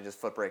don't have to just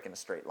foot brake in a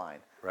straight line.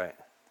 Right.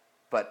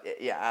 But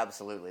yeah,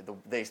 absolutely,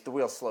 the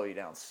wheels slow you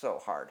down so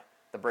hard.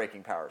 The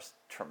braking power is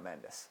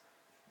tremendous.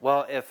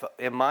 Well, if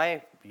in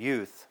my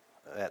youth,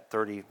 at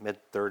 30,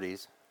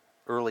 mid-30s,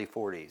 early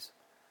 40s.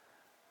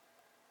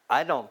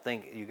 I don't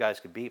think you guys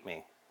could beat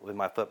me with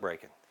my foot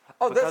braking.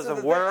 Oh, because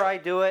of where I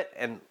do it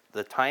and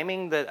the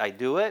timing that I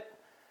do it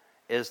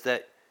is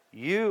that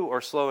you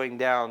are slowing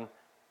down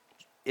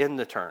in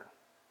the turn,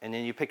 and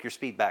then you pick your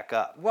speed back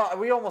up. Well,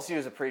 we almost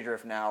use a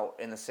pre-drift now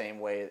in the same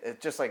way.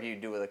 It's just like you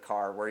do with a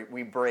car, where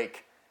we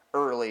brake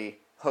early,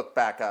 hook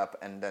back up,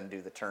 and then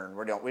do the turn.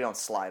 We don't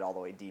slide all the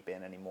way deep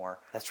in anymore.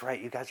 That's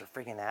right. You guys are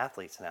freaking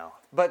athletes now.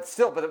 But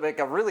still, like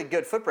a really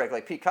good foot brake,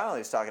 like Pete Connolly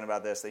was talking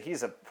about this, that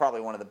he's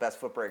probably one of the best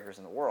foot brakers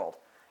in the world.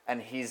 And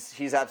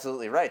he's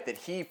absolutely right that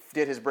he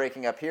did his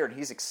braking up here, and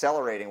he's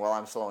accelerating while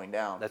I'm slowing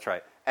down. That's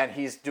right. And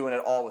he's doing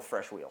it all with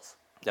fresh wheels.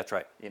 That's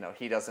right. You know,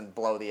 he doesn't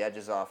blow the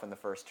edges off in the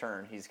first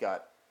turn. He's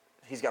got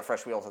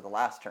fresh wheels at the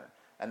last turn,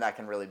 and that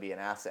can really be an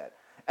asset.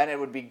 And it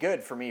would be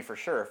good for me for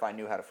sure if I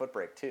knew how to foot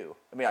brake too.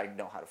 I mean, I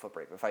know how to foot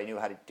brake, but if I knew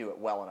how to do it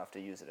well enough to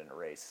use it in a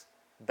race,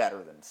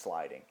 better than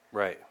sliding.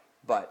 Right.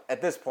 But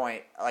at this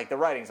point, like, the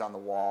writing's on the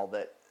wall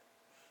that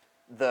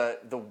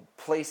the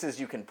places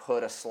you can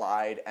put a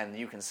slide, and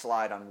you can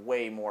slide on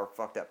way more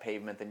fucked up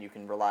pavement than you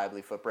can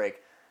reliably foot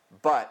brake.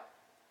 But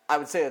I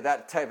would say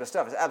that type of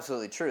stuff is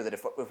absolutely true. That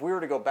if we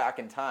were to go back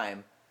in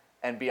time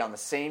and be on the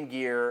same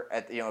gear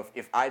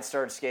if I'd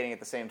started skating at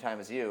the same time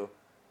as you,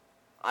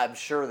 I'm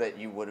sure that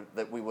we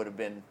would have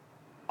been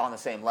on the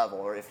same level,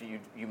 or if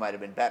you might have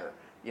been better.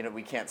 You know,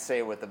 we can't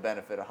say with the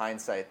benefit of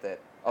hindsight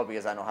that,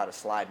 because I know how to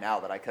slide now,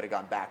 that I could have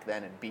gone back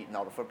then and beaten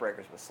all the foot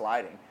breakers with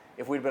sliding.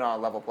 If we'd been on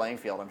a level playing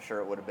field, I'm sure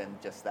it would have been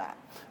just that.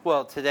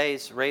 Well,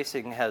 today's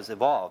racing has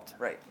evolved.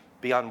 Right.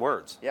 Beyond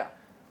words. Yeah.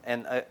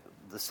 And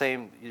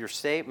your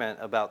statement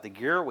about the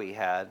gear we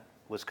had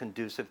was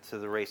conducive to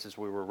the races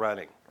we were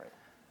running. Right.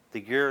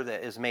 The gear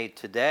that is made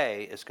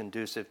today is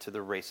conducive to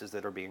the races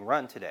that are being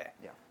run today.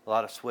 Yeah. A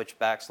lot of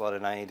switchbacks, a lot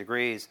of 90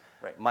 degrees.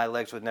 Right. My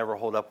legs would never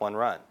hold up one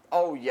run.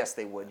 Oh, yes,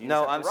 they would.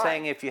 No, I'm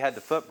saying if you had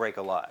the foot brake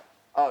a lot.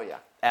 Oh, yeah.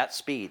 At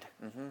speed.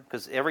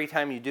 Because every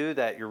time you do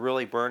that, you're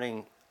really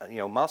burning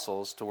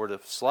muscles, to where the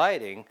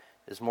sliding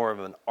is more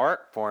of an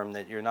art form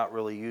that you're not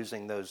really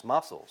using those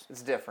muscles.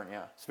 It's different,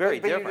 yeah. It's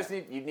very different.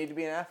 different. You need to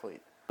be an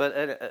athlete.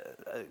 But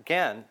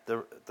again,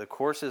 the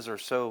courses are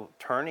so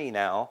turny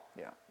now.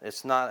 Yeah.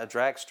 It's not a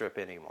drag strip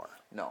anymore.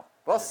 No.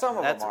 Well, some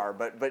of them are,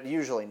 but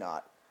usually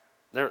not.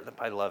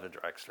 I love a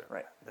drag strip.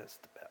 Right. That's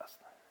the best.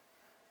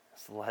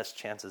 It's less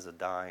chances of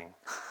dying.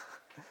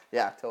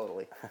 Yeah,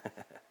 totally.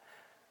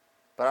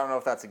 But I don't know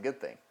if that's a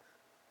good thing.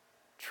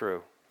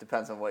 True.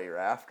 Depends on what you're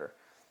after.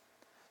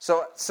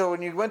 So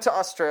when you went to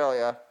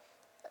Australia,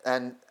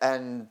 and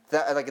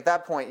that, like, at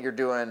that point you're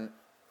doing,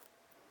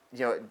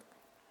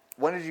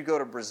 when did you go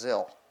to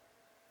Brazil?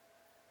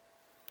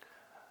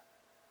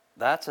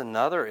 That's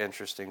another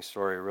interesting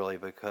story, really,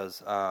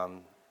 because my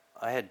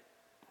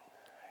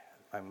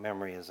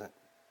memory isn't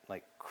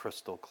like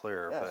crystal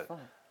clear, Yeah, but it's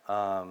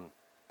fine.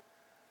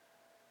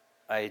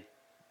 I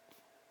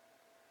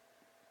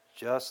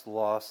just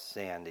lost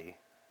Sandy,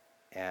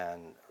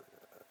 and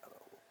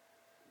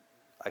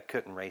I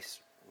couldn't race.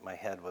 My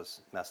head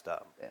was messed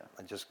up. Yeah.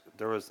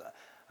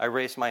 I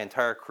raced my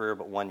entire career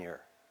but 1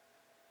 year.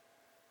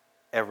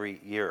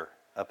 Every year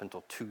up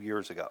until 2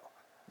 years ago.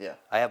 Yeah.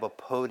 I have a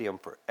podium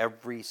for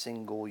every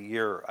single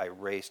year I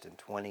raced in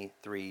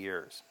 23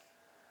 years.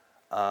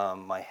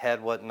 My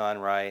head wasn't on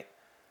right.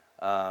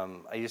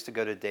 I used to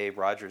go to Dave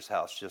Rogers'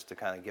 house just to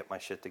kind of get my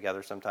shit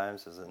together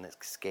sometimes as an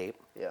escape.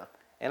 Yeah.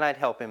 And I'd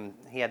help him.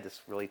 He had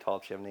this really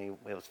tall chimney.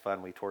 It was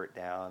fun. We tore it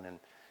down, and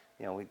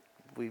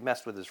we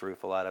messed with his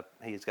roof a lot.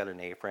 He's got an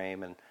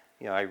A-frame, and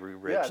I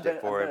re-ridged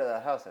it for him. I've been to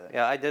that house, I think.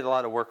 Yeah, I did a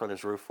lot of work on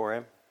his roof for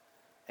him,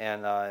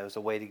 and it was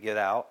a way to get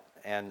out.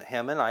 And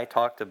him and I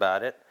talked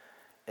about it,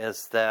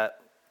 is that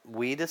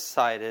we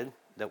decided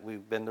that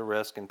we've been the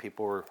risk, and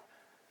people were,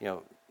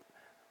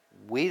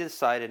 we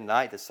decided, and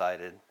I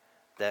decided,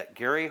 that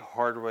Gary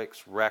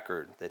Hardwick's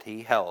record that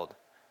he held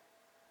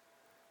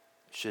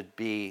should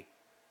be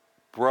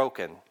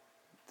broken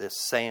the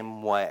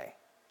same way.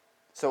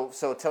 So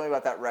tell me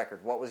about that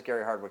record. What was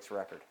Gary Hardwick's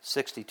record?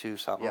 62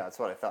 something. Yeah, that's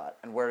what I thought.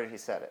 And where did he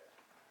set it?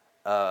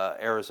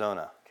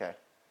 Arizona. Okay.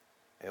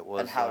 It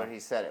was. And how did he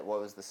set it?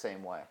 What was the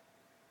same way?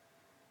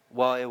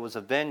 Well, it was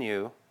a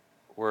venue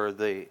where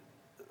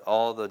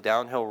all the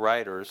downhill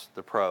riders,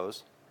 the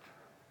pros,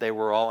 they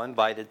were all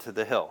invited to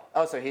the hill.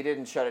 Oh, so he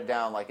didn't shut it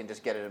down and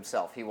just get it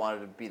himself. He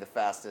wanted to be the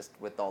fastest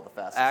with all the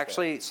fastest.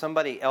 Actually,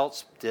 somebody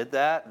else did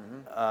that.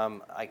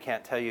 Mm-hmm. I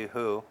can't tell you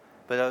who,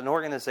 but an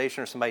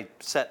organization or somebody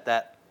set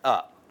that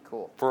up.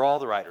 Cool. For all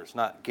the riders,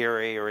 not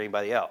Gary or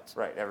anybody else.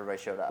 Right, everybody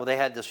showed up. Well, they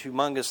had this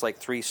humongous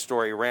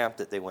 3-story ramp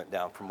that they went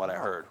down, from what I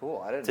heard.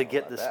 Cool, I didn't to know get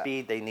about the that.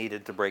 speed they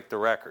needed to break the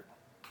record.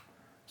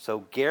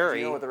 So Gary... Do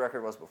you know what the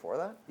record was before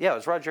that? Yeah, it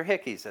was Roger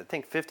Hickey's, I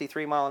think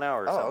 53 mile an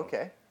hour or something. Oh,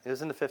 okay. It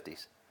was in the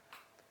 50s.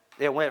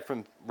 It went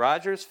from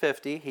Roger's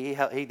 50,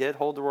 he did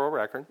hold the world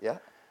record, yeah,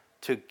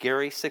 to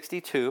Gary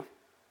 62.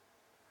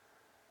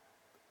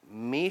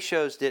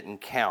 Michos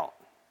didn't count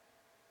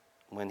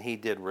when he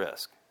did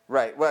Risk.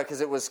 Right, well,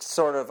 because it was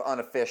sort of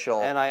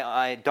unofficial. And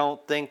I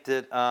don't think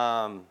that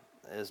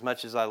as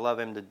much as I love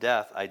him to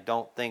death, I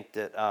don't think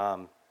that.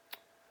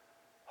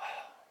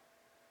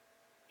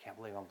 Can't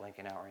believe I'm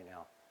blanking out right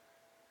now.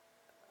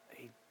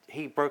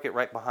 He broke it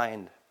right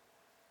behind.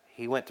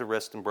 He went to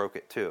wrist and broke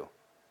it too.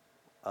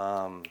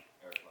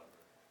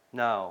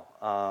 No,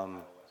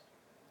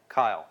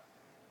 Kyle.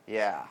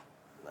 Yeah.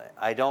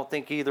 I don't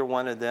think either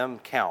one of them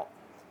count.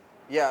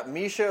 Yeah,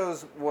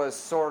 Micho's was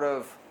sort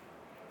of...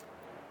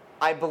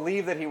 I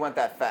believe that he went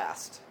that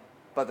fast,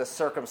 but the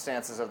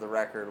circumstances of the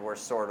record were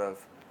sort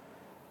of...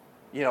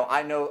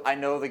 I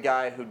know the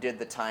guy who did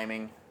the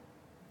timing.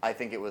 I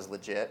think it was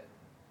legit.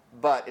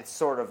 But it's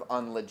sort of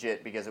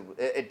unlegit because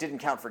it didn't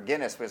count for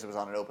Guinness because it was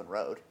on an open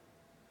road.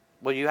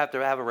 Well, you have to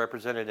have a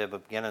representative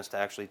of Guinness to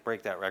actually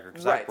break that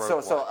record. Right,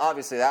 so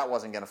obviously that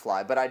wasn't going to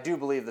fly. But I do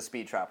believe the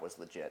speed trap was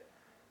legit.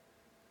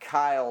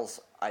 Kyle's,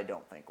 I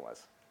don't think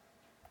was.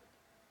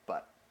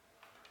 But...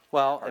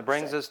 Well, it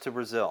brings us to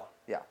Brazil.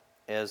 Yeah.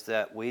 Is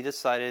that we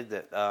decided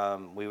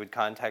that we would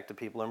contact the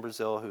people in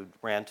Brazil who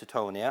ran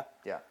Teutonia.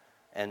 Yeah.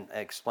 And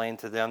explain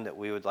to them that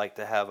we would like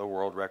to have a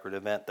world record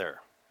event there.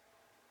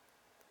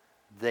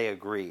 They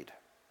agreed.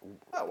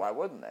 Oh, why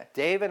wouldn't they?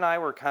 Dave and I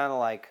were kind of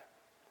like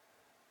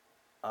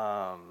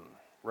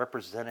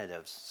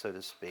representatives, so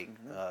to speak,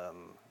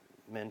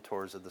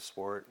 mentors of the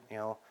sport.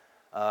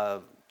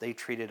 They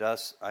treated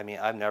us. I mean,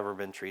 I've never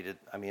been treated.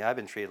 I mean, I've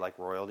been treated like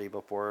royalty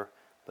before,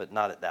 but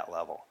not at that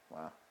level.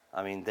 Wow.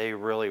 I mean, they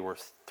really were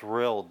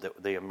thrilled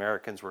that the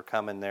Americans were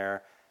coming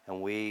there,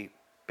 and we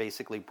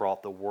basically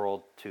brought the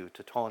world to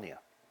Teutonia.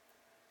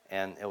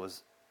 And it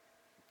was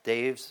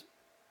Dave's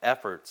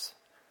efforts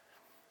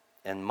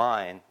and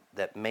mine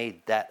that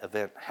made that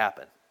event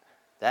happen.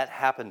 That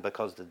happened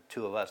because the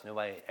two of us,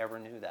 nobody ever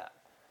knew that.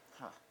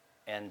 Huh.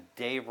 And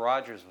Dave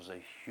Rogers was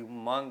a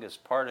humongous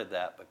part of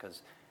that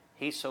because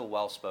he's so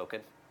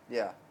well-spoken.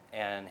 Yeah.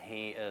 And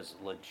he is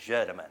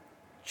legitimate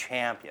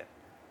champion.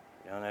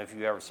 I don't know if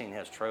you've ever seen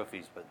his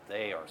trophies, but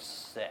they are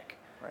sick.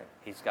 Right.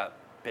 He's got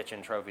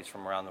bitchin' trophies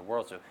from around the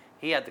world, so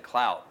he had the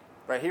clout.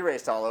 Right, he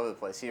raced all over the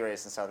place. He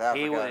raced in South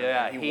Africa. He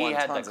won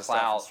had tons the of stuff in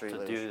clout Street to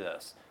Luge. do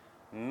this.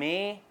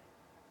 Me,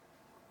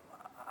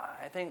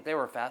 I think they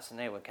were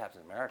fascinated with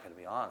Captain America, to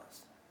be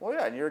honest. Well,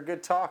 yeah, and you're a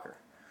good talker.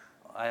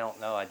 I don't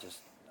know.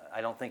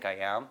 I don't think I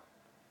am.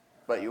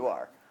 But you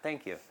are.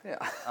 Thank you.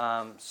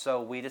 Yeah.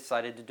 So we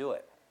decided to do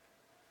it.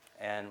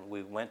 And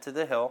we went to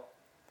the hill,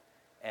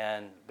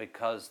 and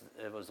because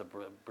it was a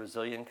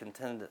Brazilian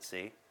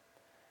contingency,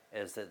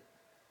 is that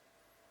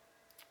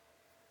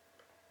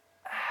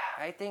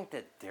I think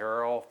that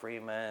Daryl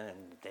Freeman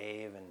and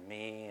Dave and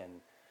me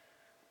and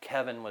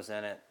Kevin was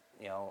in it,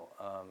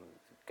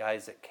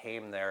 guys that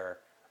came there,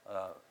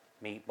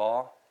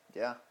 Meatball.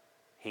 Yeah.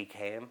 He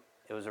came.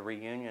 It was a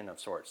reunion of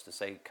sorts to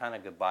say kind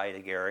of goodbye to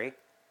Gary.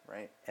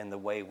 Right. And the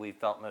way we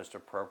felt most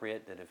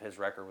appropriate, that if his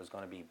record was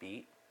going to be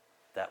beat,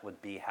 that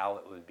would be how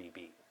it would be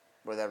beat.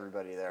 With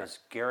everybody there. Because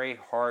Gary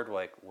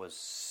Hardwick was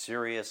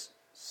serious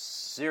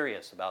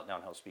about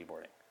downhill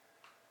speedboarding.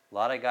 A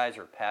lot of guys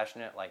are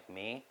passionate like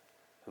me,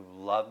 who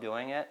love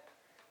doing it.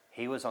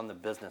 He was on the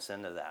business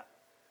end of that.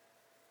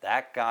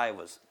 That guy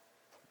was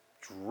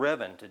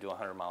driven to do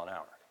 100 mile an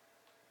hour.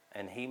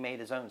 And he made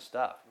his own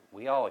stuff.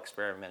 We all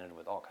experimented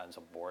with all kinds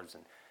of boards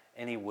and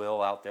any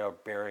wheel out there,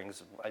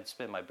 bearings. I'd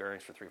spin my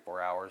bearings for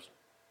 3-4 hours,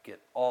 get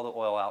all the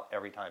oil out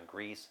every time,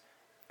 grease,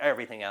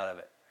 everything out of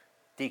it,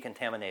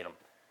 decontaminate them.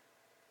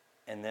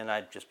 And then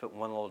I'd just put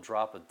one little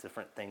drop of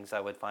different things I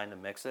would find to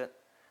mix it,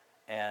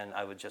 and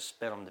I would just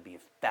spin them to be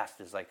as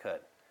fast as I could.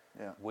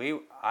 Yeah.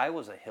 I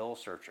was a hill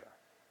searcher,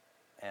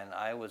 and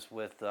I was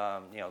with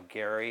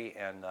Gary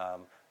and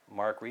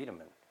Mark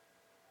Riedemann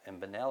and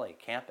Benelli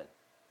camping,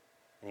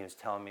 and he was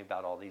telling me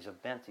about all these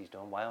events he's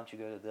doing. Why don't you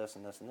go to this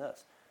and this and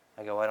this?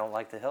 I go, I don't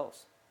like the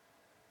hills.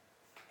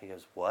 He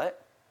goes,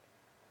 what?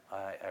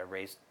 I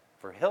raced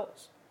for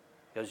hills.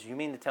 He goes, you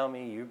mean to tell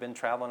me you've been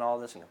traveling all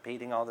this and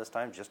competing all this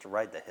time just to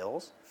ride the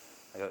hills?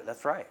 I go,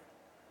 that's right.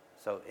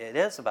 So it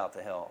is about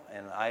the hill,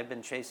 and I've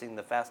been chasing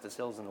the fastest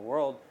hills in the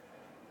world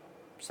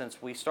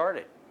since we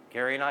started.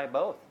 Gary and I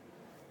both.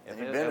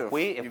 If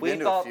we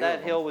thought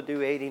that hill would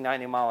do 80,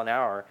 90 mile an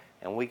hour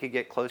and we could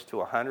get close to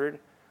 100,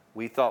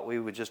 we thought we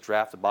would just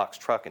draft a box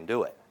truck and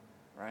do it.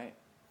 Right.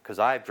 Because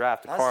I've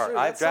drafted cars.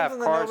 I've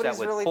drafted cars that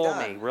would pull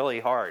me really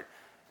hard.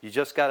 You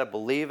just got to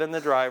believe in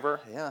the driver.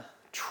 Yeah.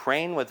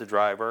 Train with the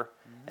driver,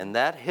 and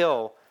that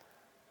hill.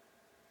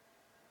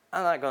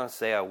 I'm not going to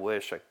say I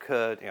wish I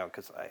could,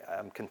 because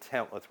I'm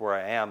content with where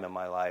I am in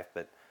my life,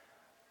 but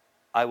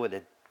I would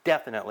have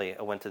definitely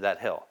went to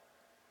that hill,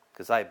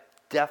 because I've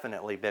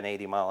definitely been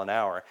 80 mile an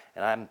hour,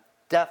 and I'm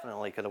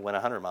definitely could have went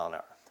 100 mile an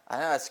hour. I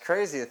know, it's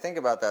crazy to think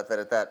about that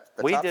at that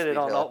we top did it speed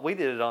on hill. We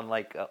did it on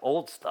like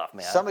old stuff,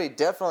 man. Somebody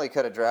definitely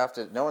could have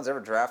drafted. No one's ever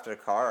drafted a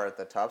car at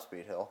the top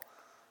speed hill.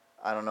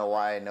 I don't know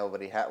why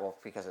nobody had. Well,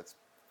 because it's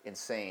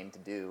insane to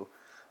do.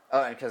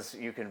 And because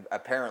you can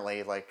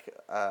apparently,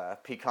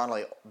 Pete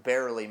Connolly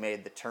barely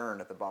made the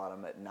turn at the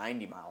bottom at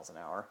 90 miles an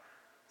hour,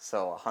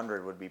 so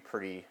 100 would be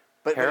pretty.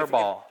 But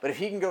if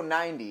he can go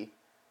 90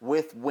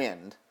 with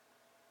wind,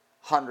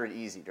 100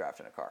 easy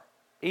drafting a car.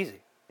 Easy.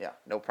 Yeah,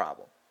 no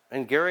problem.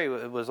 And Gary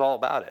was all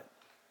about it.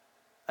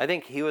 I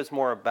think he was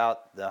more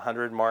about the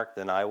 100 mark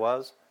than I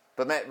was.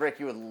 But Matt, Rick,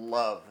 you would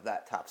love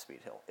that top speed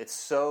hill. It's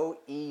so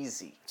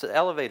easy. It's an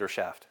elevator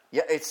shaft.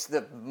 Yeah, it's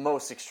the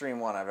most extreme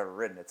one I've ever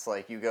ridden. It's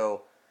like you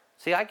go...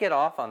 See, I get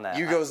off on that.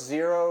 You go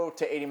 0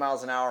 to 80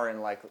 miles an hour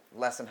in like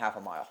less than half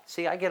a mile.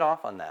 See, I get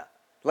off on that.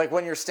 Like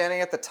when you're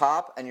standing at the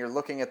top and you're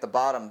looking at the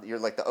bottom, you're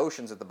like the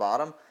ocean's at the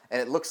bottom,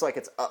 and it looks like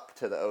it's up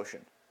to the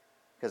ocean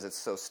because it's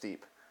so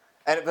steep.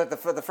 But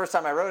for the first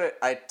time I rode it,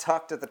 I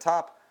tucked at the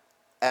top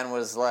and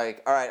was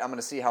like, all right, I'm going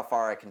to see how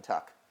far I can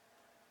tuck.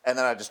 And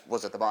then I just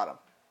was at the bottom.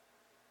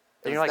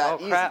 And you're like,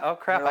 oh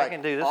crap, I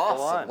can do this awesome.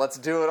 full on. Let's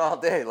do it all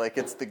day. Like,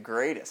 it's the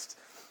greatest.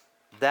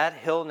 That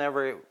hill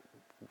never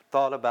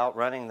thought about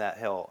running that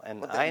hill.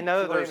 And I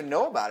know people don't even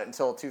know about it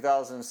until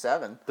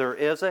 2007. There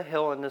is a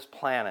hill on this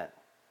planet.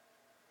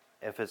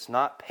 If it's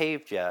not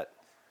paved yet,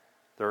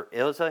 there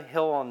is a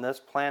hill on this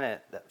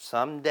planet that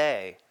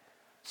someday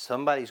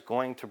somebody's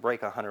going to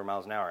break 100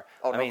 miles an hour.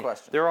 Oh, no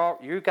question.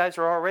 You guys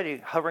are already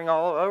hovering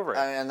all over it.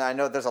 And I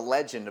know there's a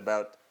legend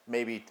about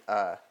maybe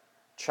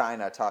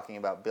China talking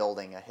about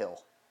building a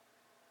hill.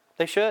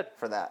 They should.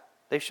 For that.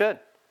 They should.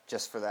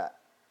 Just for that.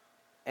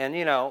 And,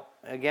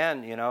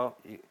 again,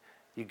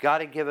 you got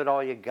to give it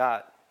all you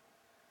got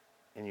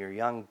in your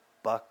young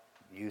buck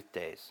youth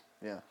days.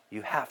 Yeah.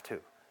 You have to,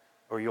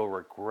 or you'll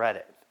regret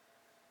it.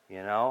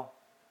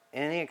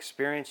 Any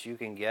experience you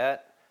can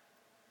get,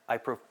 I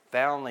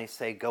profoundly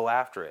say go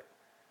after it,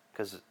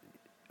 because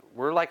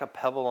we're like a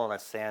pebble on a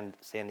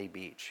sandy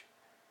beach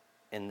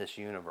in this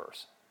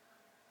universe.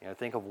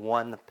 Think of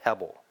one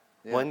pebble,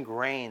 one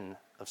grain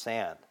of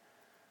sand.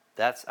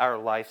 That's our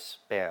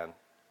lifespan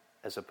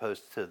as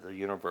opposed to the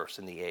universe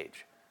and the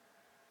age.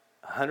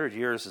 100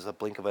 years is a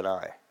blink of an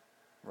eye.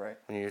 Right.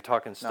 When you're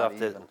talking stuff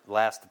that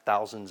lasts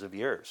thousands of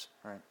years.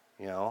 Right.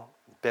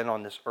 Been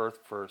on this earth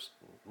for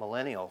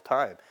millennial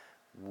time.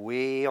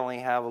 We only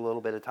have a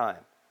little bit of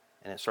time,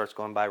 and it starts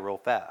going by real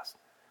fast.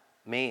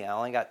 Me, I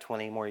only got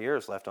 20 more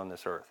years left on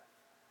this earth.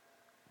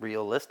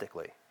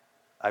 Realistically,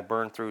 I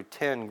burned through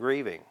 10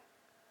 grieving.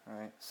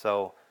 Right.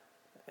 So,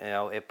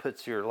 it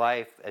puts your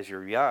life as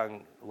you're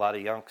young. A lot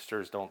of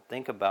youngsters don't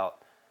think about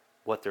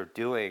what they're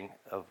doing,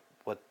 of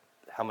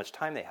how much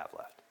time they have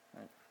left.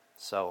 Right.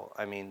 So,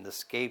 the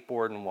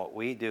skateboard and what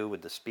we do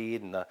with the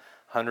speed and the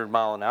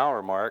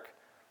 100-mile-an-hour mark,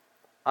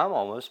 I'm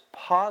almost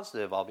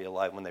positive I'll be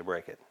alive when they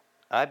break it.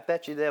 I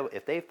bet you that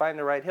if they find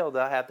the right hill,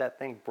 they'll have that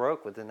thing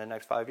broke within the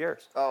next 5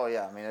 years. Oh,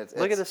 yeah.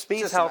 Look at the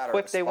speeds, how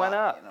quick they went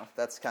up.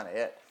 That's kind of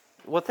it.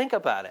 Well, think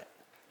about it.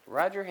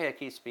 Roger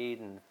Hickey's speed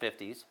in the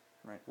 50s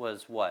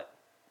was what?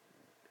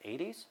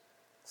 80s?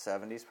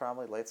 70s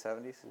probably, late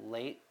 70s?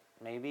 Late,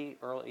 maybe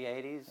early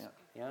 80s,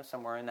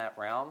 somewhere in that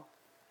realm,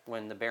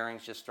 when the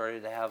bearings just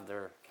started to have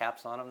their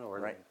caps on them,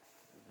 or they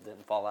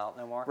didn't fall out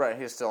no more. Right,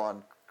 he was still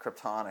on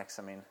Kryptonics,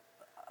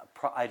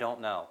 I don't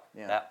know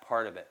that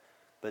part of it.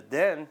 But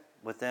then,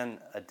 within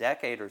a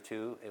decade or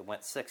two, it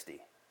went 60.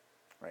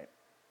 Right.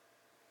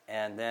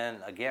 And then,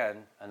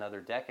 again,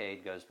 another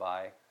decade goes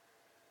by,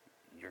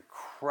 you're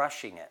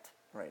crushing it.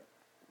 Right.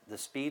 The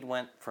speed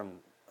went from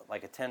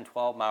like a 10,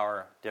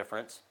 12-mile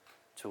difference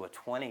to a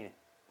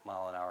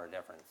 20-mile-an-hour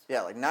difference.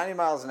 Yeah, like 90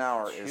 miles an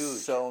hour Huge.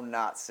 is so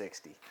not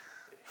 60.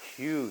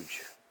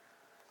 Huge.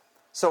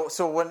 So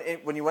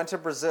when you went to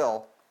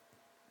Brazil,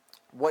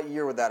 what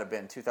year would that have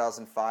been?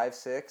 2005,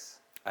 6?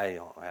 I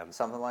haven't.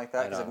 Something like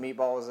that, because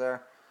Meatball was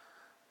there.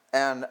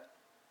 And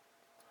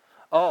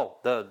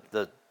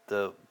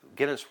the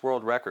Guinness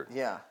World Record.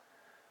 Yeah.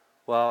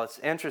 Well, it's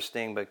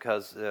interesting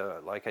because,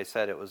 like I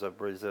said, it was a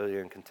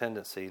Brazilian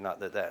contingency. Not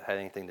that that had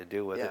anything to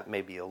do with it,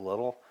 maybe a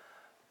little,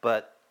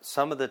 but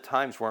some of the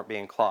times weren't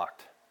being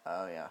clocked.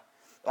 Oh yeah.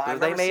 Well,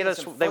 they made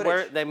us.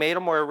 They made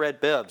them wear red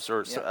bibs,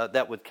 or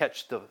that would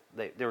catch the.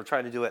 They were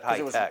trying to do it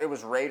high tech. It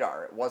was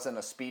radar. It wasn't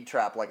a speed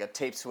trap like a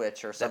tape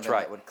switch or something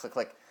that would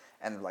click.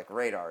 And like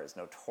radar is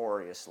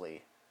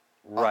notoriously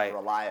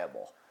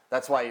unreliable.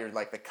 That's why you're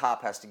like the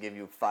cop has to give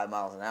you 5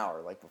 miles an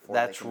hour before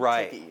they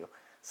can ticket you.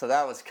 So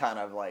that was kind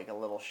of like a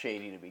little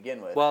shady to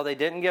begin with. Well, they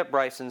didn't get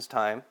Bryson's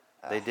time.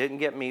 They didn't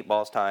get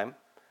Meatball's time.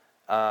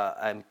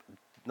 I'm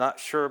not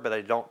sure, but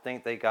I don't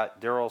think they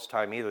got Daryl's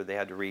time either. They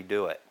had to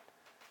redo it.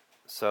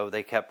 So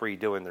they kept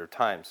redoing their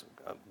times,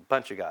 a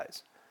bunch of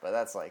guys. But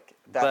that's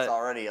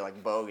already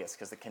bogus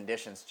because the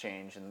conditions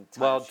change and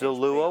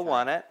DeLua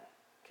won it.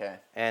 Okay.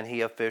 And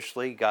he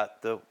officially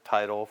got the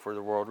title for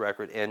the world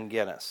record in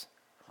Guinness.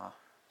 Huh.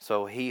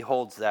 So he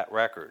holds that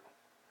record.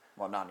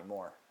 Well, not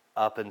anymore.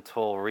 Up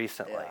until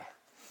recently. Yeah.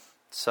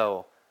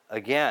 So,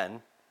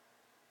 again,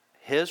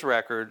 his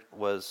record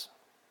was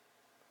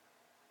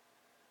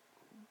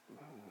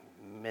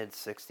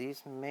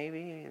mid-60s,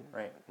 maybe?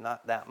 Right.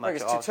 Not that much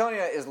Because off.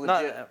 Teutonia is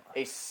legit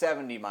a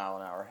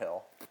 70-mile-an-hour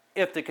hill.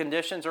 If the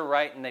conditions are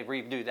right and they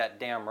redo that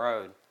damn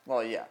road.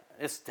 Well, yeah.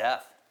 It's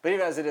death. But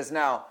even as it is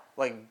now,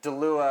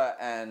 DeLua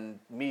and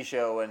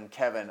Micho and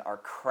Kevin are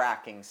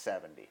cracking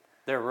 70.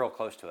 They're real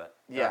close to it.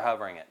 They're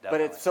hovering it, But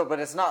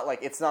definitely.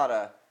 it's not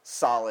a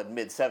solid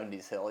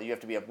mid-70s hill. You have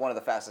to be one of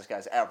the fastest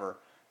guys ever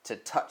to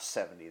touch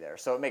 70 there.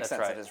 So it makes That's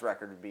sense right. that his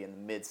record would be in the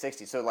mid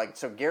 60s.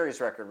 So Gary's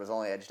record was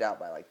only edged out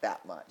by like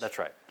that much. That's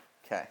right.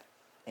 Okay,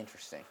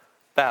 interesting.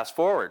 Fast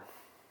forward.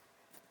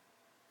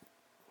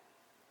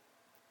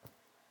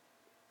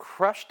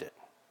 Crushed it.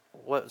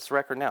 What's the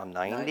record now?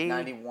 90?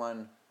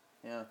 91.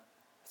 Yeah.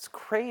 It's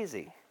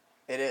crazy.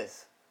 It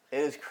is. It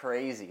is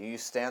crazy. You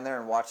stand there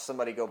and watch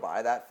somebody go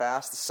by that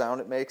fast. The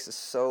sound it makes is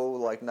so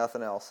like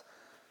nothing else.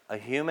 A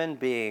human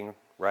being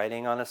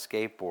riding on a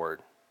skateboard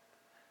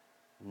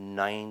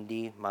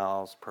 90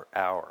 miles per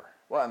hour.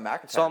 Well, and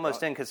McIntyre. It's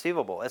almost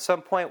inconceivable. At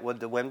some point, would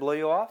the wind blow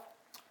you off?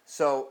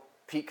 So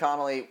Pete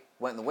Connolly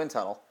went in the wind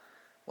tunnel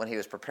when he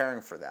was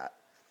preparing for that,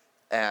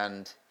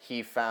 and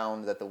he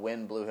found that the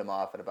wind blew him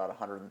off at about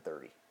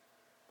 130.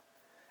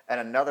 And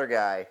another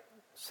guy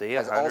See,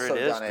 has 100 also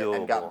is done it doable.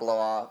 and got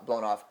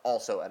blown off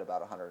also at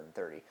about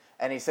 130.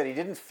 And he said he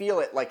didn't feel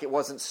it like it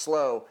wasn't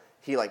slow.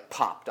 He like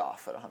popped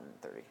off at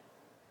 130.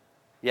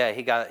 Yeah,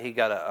 he got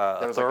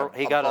There was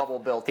like a bubble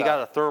built he up.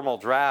 got a thermal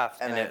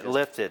draft And and then it it just-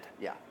 lifted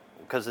Yeah.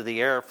 because of the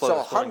airflow So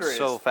was going 100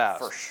 so is fast.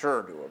 for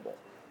sure doable.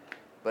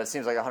 But it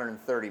seems like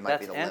 130 might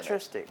That's be the limit.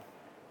 interesting.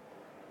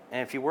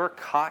 And if you were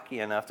cocky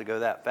enough to go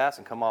that fast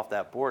and come off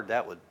that board,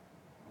 that would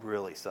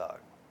really suck.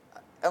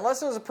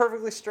 Unless it was a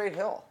perfectly straight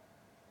hill.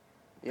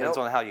 Depends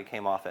on how you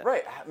came off it.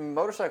 Right.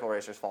 Motorcycle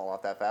racers fall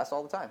off that fast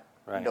all the time.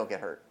 Right. And don't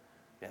get hurt.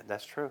 Yeah,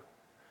 that's true.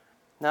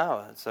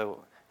 No,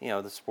 so,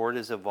 the sport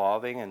is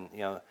evolving,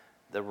 and,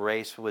 the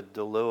race with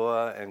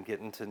Delua and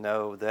getting to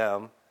know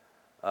them,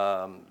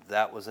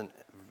 that was the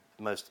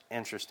most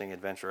interesting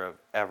adventure I've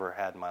ever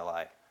had in my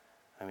life.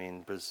 I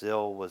mean,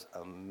 Brazil was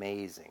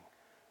amazing.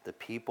 The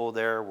people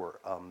there were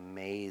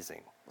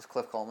amazing. Was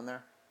Cliff Coleman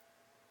there?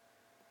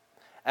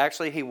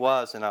 Actually, he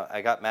was, and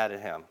I got mad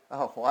at him.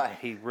 Oh, why?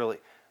 He really,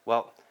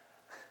 well,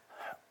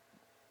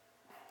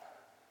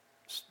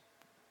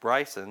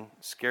 Bryson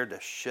scared the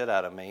shit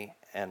out of me,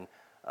 and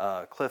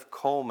Cliff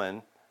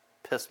Coleman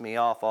pissed me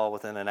off all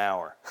within an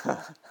hour.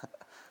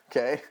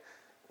 Okay.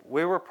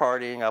 We were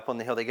partying up on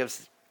the hill. They gave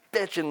us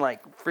bitching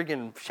like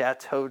freaking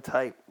chateau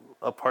type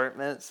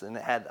apartments, and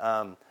it had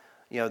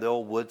the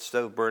old wood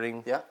stove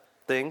burning Yeah.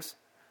 things.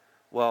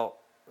 Well,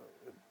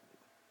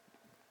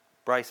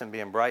 Bryson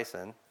being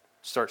Bryson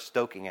starts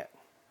stoking it.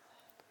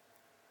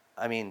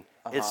 I mean,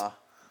 it's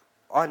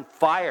on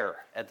fire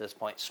at this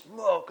point.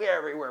 Smoke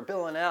everywhere,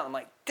 billowing out. I'm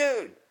like,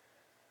 dude,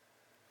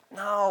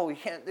 no, you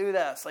can't do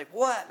that. It's like,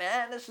 what,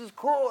 man? This is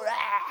cool.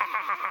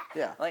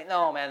 Yeah. Like,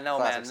 no, man,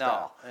 Classic no.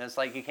 style. And it's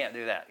like, you can't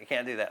do that. You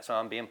can't do that. So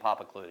I'm being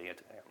Papa Clutie.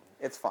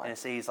 It's fine. And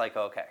so he's like,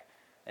 okay.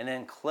 And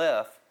then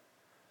Cliff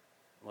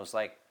was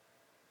like,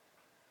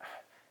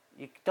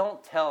 you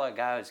don't tell a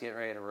guy who's getting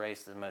ready to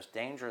race the most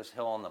dangerous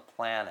hill on the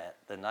planet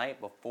the night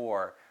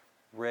before,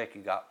 Rick,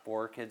 you got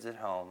 4 kids at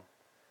home.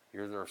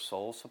 You're their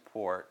sole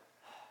support.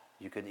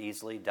 You could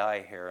easily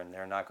die here, and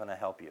they're not going to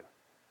help you.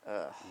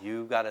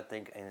 You got to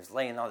think, and he's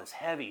laying all this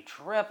heavy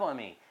trip on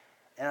me.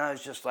 And I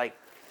was just like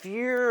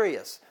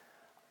furious.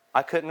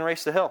 I couldn't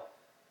race the hill.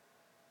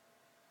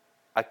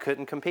 I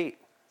couldn't compete.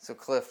 So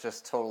Cliff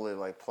just totally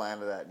like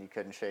planned that and you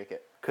couldn't shake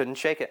it. Couldn't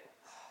shake it.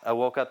 I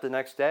woke up the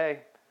next day,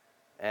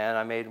 and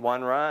I made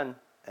one run,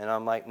 and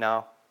I'm like,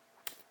 no,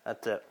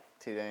 that's it.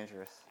 Too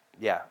dangerous.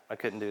 Yeah, I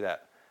couldn't do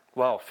that.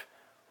 Well,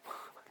 oh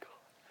my God.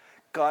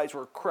 Guys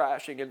were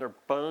crashing, and their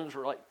bones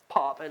were like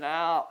popping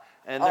out.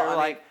 And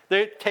they're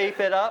they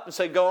tape it up and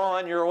say, go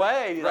on your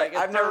way. Right. Like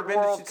I've never been to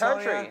world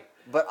Teutonia, country.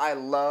 but I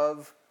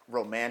love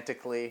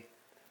romantically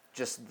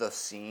just the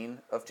scene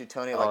of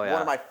Teutonia. Like yeah.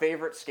 one of my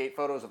favorite skate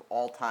photos of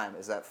all time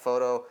is that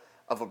photo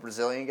of a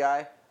Brazilian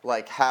guy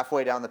like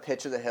halfway down the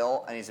pitch of the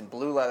hill, and he's in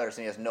blue leathers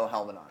and he has no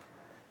helmet on.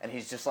 And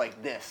he's just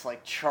like this,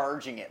 like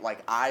charging it,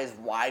 like eyes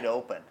wide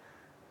open.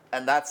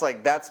 And that's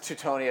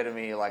Teutonia to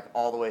me, like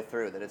all the way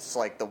through. That it's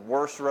like the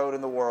worst road in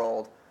the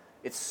world.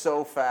 It's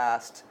so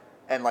fast.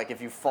 And like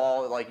if you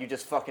fall, like you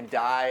just fucking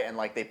die, and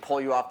like they pull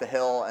you off the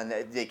hill, and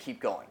they keep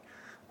going.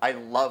 I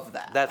love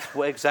that. That's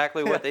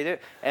exactly what they do.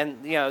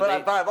 And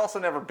but I've also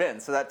never been,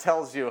 so that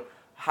tells you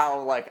how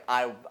like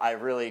I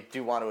really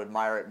do want to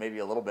admire it, maybe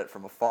a little bit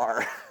from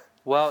afar.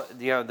 well,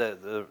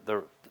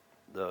 the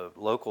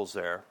locals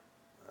there,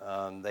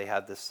 they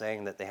have this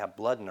saying that they have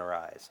blood in their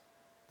eyes.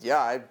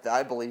 Yeah,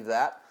 I believe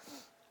that.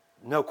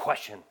 No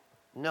question.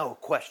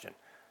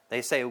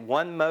 They say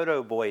one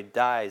moto boy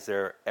dies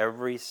there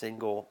every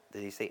single,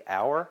 did he say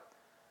hour?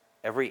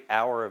 Every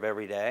hour of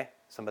every day,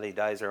 somebody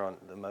dies there on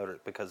the motor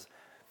because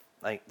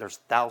like there's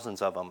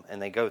thousands of them and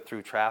they go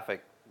through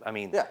traffic. I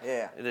mean,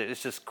 yeah.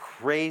 It's just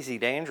crazy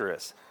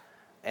dangerous.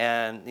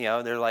 And,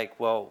 they're like,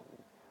 well,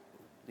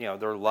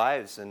 their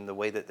lives and the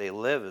way that they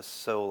live is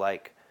so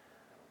like,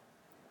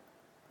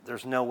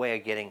 there's no way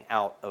of getting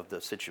out of the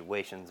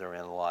situations they're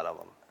in, a lot of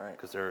them. Right.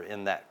 Because they're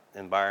in that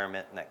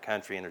environment, in that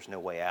country, and there's no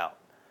way out.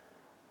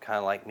 Kind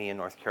of like me in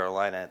North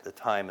Carolina at the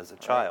time as a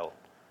child.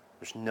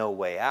 There's no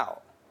way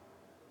out.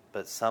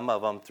 But some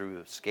of them,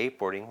 through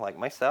skateboarding, like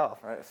myself,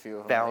 Right, a few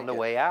of them found a make it.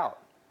 way out.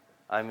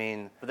 I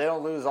mean... But they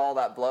don't lose all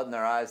that blood in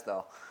their eyes,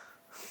 though.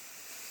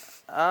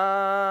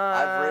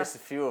 I've I've raced a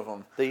few of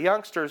them. The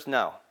youngsters,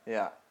 no.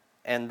 Yeah.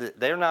 and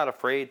they're not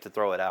afraid to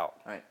throw it out.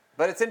 Right.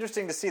 But it's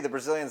interesting to see the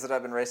Brazilians that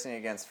I've been racing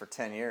against for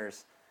 10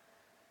 years,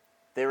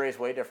 they race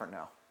way different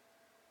now.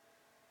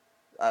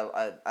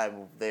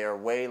 They are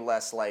way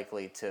less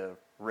likely to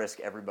risk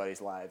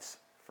everybody's lives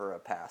for a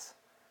pass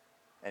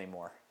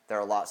anymore. They're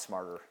a lot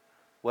smarter.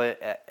 Well,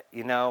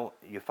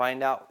 you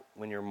find out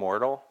when you're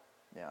mortal,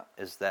 Yeah.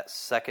 is that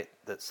second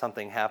that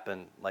something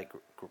happened, like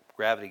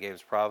Gravity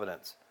Games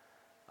Providence.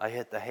 I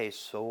hit the hay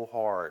so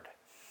hard.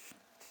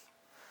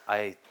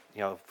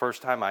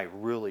 First time I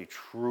really,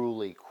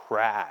 truly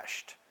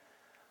crashed.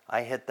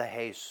 I hit the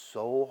hay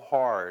so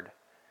hard,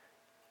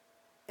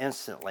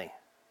 instantly.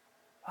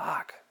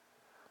 Fuck.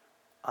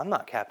 I'm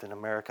not Captain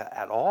America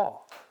at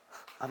all.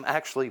 I'm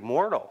actually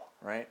mortal.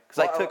 Right.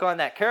 Because I took on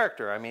that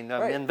character. I mean,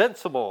 I'm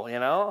invincible,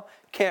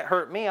 Can't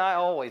hurt me. I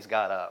always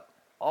got up.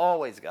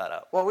 Always got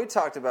up. Well, we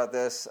talked about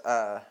this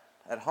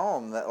at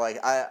home, that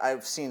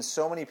I've seen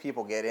so many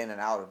people get in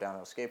and out of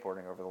downhill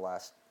skateboarding over the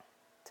last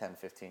 10,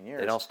 15 years.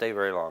 They don't stay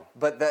very long.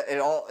 But it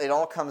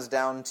all comes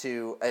down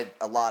to,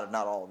 a lot of,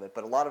 not all of it,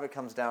 but a lot of it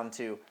comes down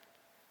to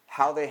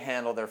how they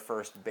handle their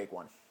first big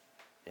one.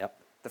 Yep.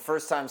 The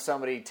first time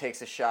somebody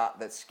takes a shot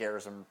that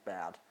scares them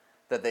bad,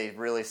 that they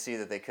really see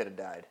that they could have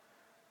died.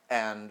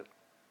 And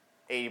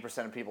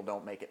 80% of people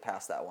don't make it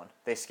past that one.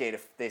 They skate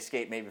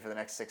maybe for the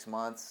next 6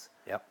 months.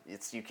 Yep.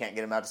 You can't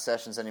get them out to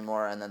sessions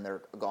anymore, and then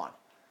they're gone.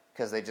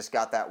 Because they just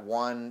got that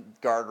one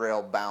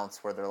guardrail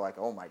bounce where they're like,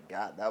 oh my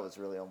God, that was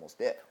really almost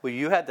it. Well,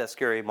 you had that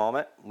scary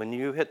moment when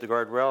you hit the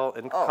guardrail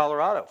in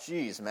Colorado.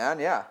 Jeez, man,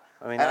 yeah.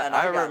 I mean,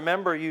 I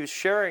remember you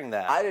sharing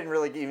that. I didn't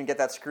really even get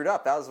that screwed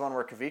up. That was the one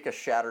where Kavika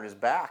shattered his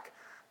back.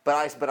 But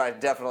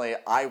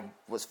I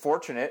was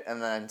fortunate,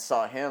 and then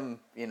saw him,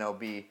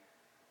 be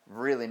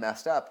really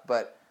messed up.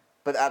 But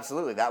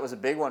absolutely, that was a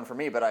big one for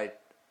me.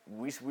 But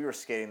we were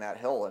skating that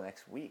hill the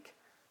next week.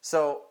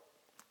 So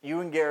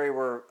you and Gary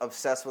were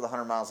obsessed with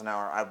 100 miles an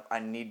hour. I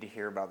need to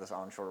hear about this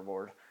onshore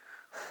board.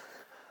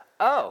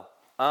 Oh.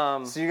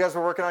 So you guys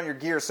were working on your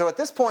gear. So at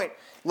this point,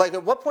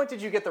 at what point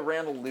did you get the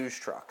Randall Luge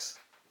trucks?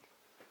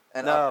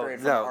 No,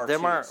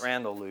 them aren't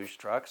Randall Luge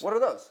trucks. What are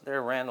those?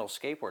 They're Randall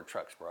skateboard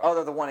trucks, bro. Oh,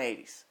 they're the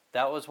 180s.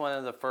 That was one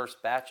of the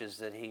first batches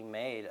that he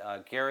made.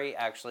 Gary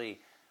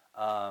actually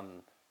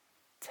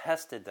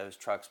tested those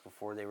trucks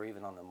before they were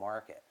even on the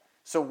market.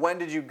 So when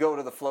did you go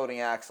to the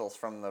floating axles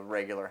from the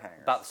regular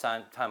hangers? About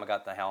the time I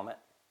got the helmet.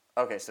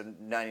 Okay, so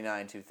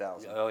 99,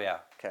 2000. Oh, yeah.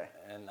 Okay.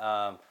 And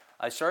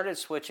I started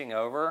switching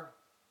over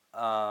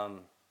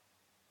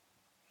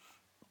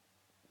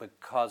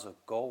because of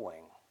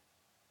Gullwing.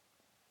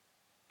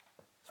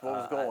 So what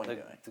was Gullwing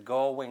doing? The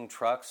Gullwing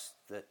trucks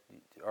that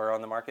are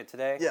on the market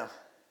today? Yeah.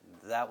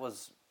 That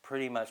was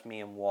pretty much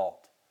me and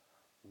Walt.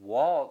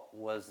 Walt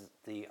was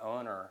the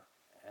owner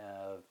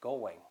of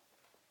Gullwing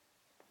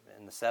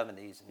in the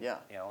 70s. Yeah.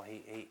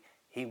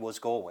 He was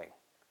Gullwing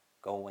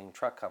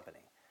Truck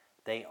Company.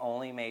 They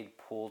only made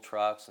pool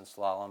trucks and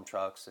slalom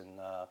trucks and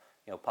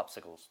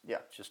popsicles. Yeah.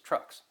 Just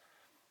trucks.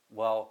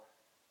 Well,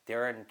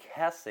 Darren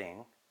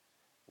Kessing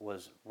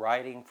was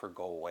riding for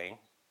Gullwing,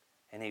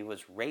 and he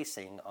was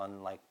racing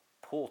on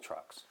pool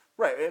trucks.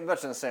 Right,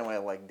 much in the same way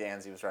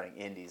Danzy was riding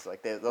Indies.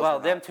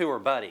 Them two were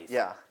buddies.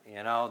 Yeah.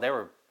 They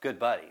were good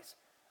buddies.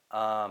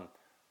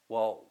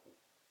 Well,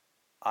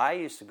 I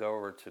used to go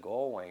over to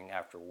Gullwing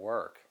after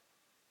work,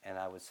 and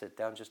I would sit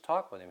down and just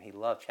talk with him. He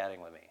loved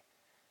chatting with me.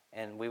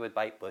 And we would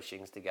bite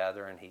bushings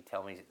together, and he'd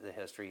tell me the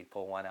history. He'd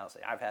pull one out and say,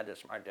 I've had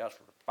this on my desk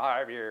for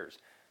 5 years.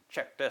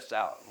 Check this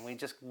out. And we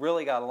just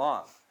really got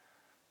along.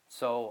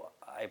 So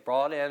I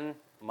brought in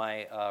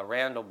my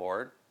Randall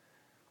board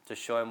to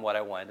show him what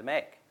I wanted to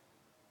make.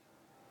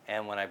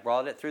 And when I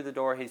brought it through the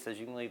door, he says,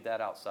 you can leave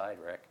that outside,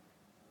 Rick.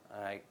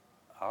 And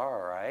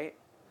all right.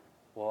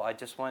 Well, I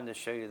just wanted to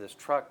show you this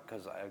truck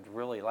because I'd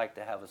really like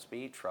to have a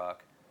speed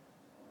truck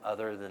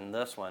other than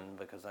this one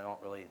because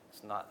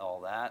it's not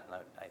all that.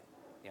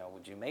 And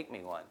would you make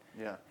me one?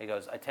 Yeah. He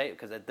goes, I tell you,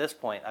 because at this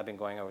point, I've been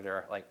going over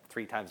there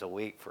 3 times a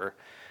week for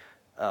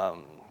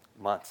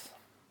months.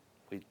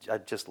 I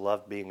just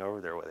loved being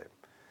over there with him.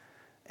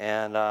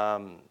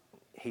 And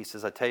he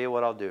says, I tell you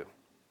what I'll do.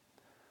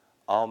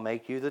 I'll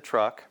make you the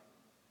truck.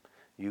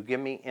 You give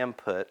me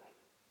input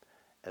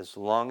as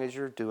long as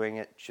you're doing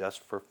it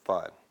just for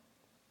fun.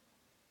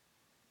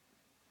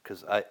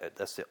 Because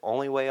that's the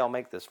only way I'll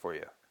make this for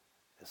you.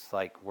 It's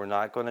we're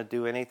not going to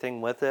do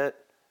anything with it.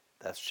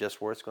 That's just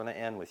where it's going to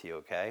end with you,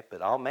 okay?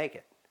 But I'll make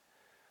it.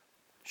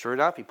 Sure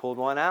enough, he pulled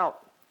one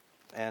out,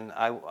 and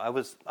I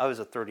was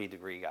a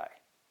 30-degree guy.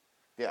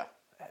 Yeah.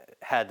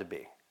 Had to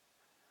be.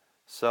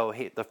 So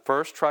the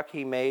first truck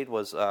he made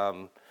was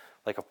a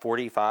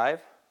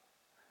 45.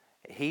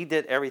 He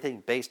did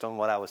everything based on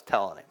what I was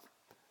telling him.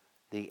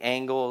 The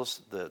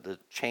angles, the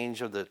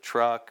change of the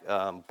truck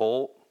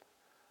bolt,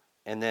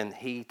 and then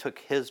he took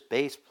his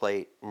base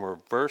plate and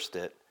reversed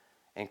it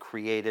and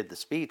created the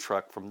speed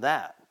truck from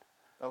that.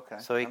 Okay.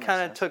 So he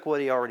kind of took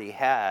what he already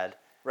had.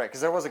 Right,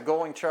 because there was a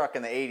Gullwing truck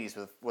in the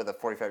 80s with a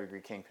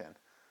 45-degree kingpin.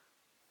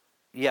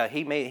 Yeah,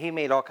 he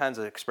made all kinds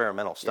of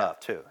experimental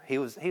stuff too. He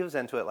was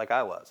into it like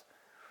I was.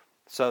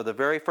 So the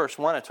very first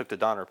one I took to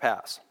Donner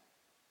Pass.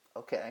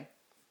 Okay.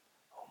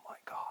 Oh my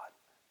God.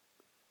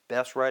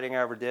 Best riding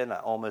I ever did, and I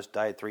almost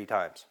died 3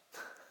 times.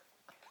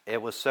 It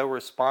was so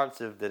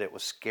responsive that it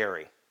was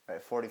scary.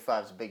 Right,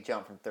 45 is a big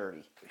jump from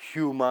 30.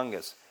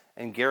 Humongous.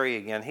 And Gary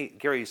again,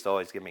 Gary used to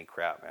always give me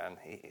crap, man.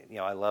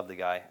 I love the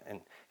guy, and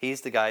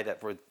he's the guy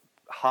that would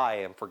high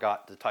and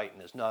forgot to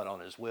tighten his nut on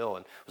his wheel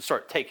and would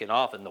start taking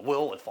off, and the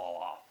wheel would fall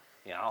off.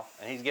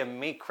 And he's giving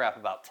me crap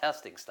about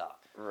testing stuff.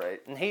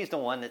 Right. And he's the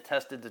one that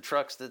tested the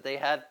trucks that they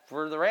had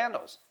for the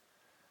Randalls.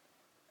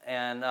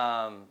 And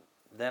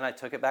then I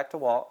took it back to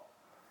Walt.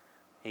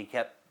 He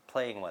kept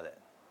playing with it,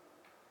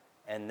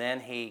 and then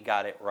he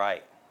got it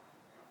right.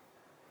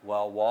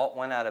 Well, Walt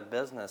went out of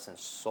business and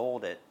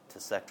sold it to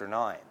Sector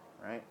 9.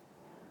 Right.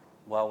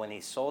 Well, when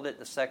he sold it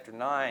to Sector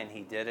 9,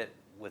 he did it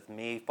with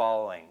me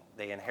following.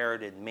 They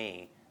inherited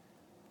me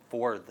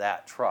for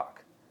that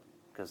truck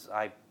because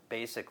I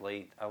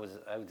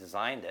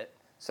designed it.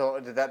 So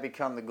did that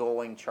become the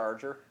Gullwing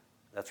Charger?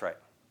 That's right.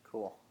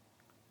 Cool.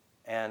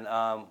 And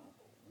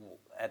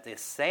at the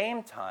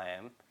same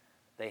time,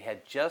 they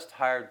had just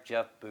hired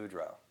Jeff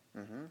Boudreau,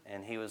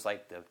 and he was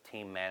like the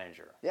team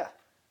manager. Yeah.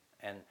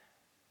 And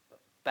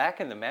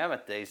back in the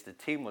Mammoth days, the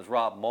team was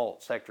Rob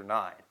Molt, Sector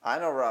 9. I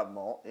know Rob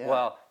Molt, yeah.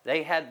 Well,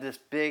 they had this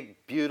big,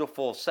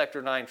 beautiful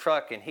Sector 9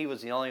 truck, and he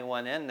was the only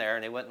one in there,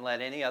 and they wouldn't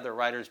let any other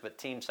riders but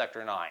Team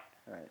Sector 9.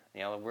 Right.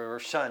 We were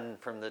shunned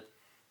from the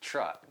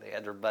truck. They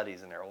had their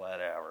buddies in there,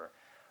 whatever.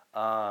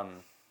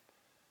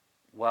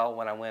 Well,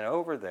 when I went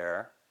over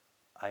there,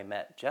 I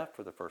met Jeff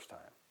for the first time.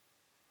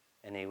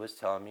 And he was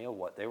telling me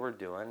what they were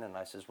doing, and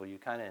I says, well, you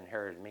kind of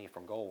inherited me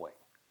from Gullwing.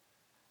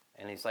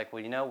 And he's like,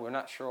 well, we're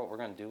not sure what we're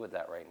going to do with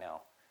that right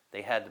now.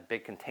 They had the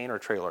big container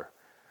trailer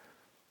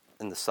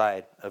in the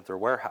side of their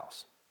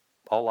warehouse,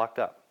 all locked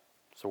up.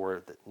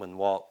 So when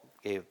Walt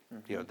gave,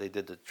 they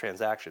did the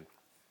transaction.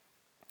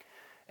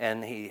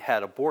 And he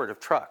had a board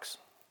of trucks,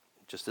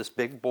 just this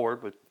big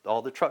board with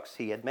all the trucks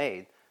he had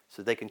made,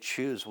 so they can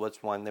choose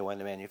which one they want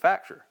to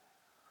manufacture.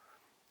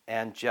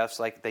 And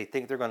Jeff's like, they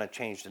think they're going to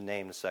change the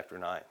name to Sector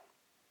 9.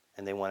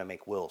 And they want to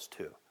make wheels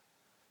too.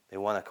 They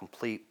want a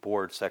complete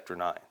board Sector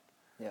 9.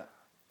 Yeah.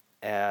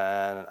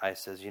 And I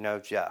says,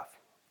 Jeff,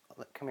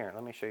 come here,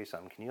 let me show you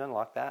something. Can you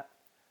unlock that?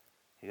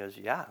 He goes,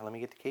 yeah, let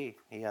me get the key.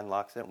 He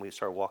unlocks it, and we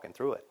start walking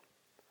through it.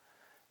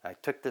 I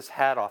took this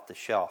hat off the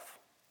shelf.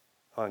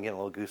 Oh, I'm getting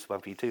a little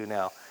goosebumpy too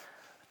now.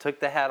 I took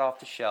the hat off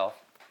the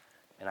shelf,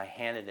 and I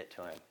handed it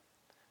to him.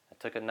 I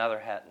took another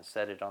hat and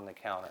set it on the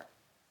counter.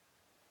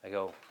 I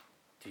go,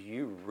 do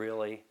you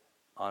really,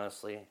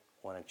 honestly,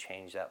 want to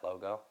change that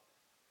logo?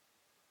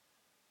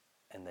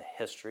 And the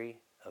history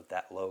of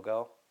that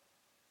logo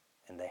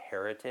and the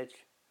heritage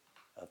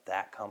of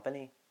that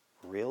company?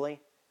 Really?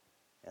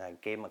 And I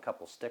gave him a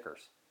couple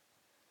stickers.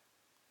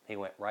 He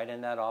went right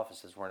in that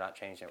office and says, we're not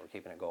changing it, we're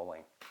keeping it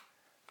Gullwing.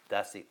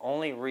 That's the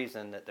only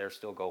reason that they're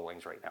still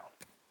Gullwings right now.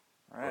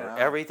 Right.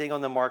 Everything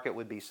on the market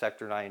would be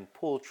Sector 9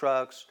 pool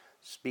trucks,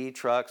 speed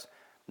trucks.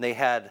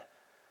 And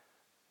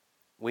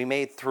we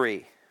made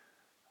 3.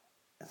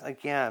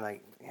 Again,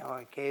 I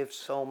gave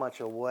so much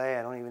away.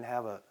 I don't even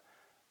have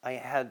I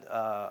had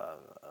a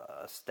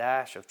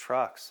stash of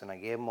trucks, and I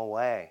gave them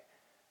away.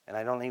 And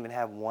I don't even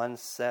have one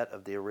set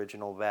of the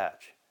original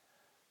batch.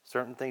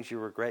 Certain things you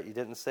regret you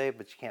didn't save,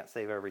 but you can't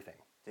save everything.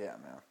 Yeah,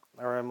 man.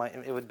 Or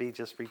it would be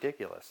just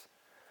ridiculous.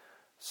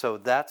 So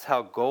that's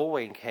how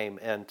Gullwing came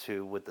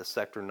into with the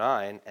Sector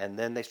 9, and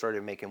then they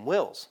started making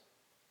wheels.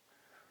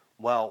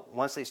 Well,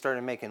 once they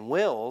started making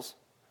wheels,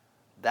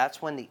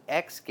 that's when the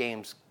X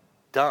Games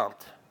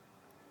dumped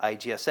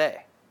IGSA.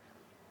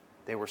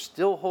 They were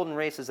still holding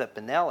races at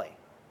Benelli.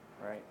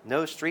 Right.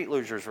 No street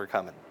losers were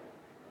coming.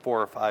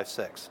 4 or 5,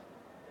 6.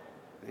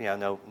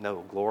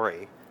 No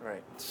glory.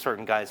 Right.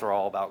 Certain guys are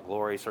all about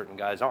glory, certain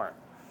guys aren't.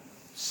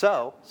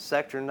 So,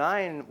 Sector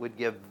 9 would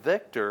give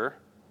Victor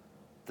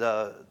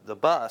the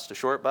bus, the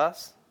short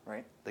bus.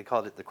 Right. They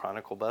called it the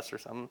Chronicle bus or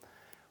something.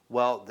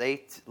 Well,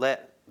 they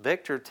let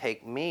Victor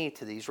take me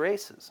to these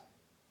races.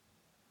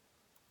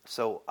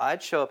 So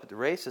I'd show up at the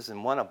races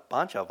and won a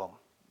bunch of them.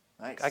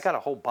 Nice. I got a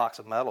whole box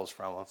of medals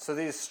from them. So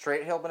these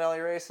straight hill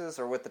Benelli races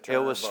or with the turn? It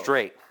was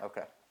straight.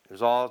 Okay. It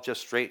was all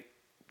just straight,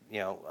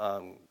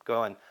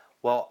 going.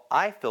 Well,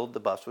 I filled the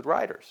bus with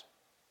riders.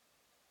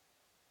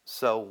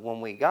 So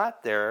when we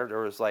got there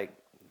was the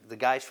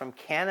guys from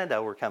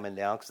Canada were coming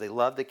down because they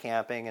loved the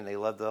camping and they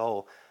loved the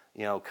whole,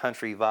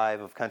 country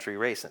vibe of country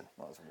racing.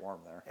 Well, it was warm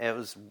there. It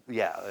was,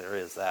 yeah, there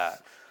is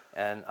that.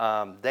 And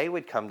they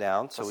would come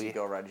down. Plus you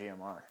go ride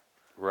GMR.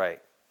 Right.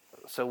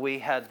 So we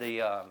had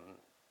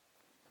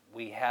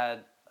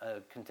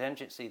a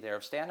contingency there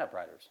of stand-up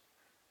riders.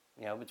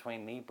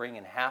 Between me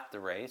bringing half the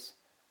race,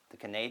 the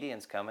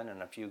Canadians coming,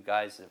 and a few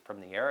guys from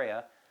the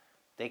area,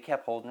 they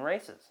kept holding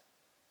races.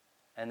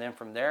 And then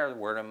from there,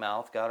 word of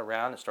mouth got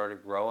around. It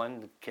started growing.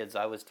 The kids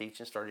I was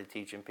teaching started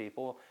teaching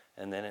people,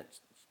 and then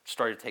it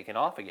started taking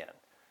off again.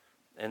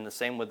 And the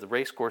same with the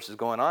race courses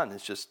going on.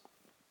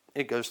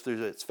 It goes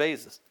through its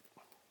phases.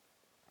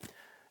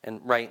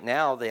 And right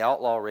now, the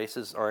outlaw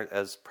races aren't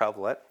as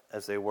prevalent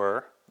as they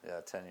were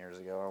 10 years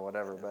ago or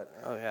whatever. But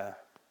Oh, yeah.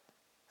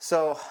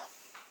 so,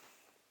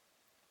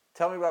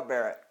 tell me about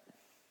Barrett.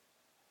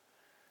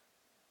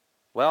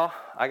 Well,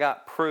 I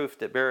got proof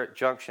that Barrett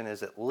Junction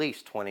is at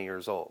least 20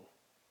 years old.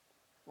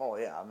 Oh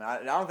yeah, I mean,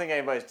 I don't think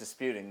anybody's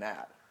disputing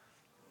that.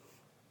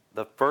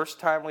 The first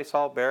time we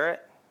saw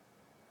Barrett,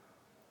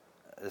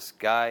 this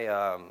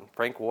guy,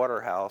 Frank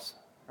Waterhouse,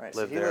 Right,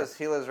 lived so there.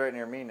 he lives right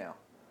near me now.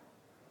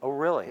 Oh,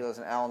 really? He lives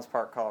in Allens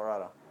Park,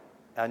 Colorado.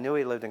 I knew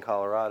he lived in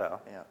Colorado.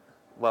 Yeah.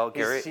 Well,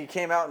 Gary... He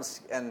came out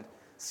and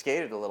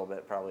skated a little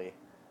bit, probably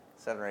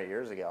 7 or 8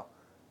 years ago.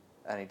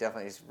 And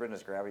he's ridden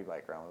his gravity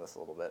bike around with us a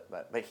little bit.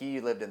 But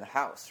he lived in the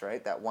house,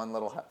 right? That one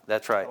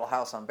That's right. little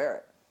house on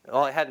Barrett.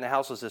 All I had in the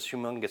house was this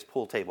humongous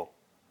pool table.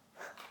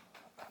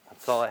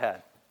 That's all I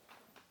had.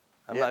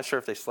 I'm not sure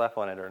if they slept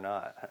on it or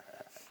not.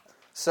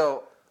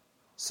 So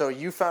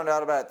you found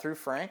out about it through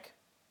Frank?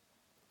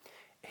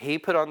 He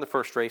put on the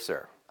first race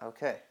there.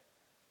 Okay.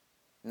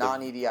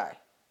 Non-EDI.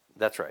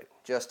 That's right.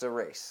 Just a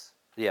race.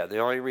 Yeah, the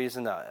only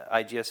reason that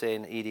IGSA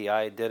and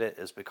EDI did it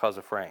is because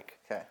of Frank.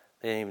 Okay.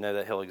 They didn't even know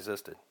that hill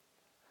existed.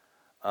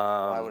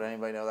 Why would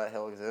anybody know that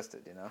hill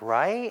existed, you know?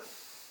 Right?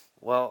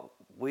 Well,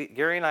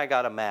 Gary and I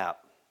got a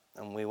map,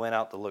 and we went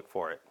out to look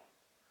for it.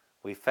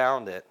 We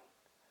found it,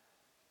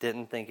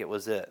 didn't think it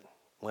was it,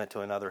 went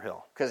to another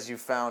hill. Because you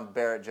found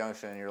Barrett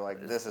Junction and you're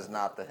like, this is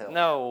not the hill.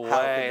 No How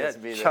way. could this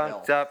be That the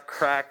chunked hill? up,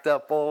 cracked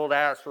up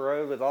old-ass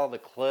road with all the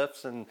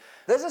cliffs and...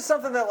 This is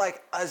something that,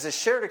 like, as a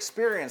shared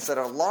experience that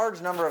a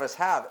large number of us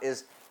have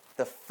is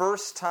the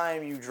first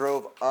time you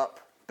drove up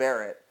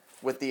Barrett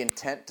with the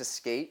intent to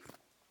skate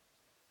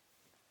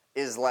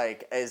is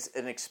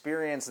an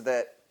experience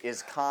that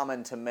is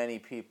common to many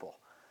people.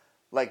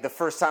 Like the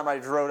first time I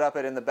drove up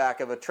it in the back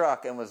of a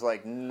truck and was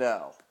like,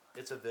 no.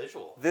 It's a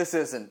visual. This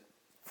isn't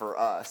for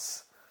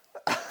us.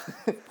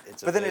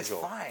 It's a but then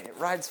visual. it's fine. It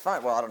rides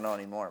fine. Well, I don't know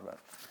anymore, but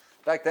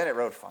back then it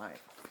rode fine.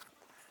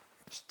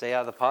 Stay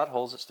out of the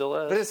potholes, it still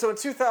is. But so in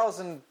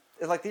 2000,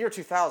 in like the year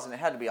 2000, it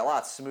had to be a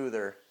lot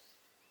smoother.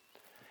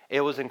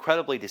 It was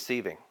incredibly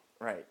deceiving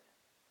Right.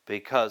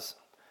 because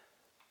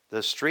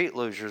the street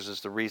losers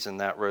is the reason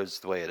that road's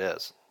the way it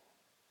is.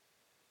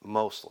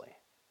 Mostly.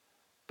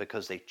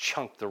 Because they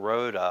chunked the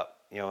road up,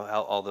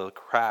 all the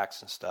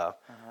cracks and stuff.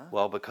 Uh-huh.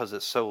 Well, because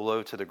it's so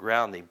low to the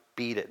ground, they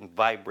beat it and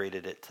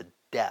vibrated it to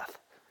death.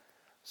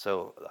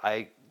 So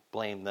I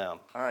blame them.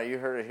 All right, you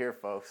heard it here,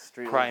 folks.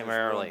 Street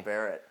Primarily. losers ruined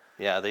Barrett.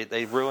 Yeah,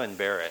 they ruined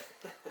Barrett.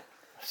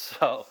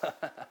 So,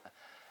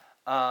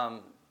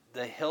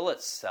 the hill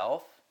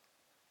itself,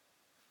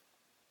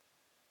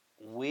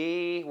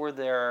 we were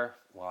there.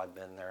 Well, I've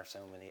been there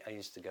I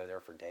used to go there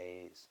for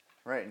days.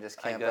 Right, and just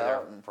I'd camp go there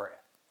out.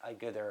 I'd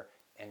go there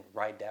and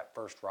ride that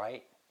first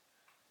right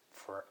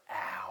for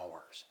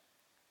hours,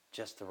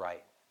 just the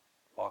right.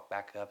 Walk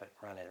back up it,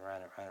 run it.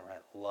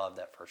 Love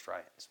that first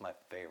right. It's my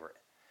favorite.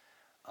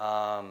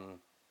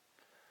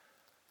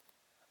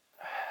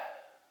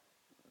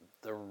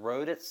 The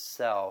road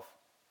itself,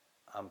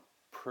 I'm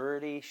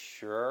pretty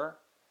sure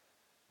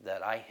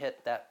that I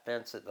hit that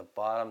fence at the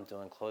bottom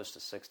doing close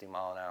to 60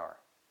 mile an hour.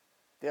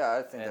 Yeah,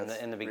 I think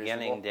that's In the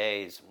beginning reasonable.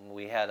 days,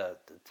 we had a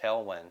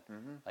tailwind,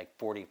 like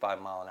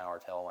 45 mile an hour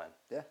tailwind.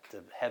 Yeah.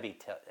 The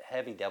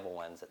heavy devil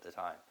winds at the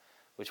time,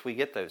 which we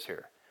get those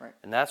here. Right.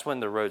 And that's when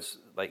the roads,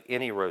 like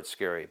any road's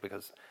scary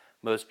because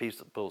most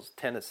people's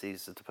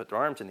tendencies is to put their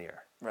arms in the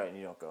air. Right, and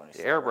you don't go any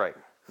The air brake.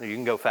 You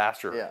can go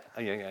faster. Yeah.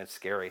 It's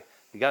scary.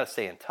 You got to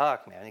stay in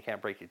tuck, man. You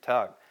can't break your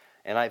tuck.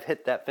 And I've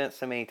hit that fence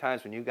so many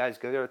times. When you guys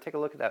go there, take a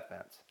look at that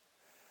fence.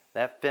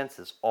 That fence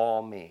is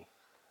all me.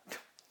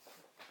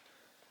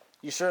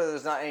 You sure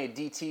there's not any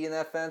DT in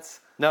that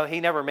fence? No, he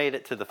never made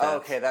it to the fence. Oh,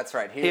 okay, that's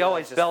right. He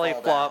always just belly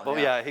fall flop. down, Oh,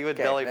 yeah, he would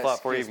Okay, belly flop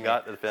before he excuse even me.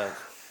 got to the fence.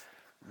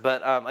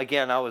 But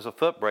again, I was a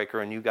foot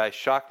breaker, and you guys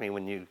shocked me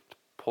when you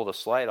pulled a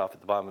slide off at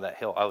the bottom of that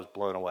hill. I was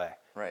blown away.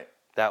 Right.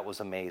 That was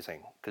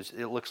amazing because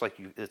it looks like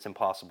it's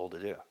impossible to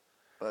do.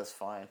 Well, that's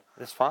fine.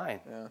 It's fine.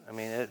 Yeah. I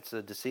mean, it's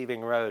a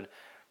deceiving road.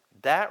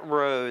 That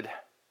road,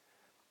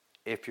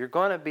 if you're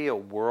going to be a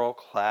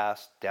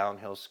world-class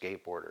downhill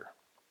skateboarder,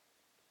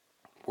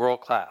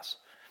 world-class,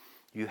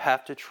 you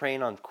have to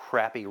train on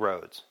crappy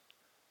roads.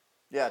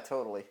 Yeah,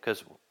 totally.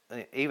 Because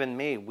even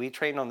me, we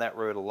trained on that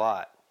road a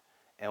lot.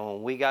 And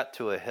when we got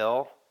to a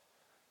hill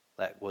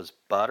that was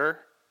butter,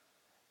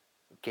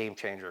 game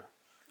changer.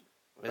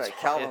 Right,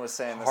 Calvin was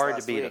saying this hard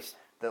last to beat week, us.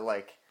 that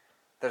like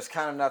there's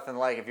kind of nothing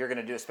like if you're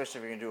going to do, especially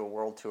if you're going to do a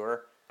world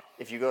tour,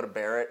 if you go to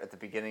Barrett at the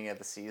beginning of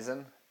the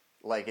season,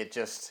 like it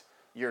just,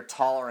 your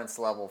tolerance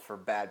level for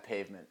bad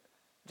pavement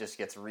just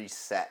gets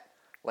reset.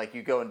 Like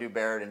you go and do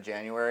Barrett in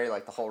January,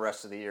 like the whole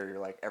rest of the year, you're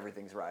like,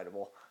 everything's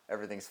rideable,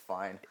 everything's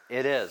fine.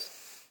 It is.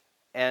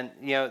 And,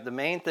 the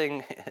main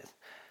thing is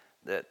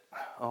that,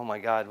 oh my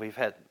God, we've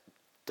had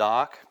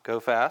Doc go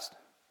fast.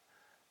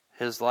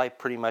 His life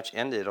pretty much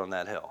ended on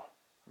that hill.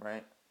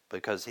 Right.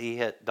 Because he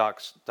hit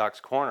Doc's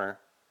corner,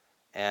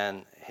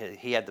 and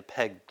he had the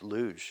pegged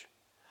luge.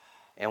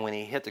 And when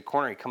he hit the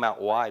corner, he come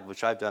out wide,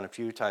 which I've done a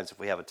few times. If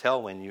we have a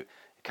tailwind, it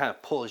kind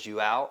of pulls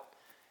you out,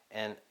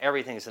 and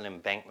everything's an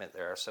embankment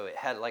there. So it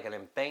had like an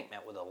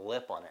embankment with a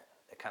lip on it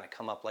that kind of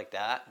come up like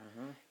that.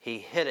 Mm-hmm. He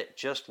hit it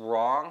just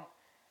wrong,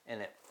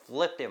 and it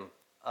flipped him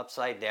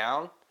upside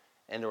down.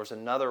 And there was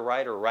another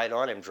rider right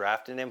on him,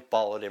 drafted him,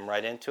 followed him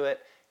right into it,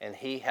 and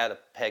he had a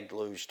pegged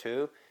luge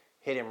too.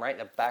 Hit him right in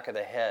the back of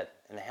the head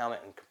in the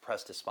helmet and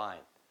compressed his spine.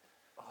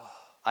 Oh.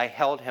 I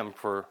held him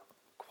for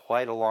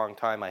quite a long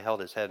time. I held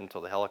his head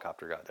until the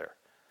helicopter got there.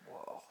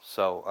 Whoa.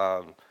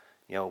 So,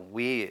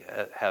 we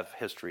have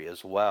history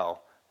as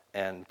well,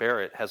 and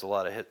Barrett has a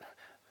lot of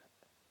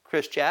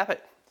Chris Javits.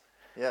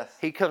 Yes.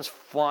 He comes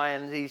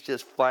flying. He's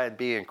just flying,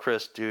 being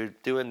Chris,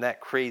 dude, doing that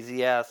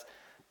crazy ass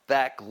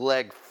back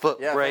leg foot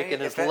break,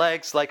 and his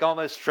legs like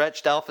almost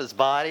stretched off his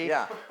body.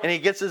 Yeah. And he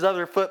gets his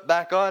other foot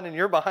back on, and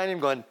you're behind him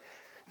going,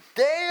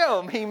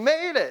 damn, he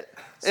made it.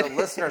 So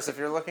listeners, if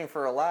you're looking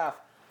for a laugh,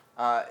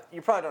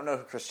 you probably don't know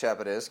who Chris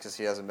Javits is because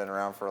he hasn't been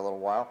around for a little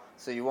while,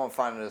 so you won't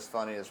find it as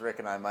funny as Rick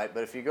and I might.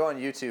 But if you go on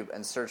YouTube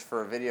and search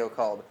for a video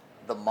called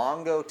The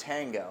Mongo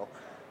Tango,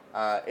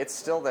 it's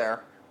still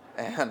there,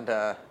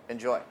 and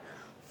enjoy.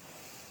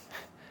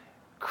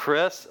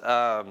 Chris,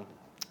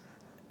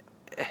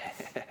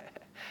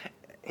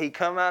 he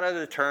come out of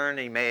the turn,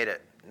 he made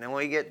it. And then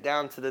when we get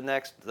down to the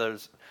next,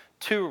 there's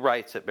 2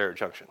 rights at Barrett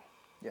Junction.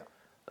 Yeah.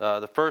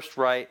 The first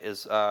right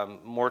is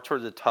more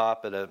toward the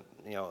top at a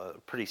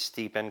pretty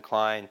steep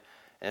incline,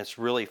 and it's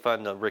really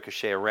fun to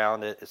ricochet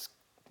around it. It's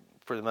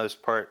for the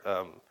most part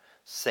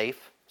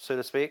safe, so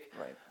to speak.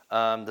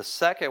 Right. The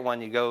second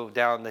one, you go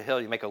down the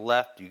hill, you make a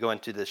left, you go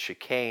into the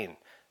chicane.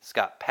 It's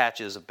got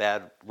patches of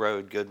bad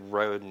road, good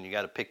road, and you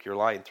got to pick your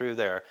line through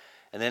there.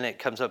 And then it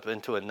comes up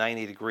into a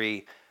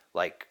 90-degree,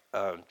 like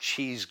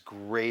cheese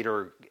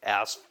grater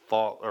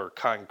asphalt or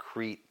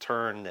concrete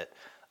turn that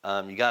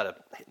you got to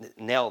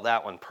nail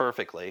that one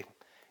perfectly.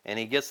 And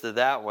he gets to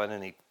that one,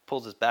 and he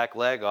pulls his back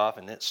leg off,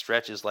 and it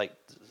stretches like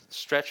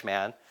Stretch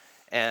Man.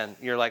 And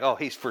you're like, oh,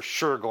 he's for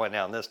sure going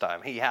down this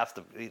time. He has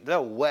to.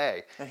 No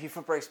way. And he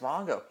foot brakes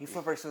Mongo. He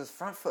foot brakes with his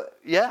front foot.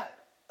 Yeah.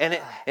 And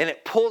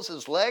it pulls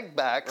his leg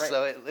back, right.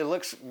 So it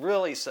looks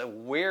really so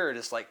weird.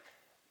 It's like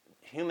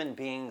human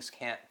beings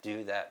can't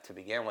do that to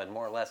begin with,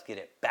 more or less get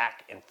it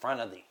back in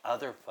front of the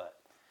other foot.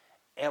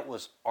 It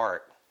was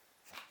art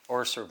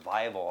or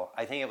survival.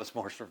 I think it was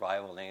more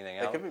survival than anything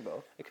else. It could be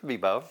both. It could be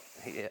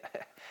both. He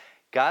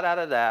got out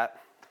of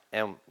that,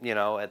 and,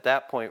 at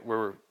that point,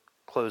 we're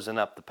closing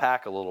up the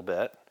pack a little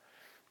bit.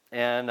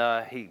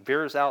 And he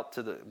veers out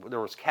to there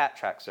was cat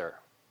tracks there.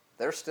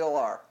 There still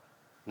are.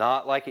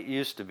 Not like it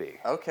used to be.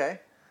 Okay.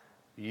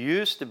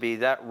 Used to be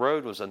that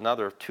road was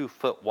another 2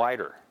 foot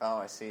wider. Oh,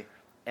 I see.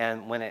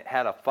 And when it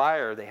had a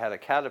fire, they had a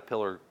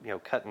Caterpillar,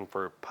 cutting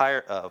for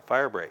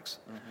fire breaks.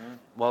 Mm-hmm.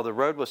 Well, the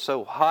road was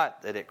so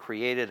hot that it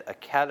created a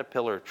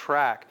Caterpillar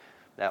track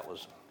that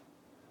was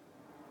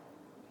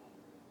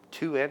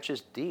 2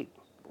 inches deep.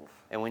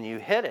 And when you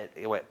hit it,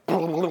 it went.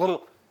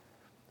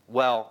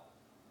 Well,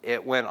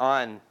 it went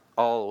on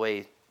all the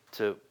way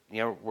to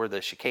where the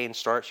chicane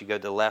starts. You go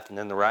to the left and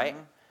then the right.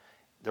 Mm-hmm.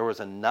 There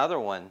was another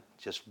one,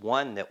 just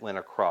one that went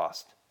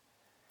across.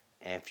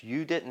 And if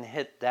you didn't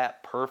hit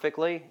that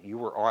perfectly, you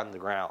were on the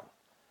ground.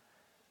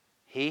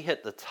 He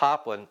hit the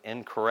top one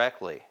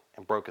incorrectly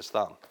and broke his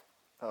thumb.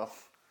 Oh.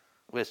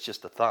 It's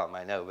just a thumb,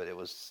 I know, but it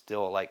was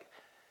still like,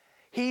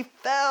 he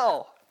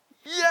fell.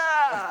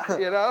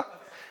 Yeah,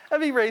 I'd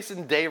be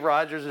racing Dave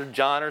Rogers or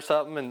John or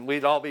something, and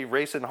we'd all be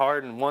racing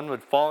hard, and one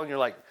would fall, and you're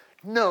like,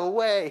 no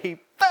way, he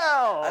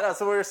fell. I know,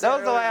 so we were saying that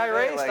was the way I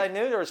raced. I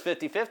knew there was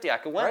 50-50. I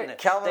could win. Right. If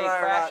Calvin they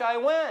crash, I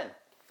win.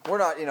 We're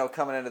not,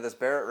 coming into this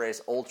Barrett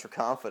race ultra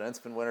confident. It's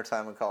been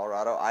wintertime in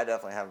Colorado. I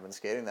definitely haven't been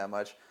skating that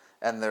much.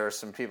 And there are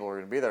some people who are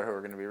going to be there who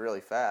are going to be really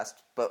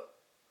fast. But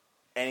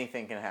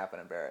anything can happen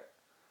in Barrett.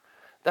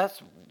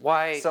 That's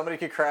why... Somebody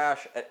could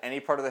crash at any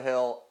part of the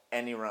hill,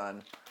 any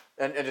run,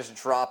 and just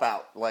drop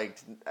out.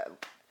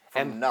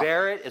 From nothing.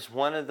 Barrett is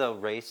one of the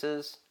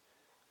races,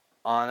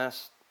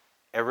 honest,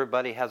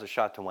 everybody has a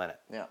shot to win it.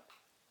 Yeah.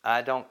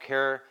 I don't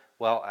care.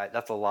 Well,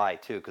 that's a lie,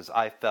 too, because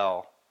I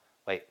fell.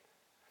 Wait.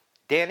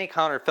 Danny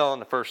Connor fell in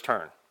the first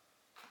turn.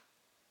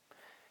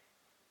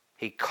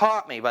 He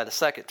caught me by the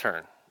second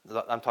turn.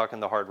 I'm talking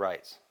the hard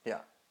rights.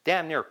 Yeah.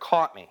 Damn near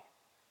caught me.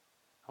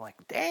 I'm like,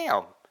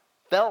 damn.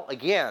 Fell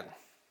again.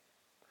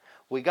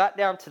 We got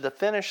down to the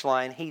finish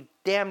line. He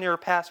damn near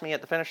passed me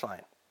at the finish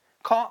line.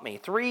 Caught me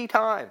 3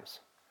 times.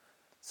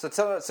 So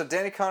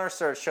Danny Connor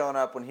started showing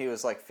up when he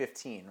was like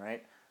 15,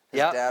 right? His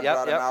dad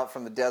brought him out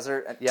from the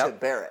desert to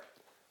Barrett.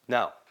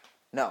 No.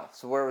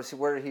 So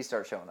where did he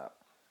start showing up?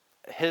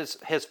 His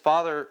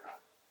father,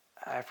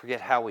 I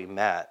forget how we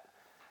met.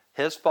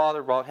 His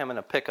father brought him in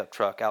a pickup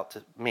truck out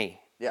to me.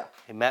 Yeah.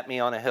 He met me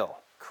on a hill.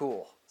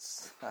 Cool.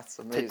 That's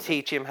amazing. To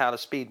teach him how to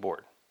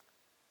speedboard.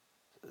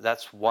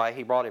 That's why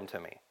he brought him to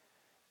me.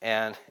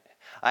 And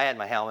I had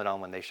my helmet on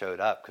when they showed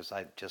up because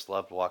I just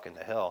loved walking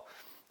the hill.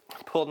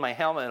 Pulled my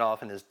helmet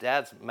off and his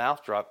dad's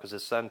mouth dropped because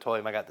his son told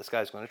him, I got this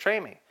guy's going to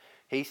train me.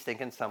 He's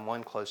thinking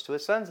someone close to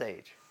his son's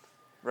age.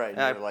 Right,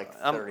 you're like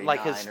 39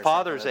 like his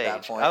father's age.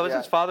 At that point. I was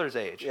his father's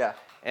age. Yeah.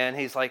 And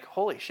he's like,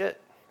 holy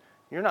shit.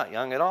 you're not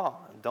young at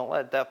all. Don't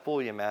let that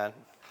fool you, man.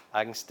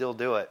 I can still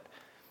do it.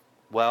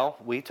 Well,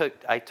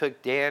 I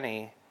took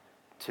Danny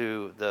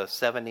to the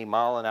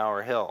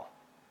 70-mile-an-hour hill.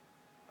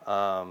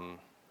 I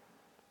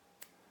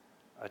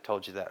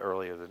told you that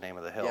earlier, the name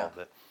of the hill. Yeah.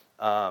 But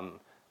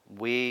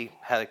we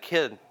had a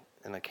kid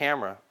in the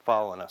camera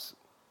following us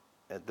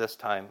at this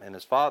time, and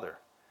his father.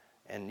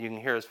 And you can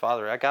hear his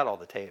father. I got all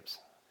the tapes.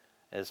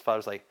 And his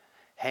father's like,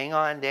 hang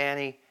on,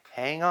 Danny,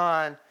 hang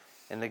on.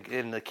 And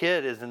the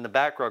kid is in the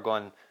back row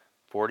going,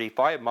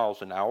 45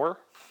 miles an hour.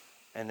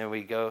 And then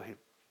we go,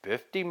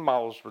 50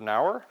 miles an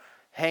hour?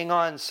 Hang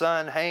on,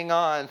 son, hang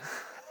on.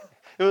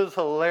 It was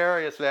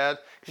hilarious, man.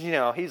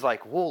 Because, he's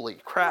like, holy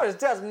crap. His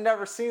dad's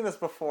never seen this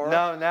before.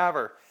 No,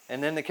 never.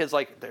 And then the kid's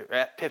like, they're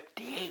at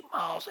 58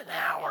 miles an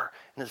hour.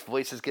 And his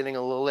voice is getting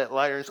a little bit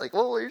lighter. He's like,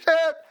 holy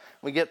shit.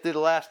 We get through the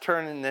last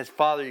turn, and his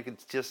father, you could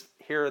just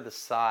hear the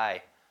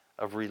sigh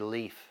of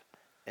relief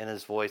in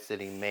his voice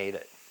that he made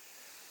it.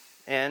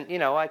 And,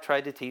 I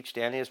tried to teach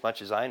Danny as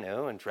much as I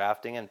knew, and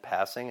drafting and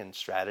passing and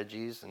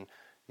strategies and,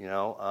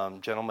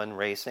 gentleman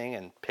racing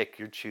and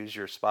choose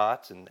your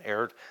spots and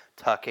air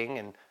tucking.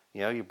 And,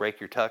 you break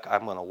your tuck,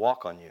 I'm going to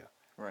walk on you.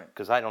 Right.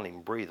 Because I don't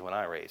even breathe when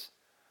I race.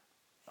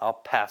 I'll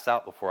pass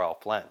out before I'll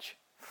flinch.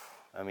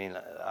 I mean,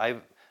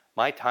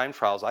 my time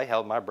trials, I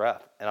held my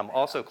breath. And I'm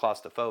also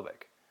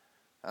claustrophobic.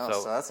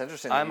 Oh, so that's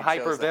interesting. I'm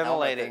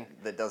hyperventilating.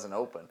 That doesn't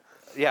open.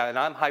 Yeah, and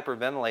I'm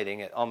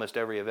hyperventilating at almost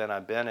every event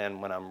I've been in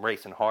when I'm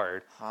racing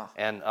hard. Huh.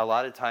 And a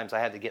lot of times I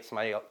had to get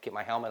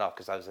my helmet off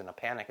because I was in a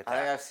panic attack. I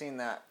think I've seen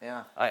that,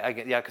 yeah.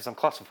 Because I'm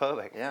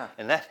claustrophobic. Yeah.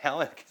 And that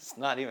helmet is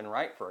not even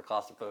right for a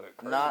claustrophobic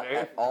person. Not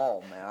at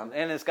all, man.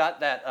 And it's got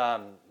that,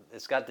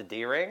 it's got the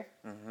D-ring.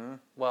 Mm-hmm.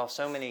 Well,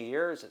 so many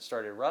years it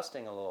started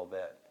rusting a little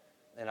bit.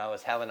 And I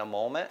was having a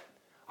moment.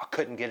 I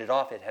couldn't get it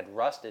off. It had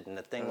rusted, and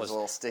the thing was a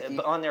little sticky.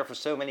 On there for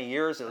so many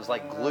years. It was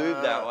like glued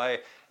that way,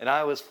 and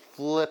I was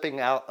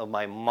flipping out of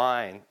my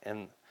mind.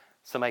 And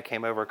somebody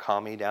came over,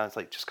 calmed me down. It's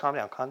like, just calm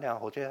down,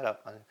 hold your head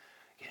up,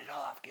 get it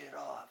off.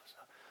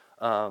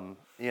 So,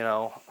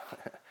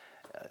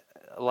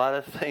 a lot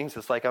of things.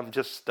 It's like I'm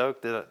just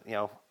stoked that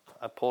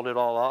I pulled it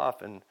all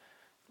off, and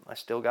I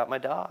still got my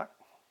dog.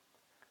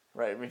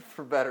 Right, I mean,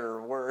 for better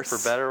or worse.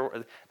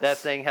 That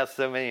thing has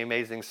so many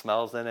amazing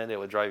smells in it. It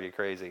would drive you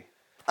crazy.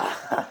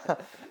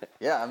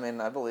 Yeah, I mean,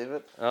 I believe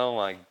it. Oh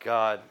my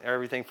God!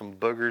 Everything from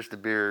boogers to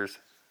beers.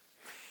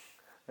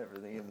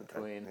 Everything in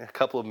between. A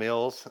couple of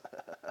meals.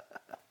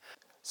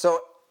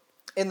 So,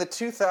 in the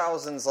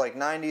 2000s, like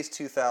 90s,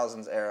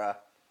 2000s era,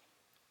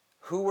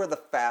 who were the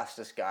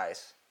fastest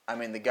guys? I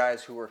mean, the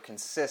guys who were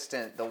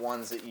consistent, the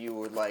ones that you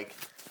would like,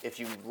 if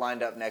you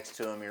lined up next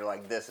to them, you're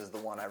like, this is the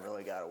one I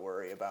really got to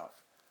worry about.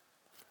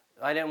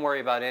 I didn't worry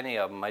about any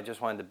of them. I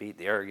just wanted to beat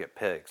the arrogant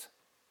pigs.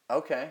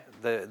 Okay.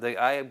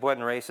 I won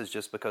races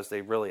just because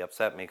they really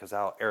upset me because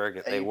how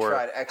arrogant And they you were,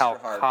 tried extra how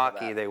hard for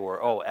cocky that. they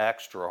were. Oh,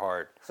 extra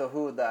hard. So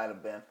who would that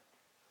have been?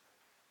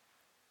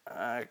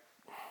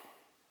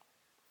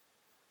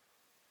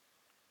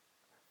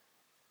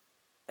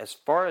 As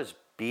far as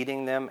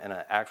beating them in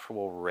an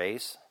actual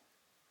race,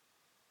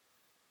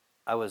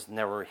 I was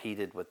never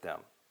heated with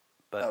them.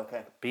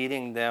 But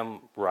beating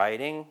them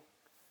riding,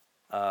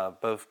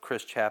 both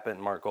Chris Chapin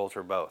and Mark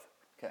Goulter both.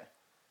 Okay.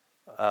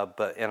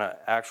 But in an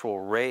actual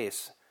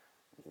race,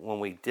 when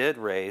we did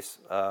race,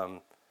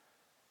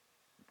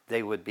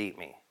 they would beat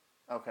me.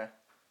 Okay.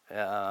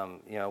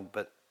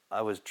 But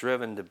I was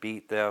driven to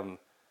beat them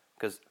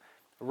because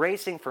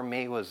racing for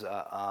me was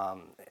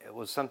it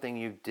was something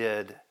you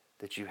did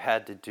that you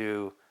had to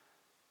do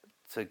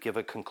to give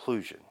a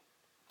conclusion.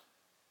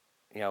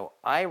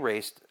 I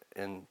raced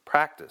in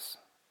practice.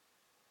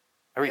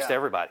 I raced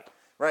everybody.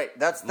 Right.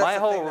 That's my the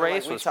whole thing that,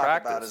 race we was talk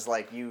practice. about is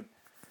like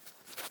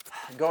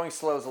going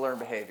slow is a learned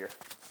behavior.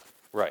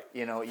 Right.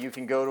 You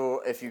can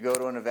if you go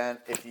to an event,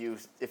 if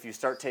you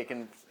start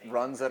taking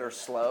runs that are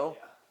slow,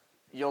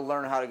 you'll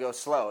learn how to go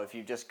slow. If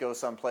you just go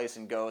someplace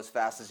and go as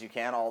fast as you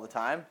can all the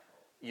time,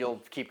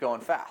 you'll keep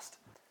going fast.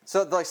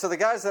 So the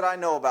guys that I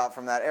know about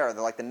from that era,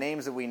 they're like the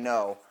names that we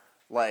know,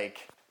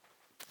 like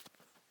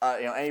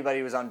anybody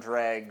who was on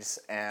Dregs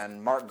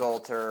and Mark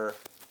Goulter,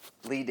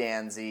 Lee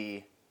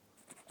Danzy,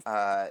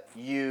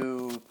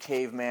 you,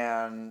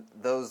 Caveman,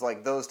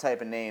 those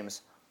type of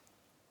names.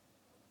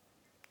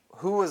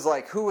 Who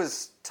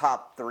was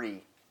top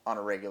 3 on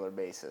a regular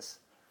basis?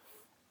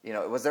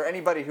 Was there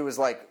anybody who was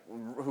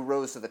who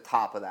rose to the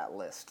top of that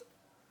list?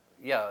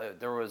 Yeah,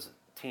 there was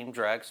Team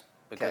Dregs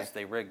because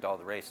they rigged all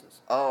the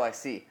races. Oh, I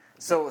see.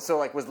 So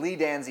was Lee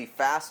Danzy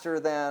faster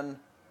than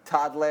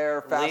Todd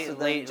Lair, faster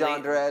than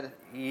John Dredd?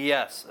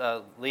 Yes,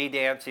 Lee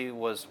Danzy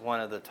was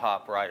one of the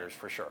top riders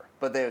for sure.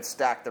 But they would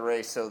stack the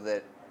race so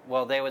that...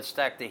 Well, they would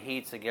stack the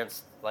heats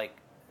against, all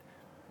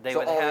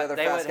the other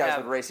fast guys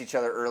would race each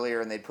other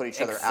earlier and they'd put each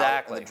other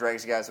out, and the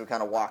Dregs guys would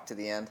kind of walk to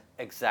the end?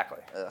 Exactly.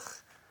 Ugh.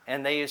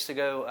 And they used to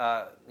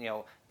go,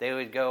 they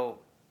would go...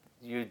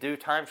 You do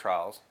time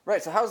trials.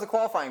 Right, so how does the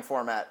qualifying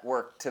format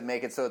work to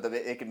make it so that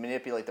it can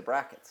manipulate the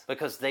brackets?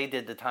 Because they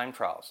did the time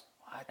trials.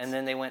 What? And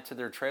then they went to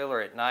their trailer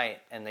at night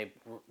and they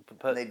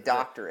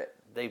doctor it.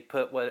 they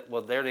put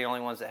well, they're the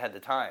only ones that had the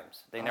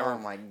times. They never, Oh,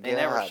 my they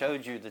never God.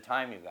 showed you the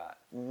time you got.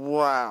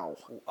 Wow.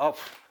 Oh,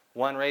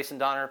 one race in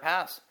Donner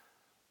Pass.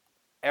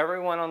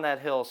 Everyone on that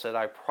hill said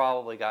I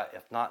probably got,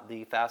 if not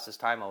the fastest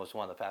time, I was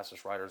one of the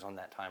fastest riders on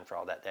that time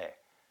trial that day.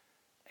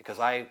 Because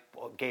I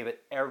gave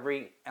it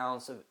every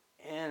ounce of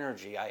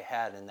energy I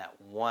had in that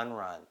one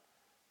run.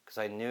 Because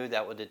I knew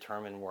that would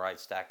determine where I'd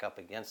stack up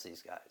against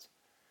these guys.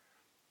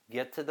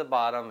 Get to the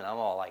bottom, and I'm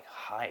all like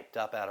hyped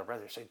up out of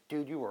breath. They say,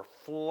 dude, you were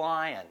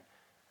flying.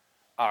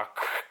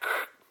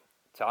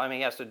 Telling me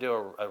he has to do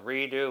a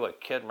redo. A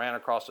kid ran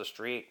across the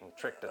street and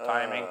tricked the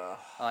timing.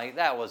 I'm like,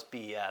 that was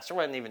BS. There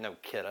wasn't even no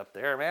kid up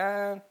there,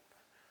 man.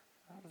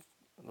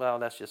 Well,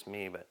 that's just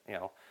me, but, you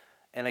know.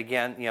 And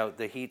again, you know,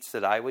 the heats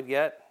that I would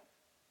get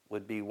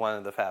would be one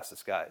of the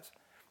fastest guys.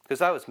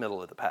 Because I was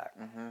middle of the pack.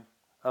 Mm-hmm.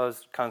 I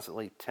was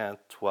constantly 10th,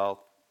 12th,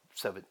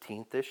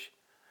 17th-ish.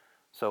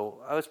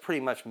 So I was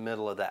pretty much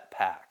middle of that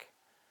pack.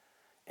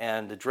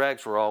 And the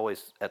dregs were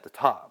always at the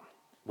top,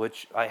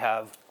 which I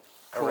have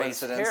a race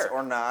here. Coincidence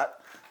or not.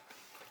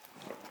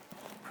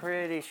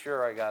 Pretty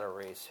sure I got a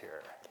race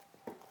here.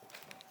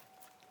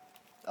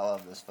 I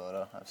love this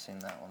photo. I've seen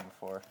that one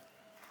before.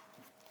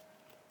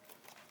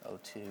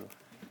 02.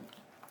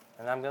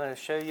 And I'm going to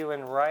show you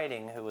in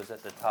writing who was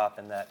at the top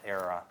in that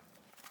era.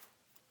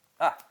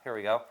 Here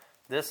we go.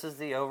 This is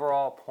the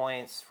overall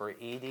points for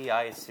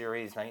EDI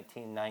Series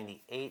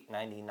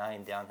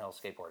 1998-99 downhill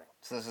skateboarding.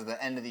 So this is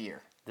the end of the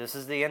year. This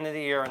is the end of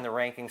the year in the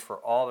rankings for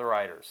all the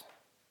riders.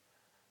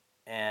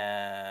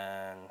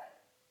 And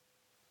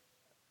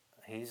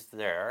he's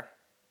there.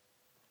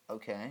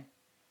 Okay.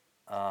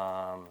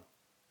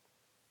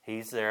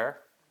 He's there.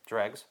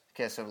 Dregs.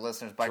 Okay, so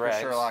listeners, Biker Dregs.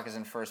 Sherlock is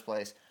in first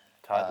place.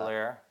 Todd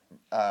Lair.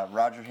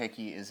 Roger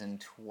Hickey is in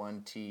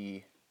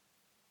 26th.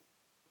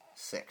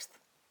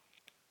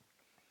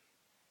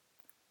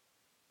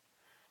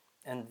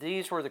 And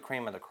these were the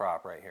cream of the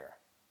crop right here.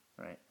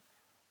 Right.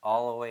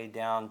 All the way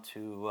down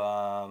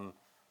to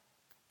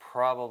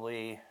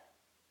probably,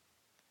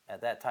 at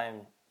that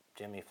time,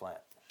 Jimmy Flint.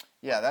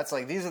 Yeah, that's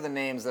like, these are the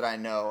names that I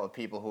know of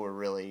people who are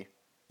really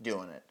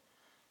doing it.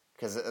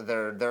 Because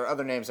there are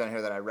other names on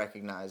here that I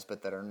recognize,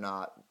 but that are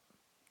not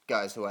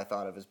guys who I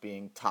thought of as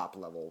being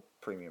top-level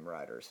premium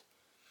riders.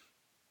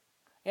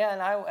 Yeah,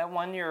 and at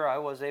 1 year I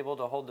was able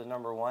to hold the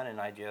number one in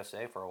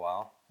IGSA for a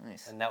while.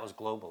 Nice. And that was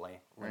globally.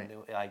 When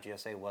the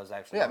IGSA was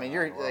actually. Yeah, I mean,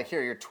 you're like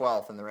here. You're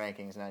 12th in the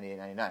rankings, 98,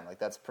 99. Like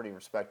that's pretty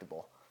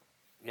respectable.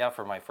 Yeah,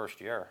 for my first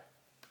year.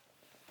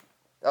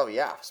 Oh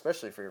yeah,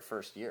 especially for your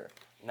first year.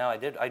 No, I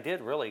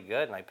did really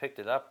good, and I picked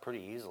it up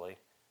pretty easily.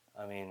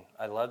 I mean,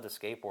 I love the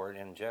skateboard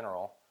in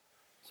general.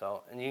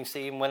 So, and you can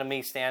see even when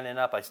me standing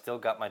up, I still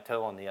got my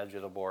toe on the edge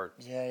of the board.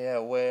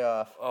 Yeah, way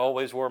off.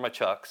 Always wore my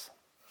Chucks.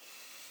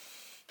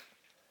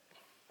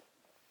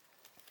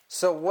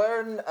 So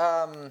when,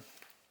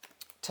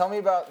 tell me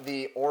about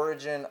the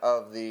origin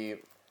of the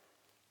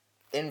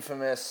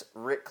infamous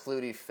Rick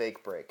Clutie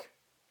fake break.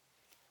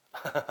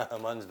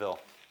 Munnsville.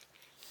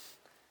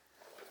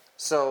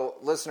 So,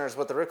 listeners,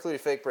 what the Rick Clutie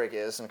fake break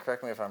is, and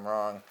correct me if I'm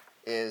wrong,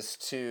 is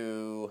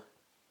to,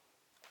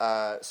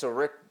 so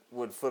Rick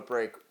would foot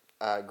brake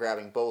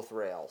grabbing both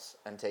rails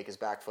and take his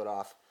back foot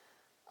off,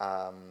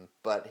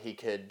 but he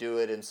could do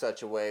it in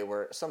such a way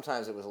where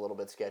sometimes it was a little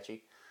bit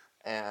sketchy.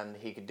 And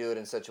he could do it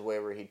in such a way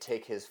where he'd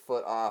take his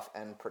foot off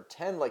and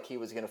pretend like he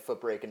was going to foot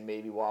brake and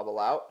maybe wobble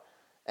out,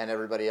 and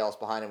everybody else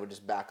behind him would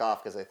just back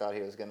off because they thought he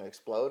was going to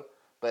explode.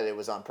 But it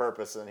was on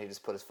purpose, and he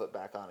just put his foot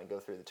back on and go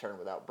through the turn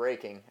without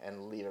braking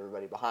and leave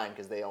everybody behind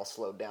because they all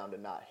slowed down to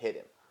not hit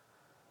him.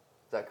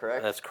 Is that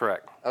correct? That's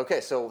correct. Okay,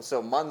 so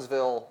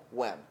Munnsville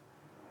when?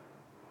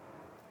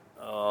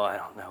 Oh, I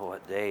don't know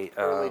what date.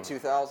 Early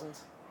 2000s?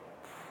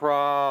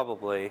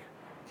 Probably.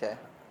 Okay.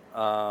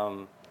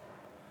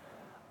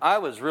 I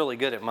was really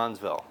good at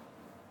Munnsville.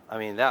 I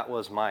mean, that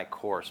was my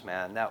course,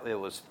 man. It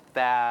was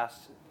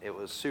fast, it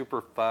was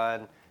super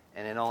fun,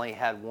 and it only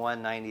had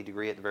one 90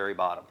 degree at the very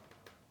bottom.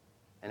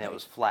 And it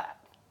was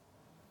flat.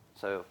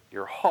 So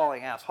you're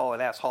hauling ass.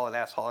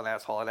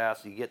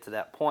 You get to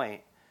that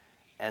point,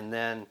 and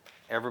then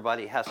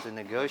everybody has to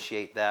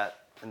negotiate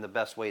that in the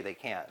best way they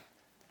can.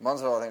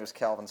 Munnsville, I think, was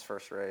Calvin's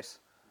first race.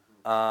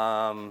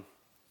 I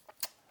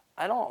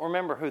don't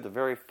remember who the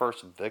very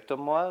first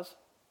victim was.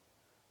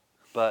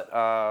 But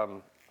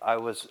I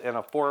was in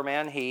a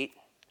four-man heat,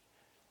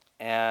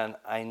 and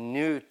I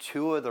knew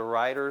two of the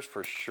riders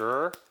for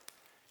sure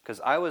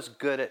because I was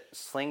good at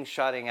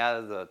slingshotting out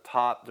of the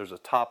top. There's a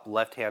top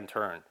left-hand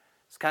turn.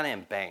 It's kind of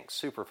in banks,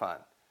 super fun.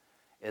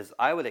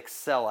 I would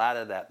excel out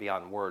of that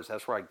beyond words.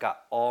 That's where I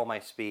got all my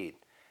speed.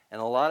 And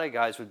a lot of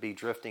guys would be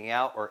drifting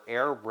out or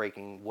air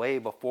braking way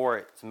before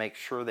it to make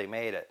sure they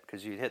made it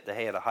because you'd hit the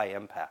hay at a high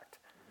impact.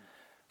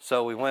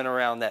 So we went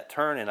around that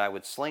turn, and I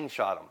would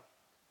slingshot them.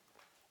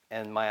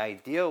 And my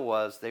idea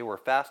was they were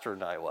faster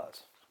than I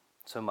was.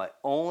 So my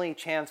only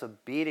chance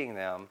of beating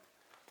them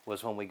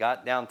was when we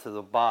got down to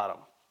the bottom.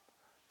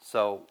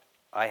 So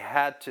I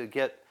had to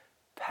get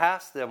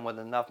past them with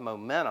enough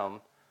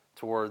momentum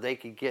to where they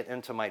could get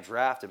into my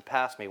draft and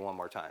pass me one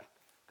more time.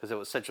 Because it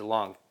was such a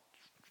long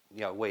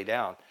way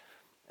down.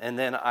 And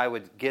then I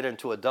would get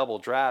into a double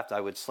draft.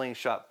 I would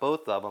slingshot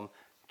both of them,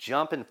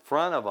 jump in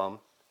front of them,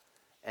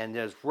 and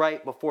just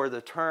right before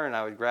the turn,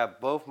 I would grab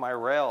both my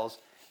rails,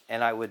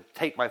 and I would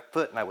take my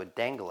foot and I would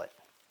dangle it.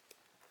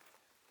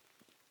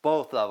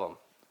 Both of them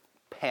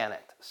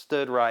panicked,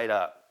 stood right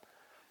up.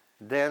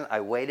 Then I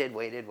waited.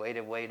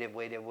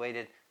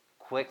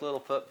 Quick little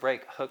foot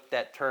brake, hooked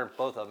that turn.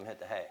 Both of them hit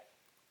the hay.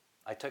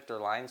 I took their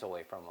lines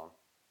away from them.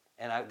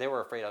 And they were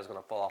afraid I was going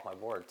to fall off my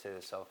board, too.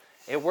 So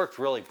it worked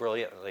really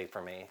brilliantly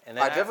for me. And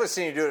then I've definitely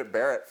seen you do it at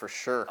Barrett, for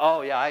sure.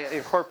 Oh, yeah. I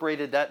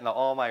incorporated that into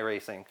all my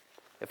racing.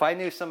 If I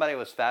knew somebody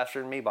was faster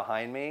than me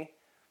behind me,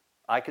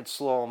 I could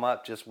slow them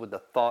up just with the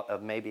thought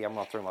of maybe I'm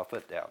going to throw my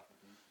foot down.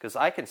 Because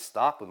I can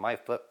stop with my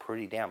foot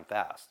pretty damn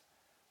fast.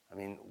 I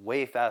mean,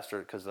 way faster,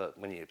 because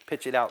when you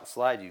pitch it out and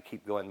slide, you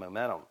keep going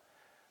momentum.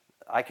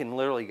 I can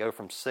literally go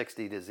from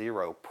 60 to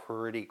 0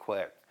 pretty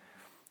quick.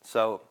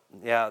 So,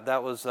 yeah,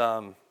 that was...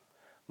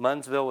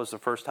 Munnsville was the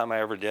first time I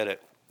ever did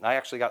it. I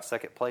actually got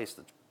second place.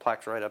 The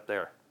plaque's right up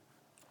there.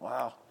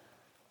 Wow.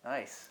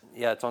 Nice.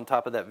 Yeah, it's on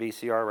top of that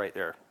VCR right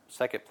there.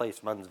 Second place,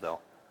 Munnsville.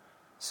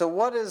 So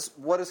what is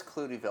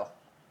Cloutierville?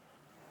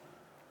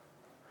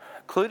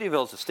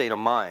 Cloutierville's a state of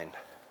mind.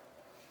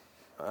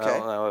 Okay. I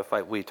don't know if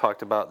we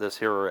talked about this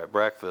here at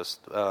breakfast.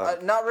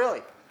 Not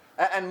really.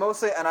 And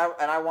mostly, and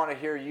I want to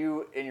hear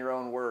you in your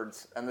own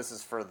words, and this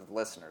is for the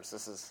listeners.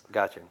 This is...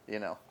 Gotcha.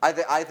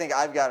 I think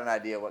I've got an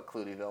idea what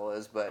Cloutierville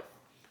is, but...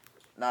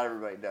 not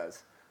everybody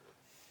does.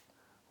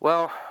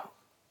 Well,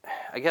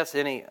 I guess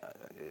I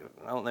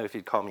don't know if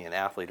you'd call me an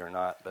athlete or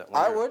not, but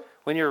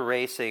when you're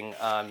racing,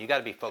 you got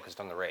to be focused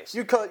on the race.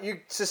 You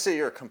just say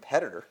you're a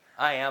competitor.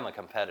 I am a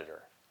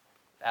competitor.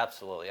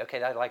 Absolutely.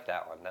 Okay, I like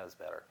that one. That was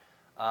better.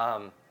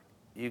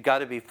 You got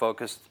to be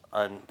focused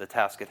on the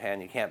task at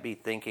hand. You can't be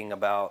thinking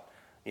about,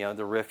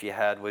 the riff you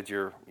had with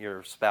your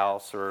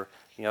spouse or,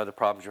 the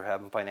problems you're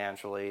having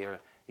financially, or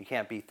you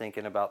can't be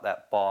thinking about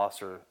that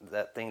boss or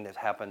that thing that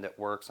happened at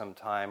work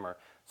sometime or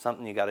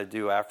something you got to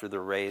do after the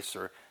race,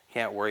 or you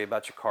can't worry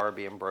about your car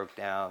being broke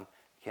down.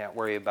 You can't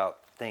worry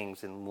about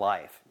things in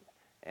life.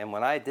 And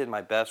when I did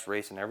my best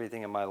racing,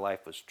 everything in my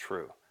life was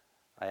true.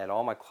 I had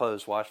all my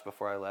clothes washed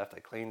before I left. I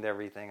cleaned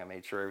everything. I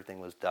made sure everything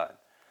was done.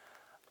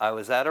 I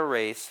was at a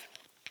race,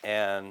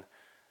 and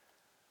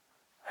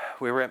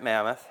we were at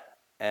Mammoth,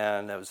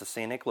 and it was a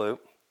scenic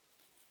loop.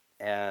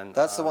 And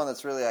that's the one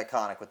that's really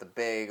iconic with the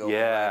big open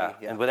yeah.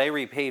 yeah. And but they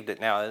repaved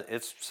it now.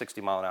 It's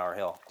 60-mile-an-hour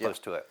hill, close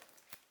to it.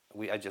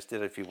 I just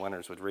did it a few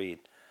winters with Reed.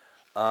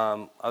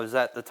 I was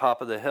at the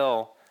top of the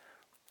hill,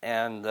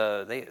 and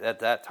they at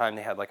that time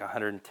they had like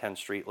 110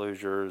 street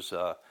losers,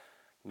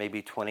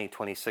 maybe 20,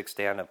 26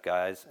 stand-up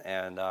guys,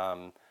 and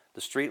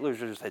the street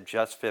losers had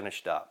just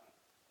finished up,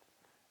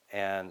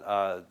 and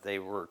they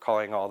were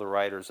calling all the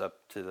riders up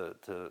to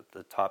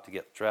the top to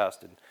get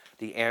dressed, and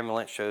the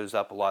ambulance shows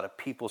up, a lot of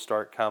people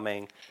start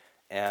coming,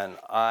 and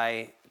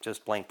I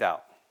just blanked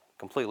out,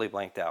 completely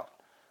blanked out.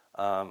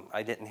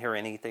 I didn't hear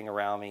anything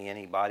around me,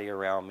 anybody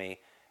around me,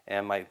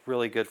 and my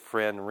really good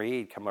friend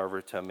Reed come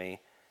over to me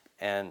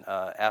and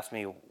asked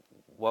me,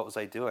 what was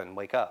I doing?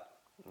 Wake up.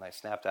 And I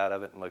snapped out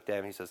of it and looked at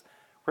him. He says,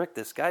 Rick,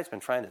 this guy's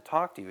been trying to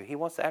talk to you. He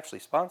wants to actually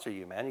sponsor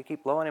you, man. You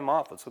keep blowing him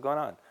off. What's going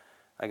on?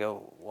 I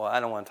go, well, I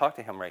don't want to talk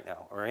to him right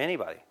now, or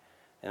anybody.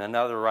 And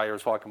another rider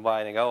was walking by,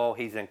 and I go, oh,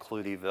 he's in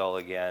Cloutierville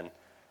again.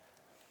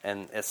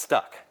 And it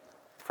stuck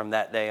from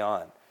that day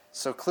on.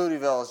 So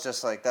Cloutierville is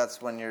just like,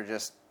 that's when you're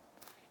just,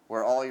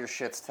 where all your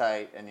shit's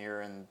tight and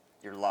you're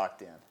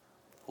locked in.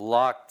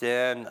 Locked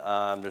in.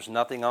 There's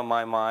nothing on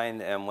my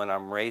mind. And when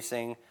I'm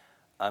racing,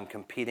 I'm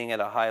competing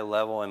at a high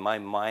level, and my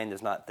mind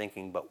is not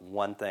thinking but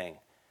one thing.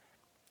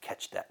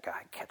 Catch that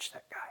guy. Catch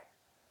that guy.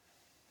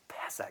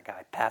 Pass that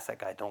guy. Pass that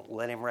guy. Don't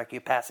let him wreck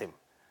you. Pass him.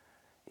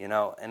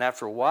 And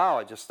after a while,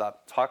 I just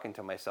stopped talking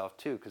to myself,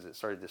 too, because it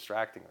started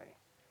distracting me.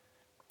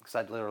 Because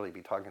I'd literally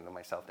be talking to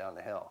myself down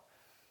the hill.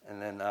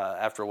 And then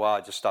after a while,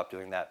 I just stopped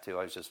doing that, too.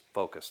 I was just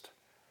focused.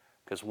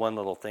 Because one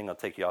little thing will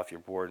take you off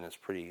your board, and it's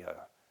pretty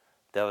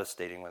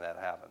devastating when that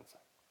happens.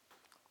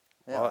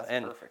 Yeah,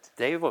 that's perfect.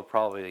 Dave will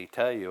probably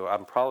tell you,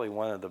 I'm probably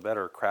one of the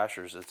better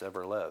crashers that's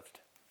ever lived.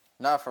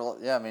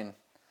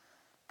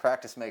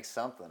 Practice makes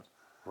something.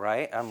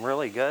 Right? I'm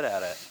really good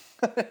at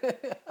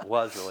it.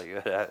 Was really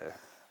good at it.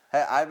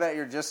 Hey, I bet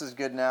you're just as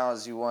good now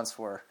as you once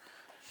were.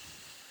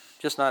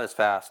 Just not as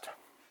fast.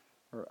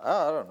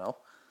 I don't know.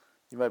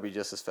 You might be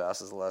just as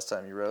fast as the last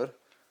time you rode.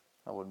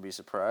 I wouldn't be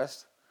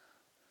surprised.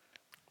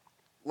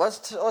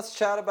 Let's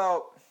chat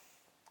about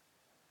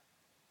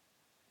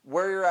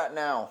where you're at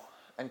now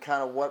and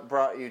kind of what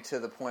brought you to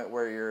the point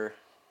where you're...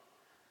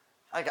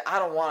 I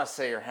don't want to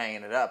say you're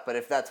hanging it up, but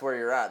if that's where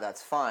you're at,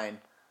 that's fine.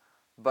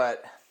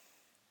 But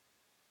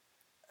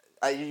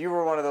you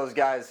were one of those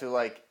guys who,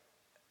 like,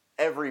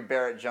 every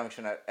Barrett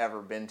Junction I've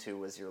ever been to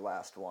was your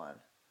last one.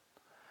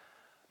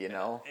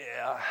 Yeah.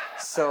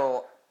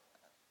 So,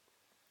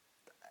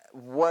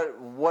 where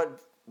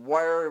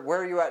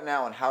are you at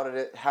now, and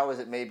how is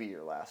it maybe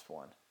your last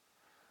one?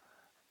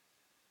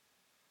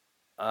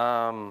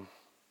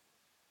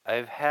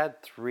 I've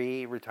had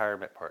 3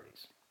 retirement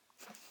parties.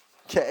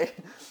 Okay.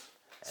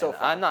 So And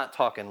I'm not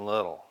talking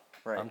little.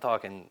 Right. I'm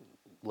talking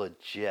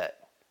legit.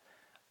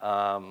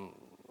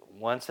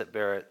 Once at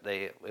Barrett,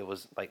 it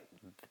was like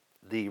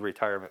the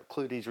retirement.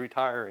 Clutie's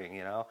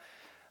retiring,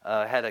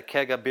 had a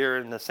keg of beer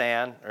in the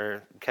sand,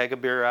 or keg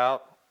of beer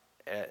out.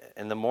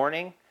 In the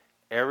morning,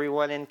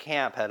 everyone in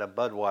camp had a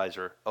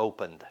Budweiser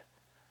opened.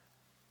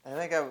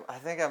 I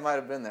think I might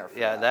have been there for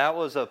Yeah, that. that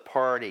was a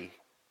party,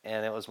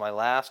 and it was my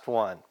last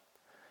one.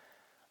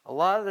 A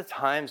lot of the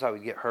times I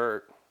would get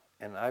hurt,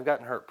 and I've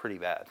gotten hurt pretty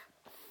bad.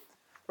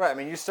 Right. I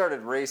mean, you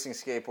started racing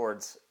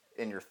skateboards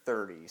in your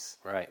 30s.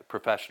 Right,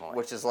 professionally.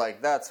 Which is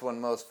like, that's when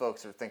most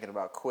folks are thinking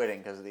about quitting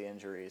because of the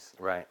injuries.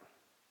 Right.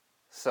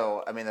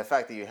 So, I mean, the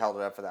fact that you held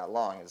it up for that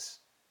long is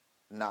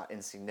not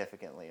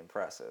insignificantly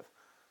impressive.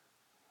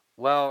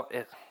 Well,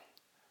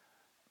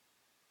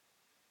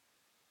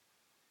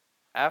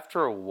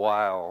 after a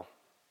while,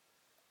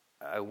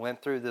 I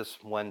went through this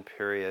one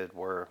period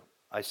where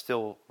I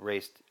still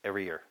raced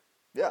every year.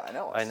 Yeah, I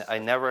know. I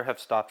never have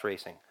stopped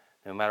racing,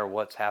 no matter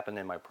what's happened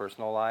in my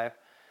personal life.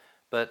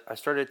 But I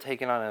started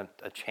taking on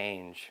a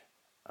change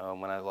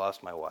when I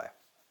lost my wife.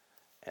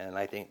 And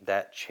I think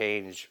that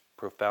change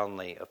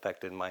profoundly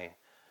affected my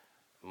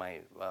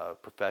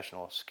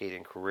professional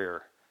skating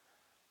career,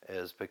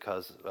 is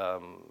because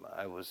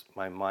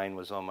my mind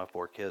was on my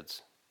 4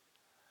 kids,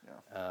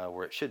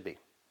 where it should be.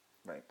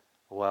 Right.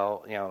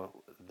 Well,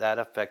 that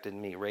affected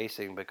me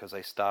racing because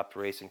I stopped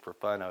racing for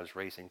fun. I was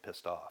racing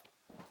pissed off.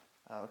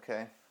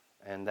 Okay.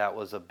 And that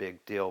was a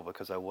big deal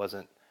because I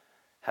wasn't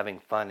having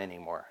fun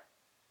anymore.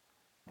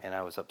 And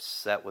I was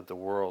upset with the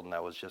world, and I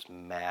was just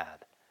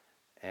mad.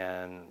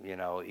 And,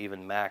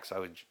 even Max,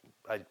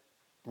 I'd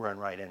run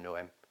right into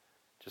him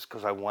just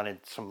because I wanted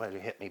somebody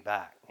to hit me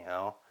back,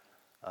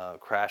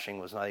 Crashing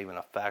was not even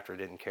a factor. I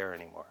didn't care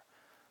anymore.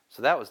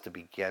 So that was the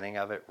beginning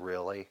of it,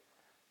 really.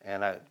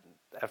 And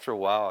after a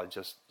while, I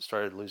just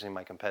started losing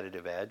my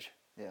competitive edge.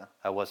 Yeah.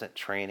 I wasn't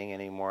training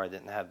anymore.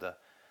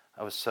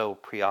 I was so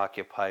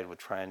preoccupied with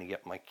trying to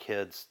get my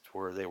kids to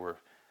where they were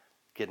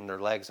getting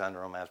their legs under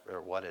them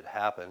after what had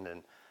happened.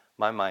 And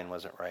my mind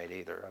wasn't right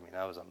either. I mean,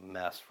 I was a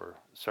mess for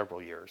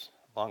several years,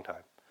 long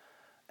time.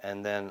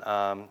 And then,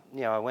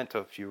 I went to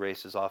a few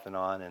races off and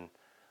on, and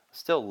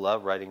still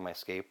love riding my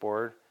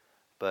skateboard,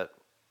 but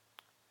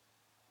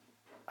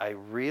I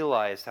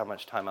realized how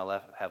much time I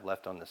have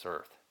left on this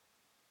earth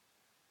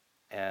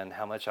and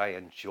how much I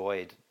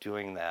enjoyed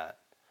doing that.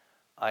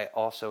 I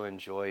also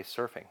enjoy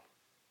surfing,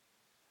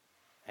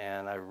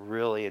 and I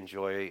really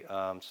enjoy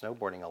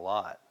snowboarding a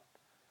lot.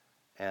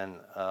 And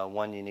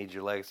one, you need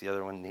your legs, the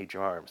other one, you need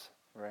your arms.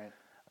 Right.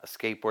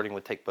 Skateboarding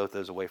would take both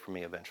those away from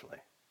me eventually.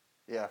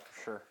 Yeah,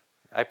 for sure.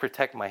 I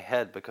protect my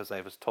head because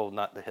I was told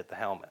not to hit the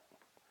helmet.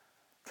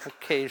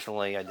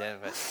 Occasionally I did,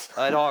 but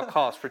at all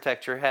costs,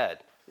 protect your head.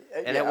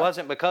 And it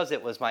wasn't because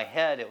it was my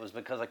head, it was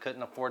because I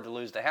couldn't afford to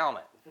lose the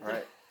helmet.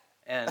 Right.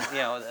 And,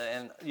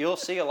 and you'll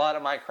see a lot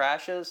of my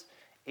crashes,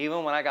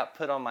 even when I got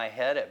put on my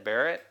head at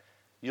Barrett,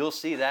 you'll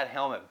see that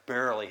helmet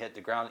barely hit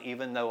the ground,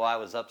 even though I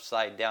was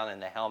upside down and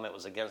the helmet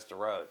was against the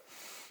road.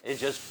 It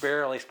just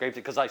barely scraped it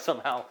because I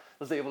somehow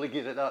was able to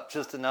get it up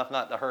just enough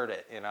not to hurt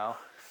it,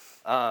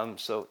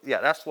 So,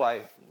 yeah, that's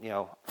why,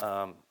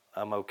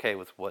 I'm okay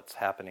with what's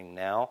happening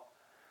now.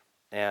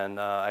 And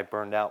I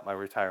burned out my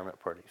retirement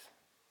parties.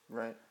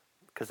 Right.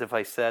 Because if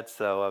I said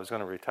so, I was going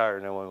to retire,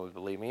 no one would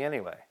believe me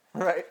anyway.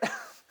 Right.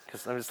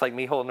 Because it was like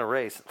me holding a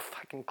race.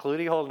 Fucking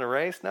Clutie holding a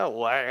race? No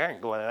way, I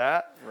ain't going to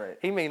that. Right.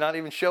 He may not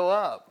even show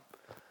up.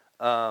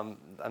 I'm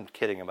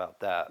kidding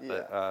about that.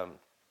 Yeah.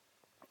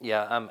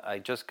 But, I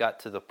just got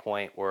to the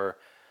point where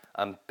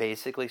I'm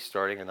basically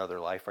starting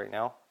another life right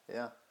now.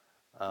 Yeah.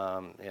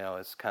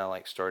 It's kind of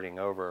like starting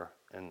over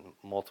in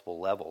multiple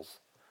levels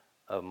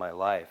of my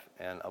life.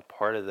 And a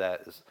part of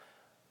that is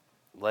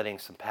letting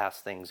some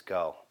past things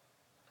go.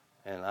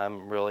 And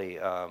I'm really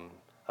a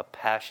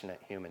passionate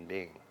human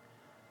being.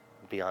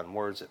 Beyond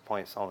words, at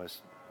points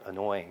almost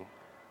annoying,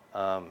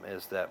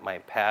 is that my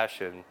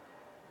passion,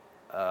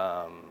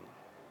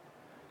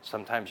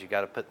 sometimes you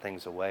got to put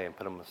things away and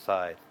put them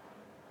aside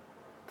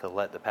to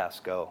let the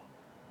past go.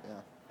 Yeah.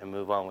 And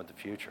move on with the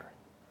future.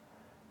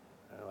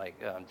 Like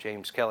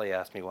James Kelly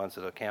asked me once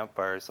at a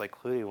campfire, it's like,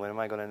 Clutie, when am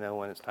I going to know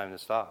when it's time to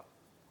stop?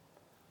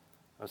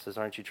 I says,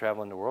 aren't you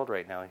traveling the world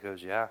right now? He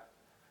goes, yeah.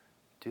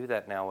 Do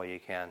that now while you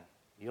can.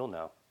 You'll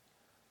know.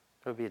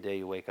 There'll be a day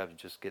you wake up and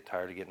just get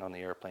tired of getting on the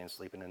airplane,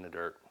 sleeping in the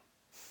dirt.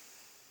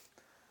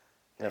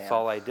 That's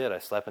all I did. I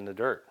slept in the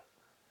dirt.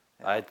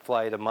 Yeah. I'd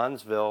fly to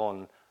Munnsville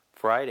on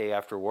Friday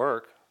after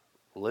work,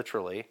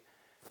 literally,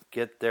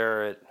 get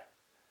there at,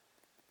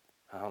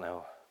 I don't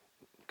know,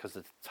 because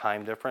of the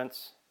time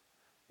difference,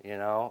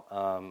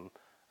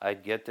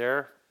 I'd get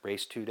there,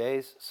 race 2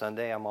 days.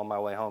 Sunday, I'm on my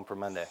way home for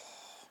Monday.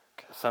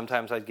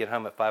 Sometimes I'd get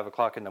home at 5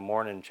 o'clock in the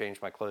morning,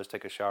 change my clothes,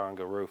 take a shower, and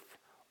go roof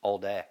all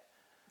day.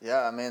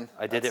 Yeah, I mean...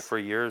 I did it for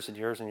years and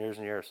years and years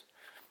and years.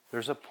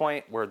 There's a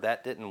point where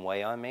that didn't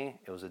weigh on me.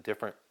 It was a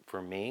different,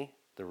 for me,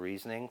 the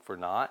reasoning for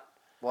not.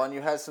 Well, and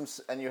you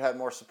had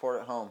more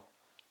support at home.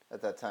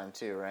 at that time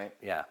too, right?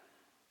 Yeah.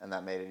 And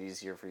that made it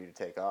easier for you to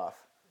take off.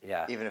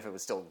 Yeah. Even if it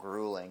was still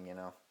grueling, you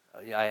know.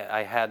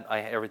 Yeah,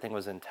 everything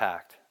was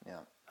intact. Yeah.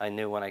 I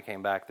knew when I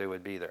came back they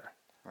would be there.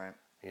 Right.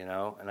 You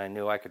know, and I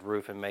knew I could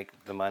roof and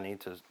make the money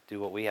to do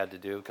what we had to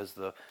do because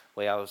the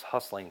way I was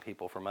hustling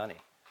people for money.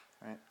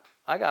 Right.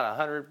 I got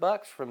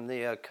 $100 from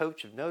the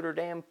coach of Notre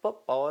Dame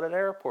football at an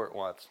airport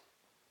once.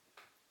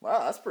 Wow,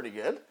 that's pretty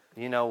good.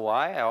 You know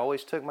why? I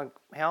always took my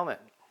helmet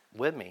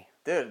with me.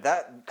 Dude,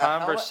 that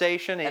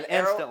Conversation helmet,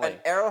 instantly. An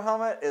arrow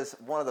helmet is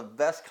one of the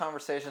best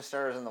conversation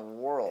starters in the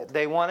world.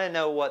 They want to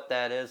know what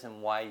that is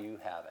and why you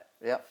have it.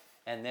 Yep.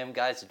 And them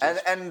guys are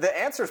just... And the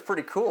answer is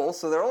pretty cool,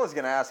 so they're always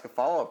going to ask a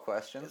follow-up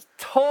question.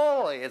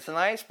 Totally. It's an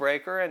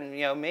icebreaker. And,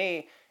 you know,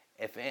 me,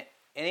 if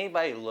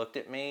anybody looked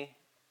at me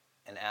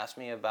and asked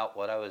me about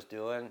what I was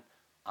doing,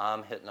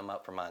 I'm hitting them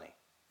up for money.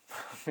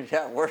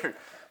 Yeah,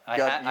 you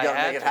got to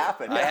make it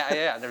happen.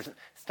 Yeah,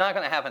 it's not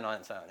going to happen on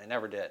its own. It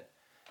never did.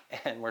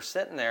 And we're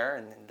sitting there,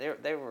 and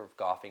they were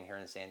golfing here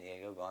in San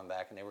Diego, going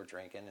back, and they were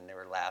drinking, and they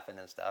were laughing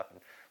and stuff.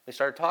 And we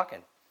started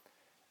talking.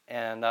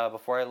 And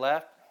before I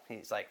left,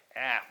 he's like,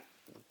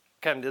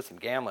 kind of did some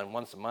gambling,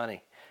 won some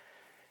money.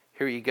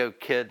 Here you go,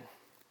 kid.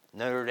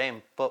 Notre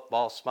Dame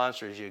football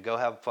sponsors you. Go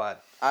have fun.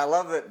 I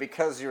love it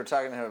because you were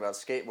talking to him about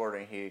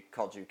skateboarding. He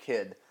called you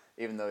kid,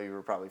 even though you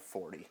were probably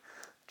 40.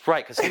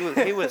 Right, because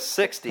he was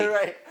 60.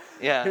 Right.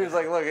 Yeah. He was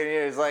like looking at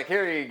you. He's like,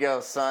 "Here you go,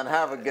 son.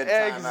 Have a good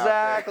time."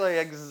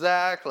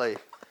 Exactly.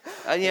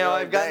 You know,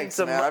 like, I've gotten "Thanks,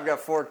 some. man. I've got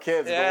 4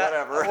 kids, Yeah, but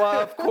whatever."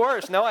 Well, of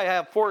course. No, I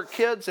have 4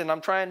 kids, and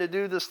I'm trying to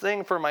do this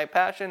thing for my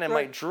passion and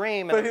my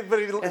dream. And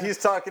But he's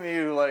talking to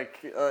you like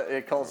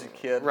it calls you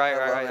kid. Right.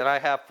 And I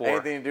have 4.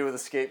 Anything to do with a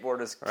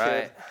skateboard is kid.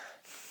 Right.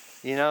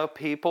 You know,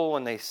 people,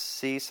 when they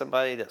see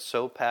somebody that's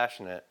so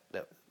passionate,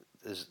 that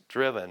is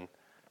driven,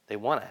 they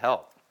want to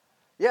help.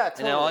 Yeah,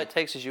 totally. And all it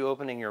takes is you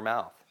opening your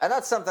mouth. And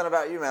that's something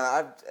about you,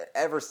 man.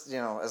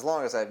 As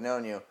long as I've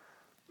known you,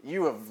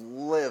 you have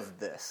lived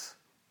this.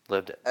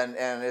 Lived it. And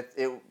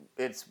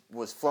it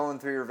was flowing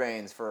through your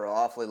veins for an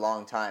awfully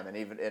long time,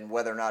 and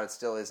whether or not it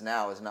still is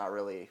now is not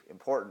really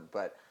important.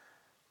 But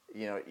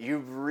you know, you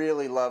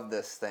really love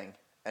this thing,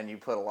 and you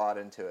put a lot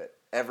into it,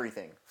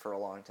 everything for a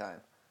long time.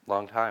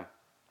 Long time.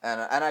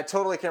 And I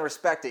totally can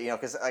respect it, you know,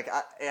 because like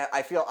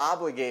I feel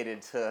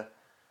obligated to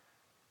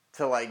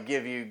like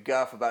give you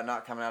guff about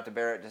not coming out to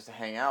Barrett just to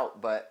hang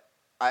out, but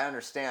I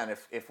understand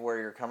if where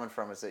you're coming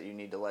from is that you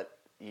need to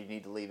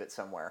leave it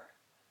somewhere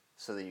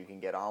so that you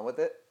can get on with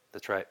it.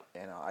 That's right.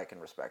 You know, I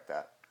can respect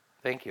that.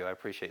 Thank you. I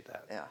appreciate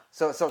that. Yeah.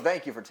 So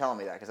thank you for telling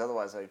me that, because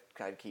otherwise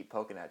I'd keep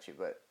poking at you.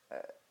 But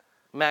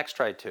Max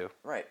tried to.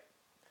 right.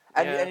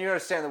 And you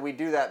understand that we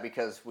do that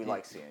because we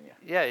like seeing you.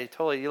 Yeah,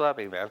 you love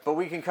me, man. But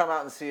we can come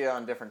out and see you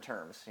on different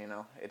terms. You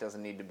know, it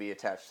doesn't need to be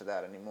attached to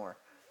that anymore.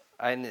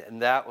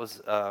 And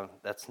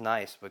that's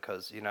nice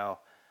because, you know,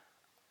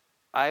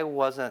 I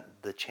wasn't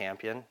the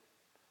champion.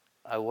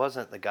 I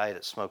wasn't the guy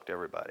that smoked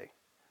everybody.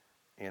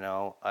 You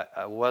know,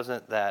 I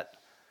wasn't that,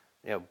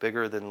 you know,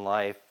 bigger than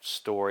life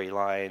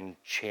storyline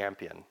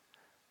champion.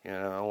 You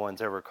know, no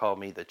one's ever called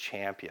me the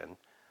champion.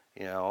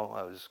 You know,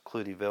 I was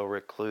Clutieville,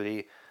 Rick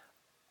Clutie.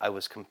 I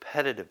was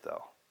competitive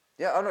though.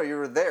 Yeah, oh no, you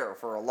were there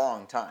for a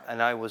long time.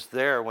 And I was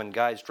there when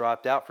guys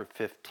dropped out for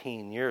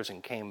 15 years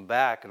and came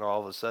back, and all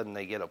of a sudden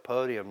they get a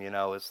podium. You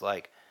know, it's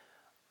like,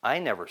 I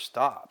never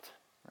stopped.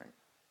 Right.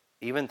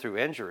 Even through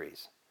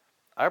injuries.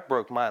 I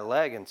broke my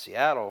leg in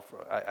Seattle.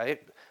 I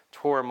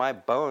tore my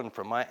bone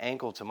from my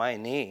ankle to my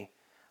knee.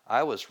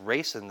 I was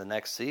racing the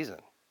next season.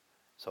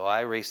 So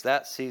I raced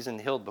that season,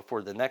 healed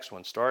before the next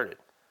one started.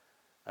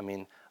 I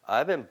mean,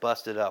 I've been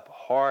busted up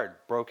hard,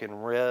 broken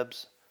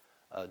ribs,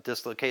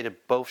 dislocated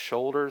both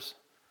shoulders.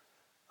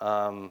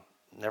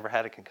 Never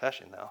had a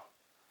concussion though.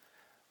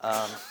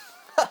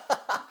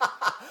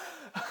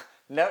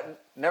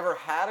 Never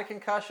had a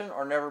concussion,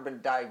 or never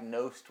been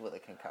diagnosed with a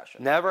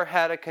concussion? Never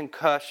had a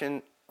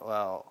concussion.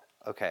 Well,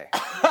 okay.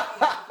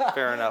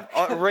 Fair enough.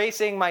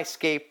 Racing my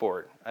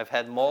skateboard. I've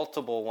had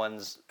multiple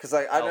ones. Because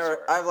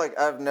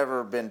I've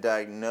never been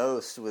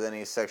diagnosed with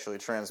any sexually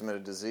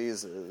transmitted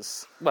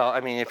diseases. Well, I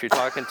mean, if you're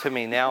talking to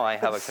me now, I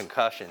have a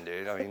concussion,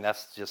 dude. I mean,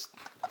 that's just,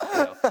 you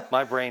know,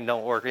 my brain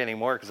don't work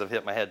anymore because I've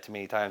hit my head too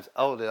many times.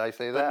 Oh, did I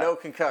say that? But no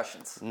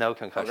concussions. No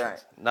concussions.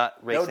 Okay. Not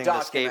racing the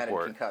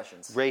skateboard.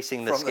 Concussions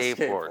racing the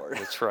skateboard.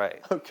 That's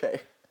right. Okay.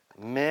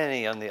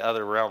 Many on the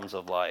other realms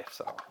of life.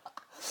 So.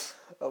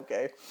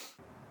 Okay.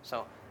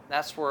 So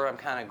that's where I'm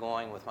kind of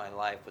going with my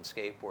life with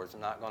skateboards.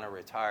 I'm not going to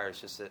retire. It's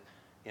just that,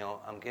 you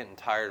know, I'm getting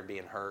tired of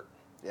being hurt.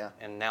 Yeah.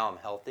 And now I'm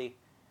healthy.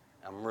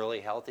 I'm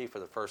really healthy for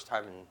the first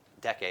time in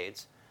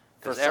decades.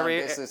 First time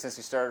basically since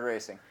you started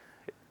racing.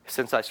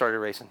 Since I started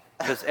racing.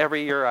 Because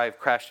every year I've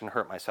crashed and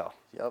hurt myself.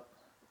 Yep.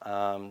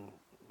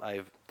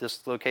 I've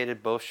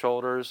dislocated both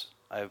shoulders.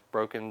 I've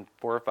broken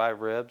 4 or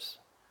 5 ribs.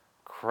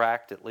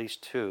 Cracked at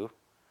least 2.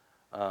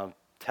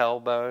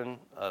 Tailbone,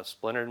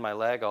 splintered my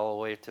leg all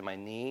the way to my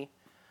knee.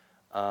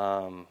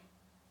 Tailbone's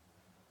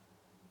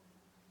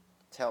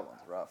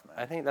rough, man.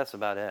 I think that's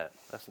about it.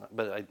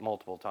 But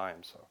multiple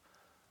times. So.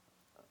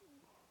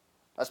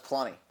 That's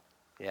plenty.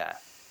 Yeah.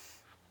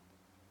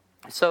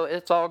 So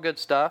it's all good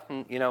stuff,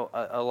 and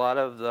a lot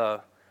of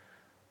the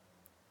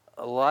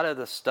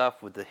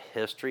stuff with the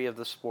history of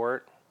the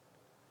sport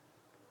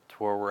to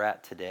where we're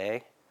at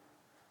today,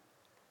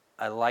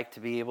 I like to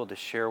be able to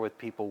share with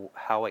people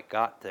how it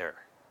got there.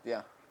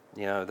 Yeah.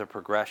 The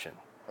progression.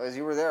 Because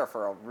you were there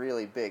for a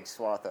really big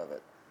swath of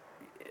it.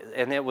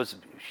 And it was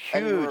huge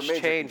and you were a major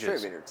changes.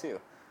 Contributor too.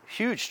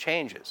 Huge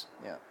changes.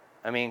 Yeah.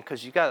 I mean,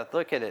 because you got to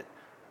look at it.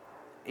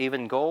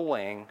 Even goal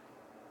weighing,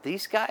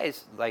 these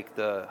guys like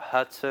the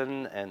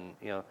Hudson and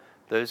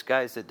those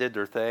guys that did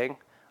their thing.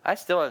 I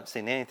still haven't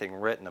seen anything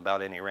written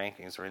about any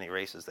rankings or any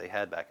races they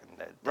had back in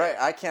the day. Right.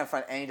 I can't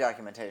find any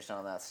documentation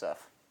on that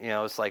stuff.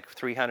 It's like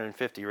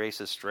 350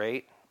 races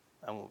straight.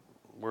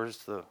 Where's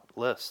the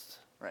list?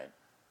 Right.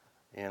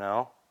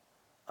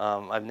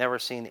 I've never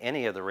seen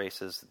any of the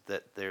races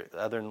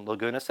other than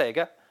Laguna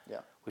Seca,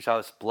 which I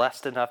was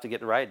blessed enough to get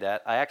to ride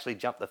that. I actually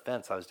jumped the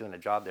fence. I was doing a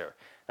job there,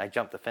 and I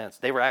jumped the fence.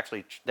 They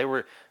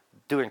were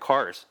doing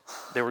cars.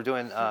 They were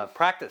doing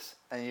practice.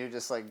 And you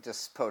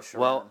just poached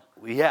around. Well,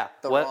 yeah.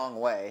 The wrong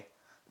way.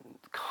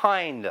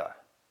 Kinda.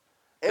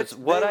 It's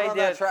what I on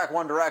did. That track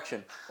one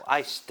direction.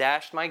 I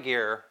stashed my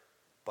gear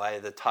by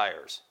the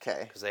tires.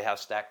 Okay. Because they have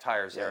stacked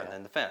tires there, and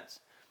then the fence.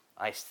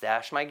 I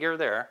stashed my gear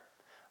there.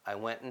 I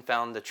went and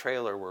found the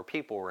trailer where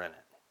people were in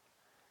it.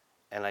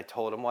 And I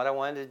told them what I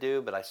wanted to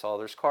do, but I saw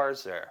there's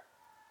cars there.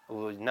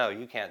 Well, no,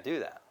 you can't do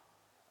that.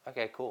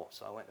 Okay, cool.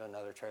 So I went to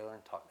another trailer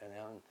and talked to them.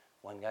 And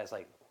one guy's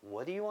like,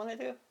 what do you want to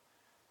do?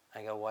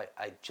 I go, what?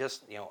 I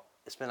just,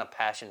 it's been a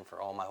passion for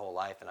all my whole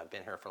life, and I've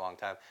been here for a long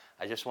time.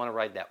 I just want to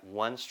ride that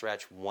one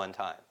stretch one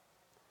time.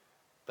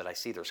 But I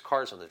see there's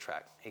cars on the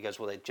track. He goes,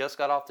 well, they just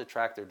got off the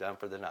track. They're done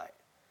for the night.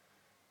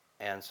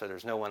 And so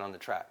there's no one on the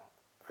track.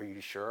 Are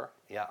you sure?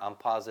 Yeah, I'm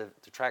positive.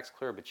 The track's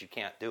clear, but you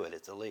can't do it.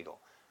 It's illegal.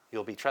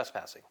 You'll be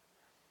trespassing.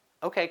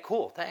 Okay,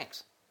 cool.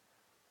 Thanks.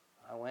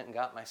 I went and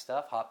got my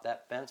stuff, hopped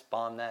that fence,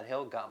 bombed that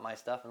hill, got my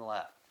stuff, and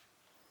left.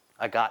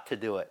 I got to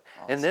do it.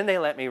 Awesome. And then they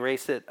let me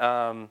race it.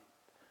 They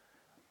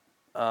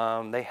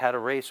had a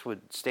race with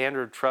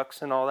standard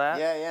trucks and all that.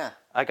 Yeah.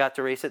 I got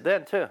to race it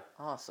then, too.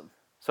 Awesome.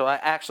 So I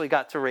actually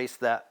got to race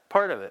that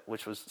part of it,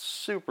 which was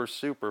super,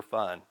 super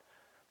fun.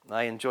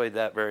 I enjoyed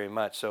that very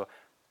much. So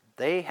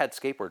they had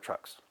skateboard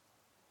trucks.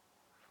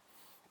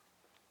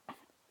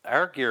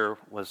 Our gear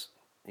was,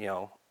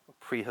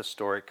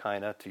 prehistoric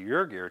kind of to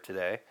your gear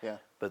today. Yeah.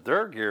 But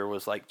their gear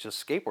was like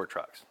just skateboard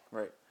trucks.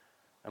 Right.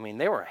 I mean,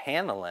 they were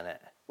handling it.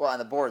 Well,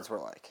 and the boards were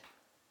like.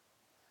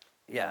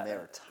 Yeah. They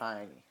were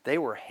tiny. They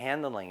were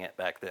handling it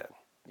back then.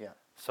 Yeah.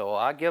 So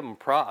I give them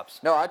props.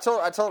 No, I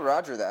told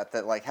Roger that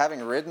like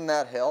having ridden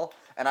that hill,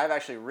 and I've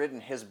actually ridden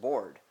his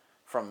board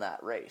from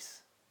that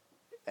race,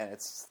 and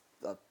it's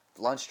a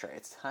lunch tray.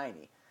 It's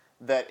tiny.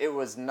 That it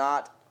was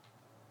not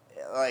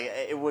like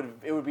it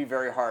would be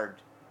very hard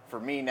for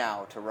me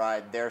now to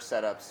ride their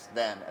setups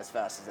then as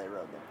fast as they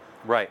rode them.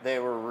 Right. They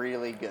were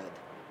really good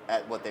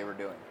at what they were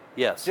doing.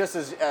 Yes. Just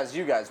as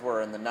you guys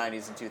were in the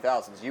 90s and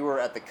 2000s. You were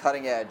at the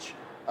cutting edge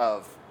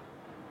of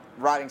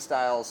riding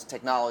styles,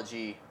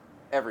 technology,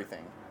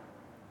 everything.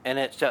 And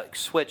it just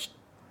switched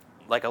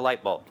like a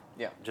light bulb.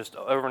 Yeah. Just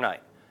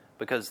overnight.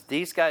 Because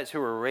these guys who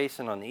were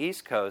racing on the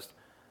East Coast,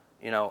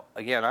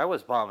 again, I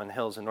was bombing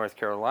hills in North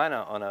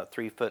Carolina on a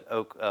 3-foot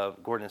oak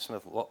Gordon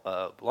Smith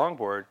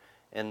longboard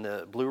in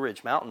the Blue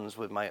Ridge Mountains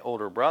with my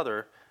older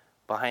brother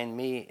behind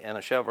me in a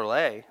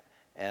Chevrolet,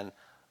 and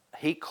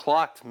he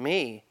clocked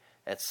me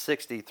at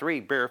 63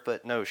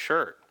 barefoot, no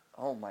shirt.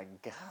 Oh my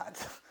God.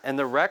 And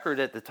the record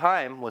at the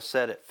time was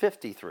set at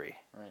 53.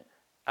 Right.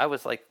 I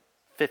was like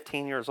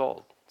 15 years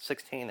old,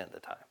 16 at the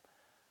time,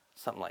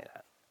 something like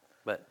that.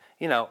 But,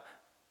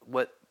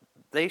 what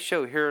they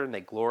show here and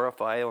they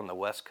glorify on the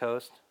West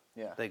Coast,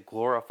 they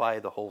glorify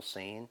the whole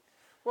scene.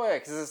 Well, yeah,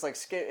 because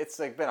it's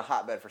like been a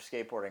hotbed for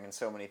skateboarding, and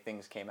so many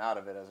things came out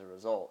of it as a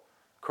result.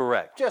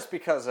 Correct. Just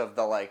because of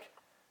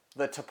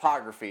the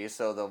topography,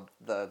 so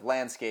the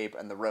landscape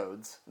and the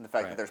roads, and the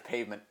fact that there's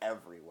pavement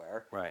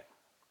everywhere. Right.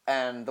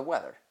 And the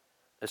weather.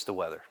 It's the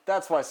weather.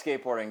 That's why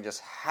skateboarding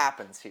just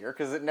happens here,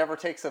 because it never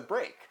takes a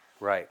break.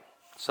 Right.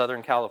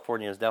 Southern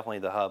California is definitely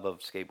the hub of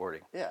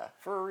skateboarding. Yeah,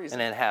 for a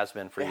reason. And it has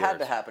been for years. It had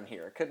to happen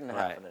here. It couldn't have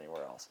happened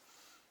anywhere else.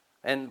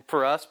 And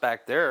for us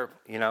back there,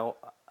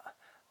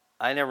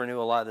 I never knew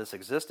a lot of this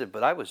existed,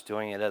 but I was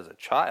doing it as a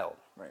child.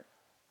 Right.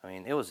 I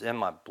mean, it was in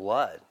my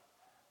blood.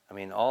 I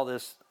mean, all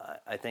this,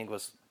 I think,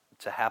 was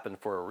to happen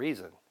for a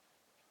reason.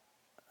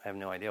 I have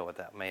no idea what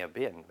that may have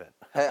been, but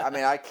Hey, I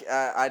mean,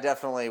 I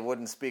definitely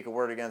wouldn't speak a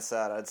word against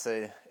that. I'd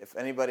say if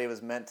anybody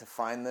was meant to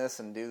find this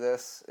and do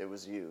this, it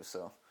was you.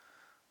 So,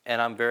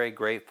 and I'm very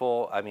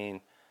grateful. I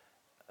mean,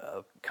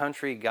 a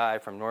country guy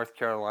from North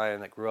Carolina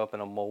that grew up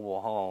in a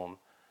mobile home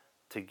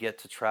to get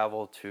to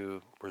travel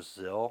to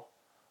Brazil,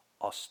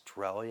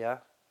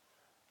 Australia,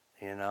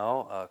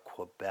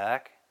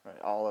 Quebec. Right,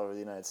 all over the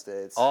United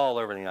States. All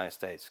over the United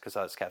States, because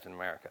I was Captain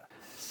America.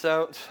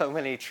 So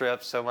many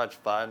trips, so much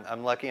fun.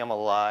 I'm lucky I'm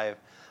alive.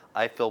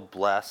 I feel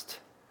blessed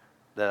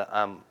that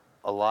I'm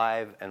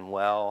alive and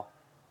well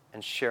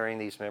and sharing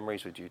these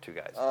memories with you two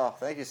guys. Oh,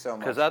 thank you so much.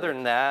 Because other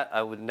than that,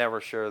 I would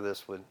never share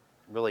this with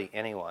really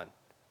anyone.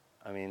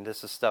 I mean,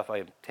 this is stuff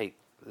I take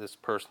this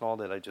personal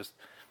that I just,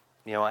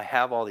 I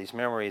have all these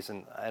memories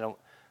and I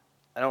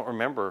don't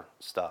remember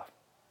stuff.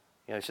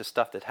 It's just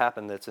stuff that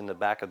happened that's in the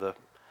back of the,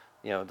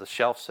 the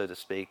shelf, so to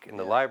speak, in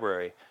the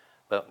library.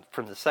 But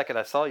from the second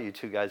I saw you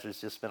two guys,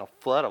 there's just been a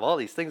flood of all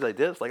these things I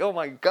did. It's like, oh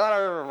my God, I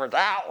remember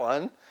that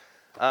one.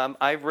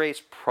 I've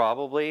raced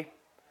probably,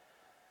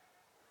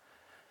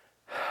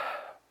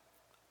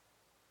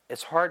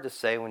 it's hard to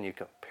say when you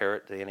compare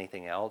it to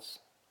anything else,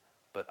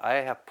 but I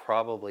have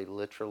probably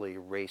literally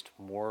raced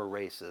more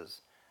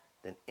races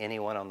than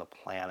anyone on the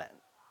planet.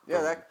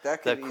 Yeah,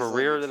 that could the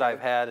career that I've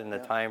had in the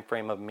time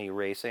frame of me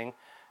racing,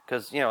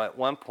 because at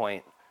one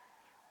point,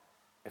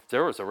 if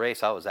there was a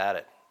race, I was at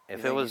it.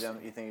 If it was,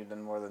 you think you've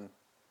done more than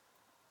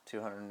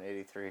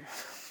 283?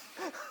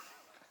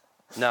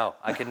 No,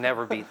 I could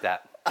never beat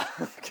that.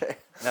 Okay.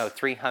 No,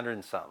 300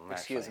 and something.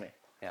 Excuse me.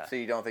 Yeah. So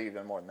you don't think you've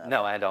done more than that?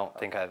 No, I don't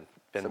think I've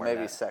been more than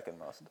that. So maybe second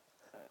most.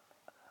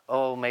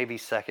 Oh, maybe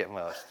second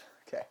most.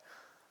 Okay.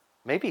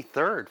 Maybe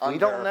third. We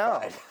don't know.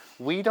 Unverified.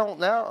 We don't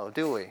know,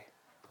 do we?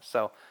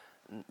 So,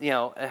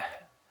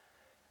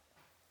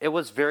 it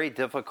was very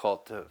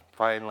difficult to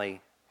finally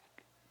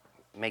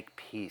make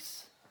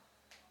peace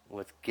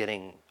with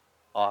getting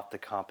off the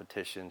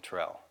competition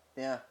trail.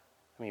 Yeah.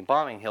 I mean,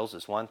 bombing hills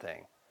is one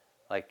thing.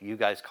 Like you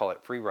guys call it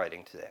free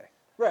riding today.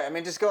 Right. I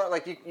mean, just go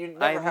like you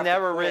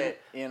never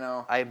quit,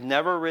 I've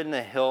never ridden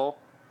a hill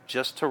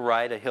just to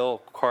ride a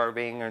hill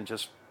carving or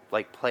just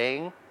like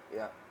playing.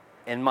 Yeah.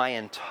 In my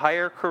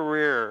entire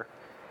career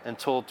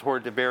until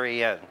toward the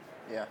very end.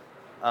 Yeah.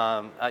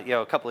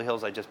 A couple of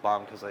hills I just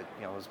bombed because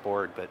I was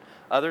bored. But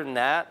other than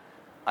that,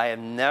 I have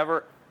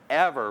never,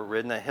 ever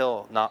ridden a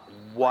hill not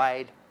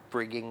wide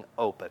frigging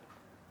open.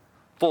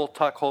 Full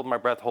tuck, hold my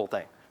breath, whole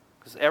thing.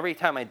 Because every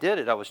time I did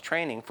it, I was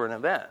training for an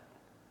event.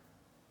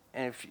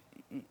 And if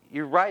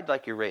you ride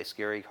like you race,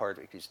 Gary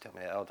Hardwick used to tell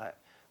me that all the time.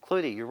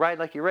 Clutie, you ride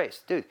like you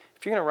race. Dude,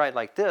 if you're going to ride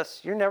like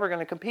this, you're never going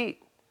to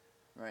compete.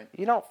 Right.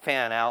 You don't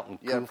fan out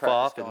and goof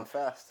off and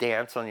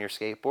dance on your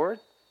skateboard.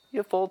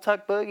 You full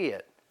tuck boogie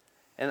it.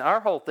 And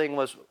our whole thing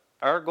was,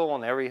 our goal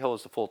on every hill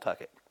is to full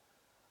tuck it.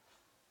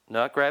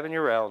 Not grabbing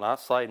your rail, not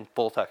sliding,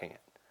 full tucking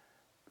it.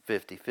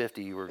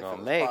 50-50, you were going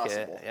to make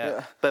possible. it.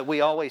 Yeah. But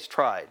we always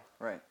tried.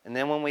 Right. And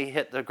then when we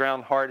hit the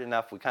ground hard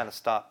enough, we kind of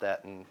stopped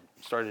that and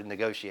started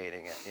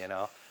negotiating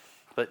it,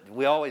 But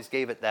we always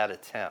gave it that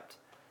attempt.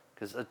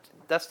 Because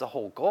that's the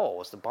whole goal,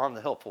 was to bomb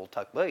the hill full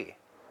tuck boogie.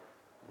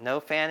 No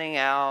fanning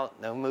out,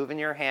 no moving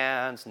your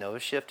hands, no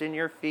shifting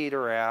your feet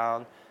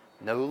around,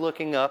 no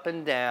looking up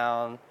and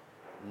down,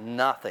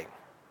 nothing.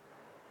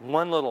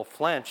 One little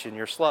flinch and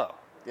you're slow.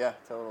 Yeah,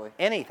 totally.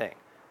 Anything.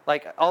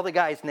 Like all the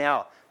guys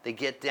now, they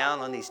get down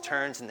on these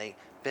turns and they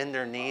bend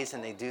their knees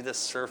and they do this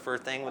surfer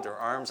thing with their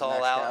arms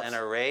all out in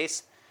a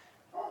race.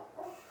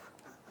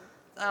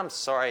 I'm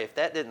sorry, if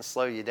that didn't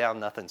slow you down,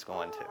 nothing's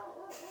going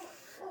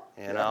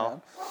to. You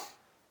know?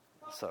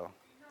 So.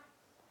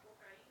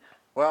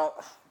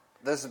 Well,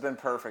 this has been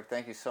perfect.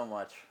 Thank you so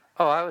much.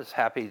 Oh, I was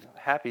happy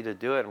to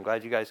do it. I'm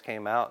glad you guys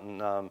came out,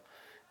 and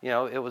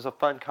it was a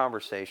fun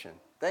conversation.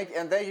 Thank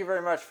you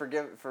very much for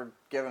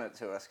giving it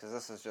to us, because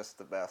this is just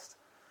the best,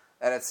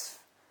 and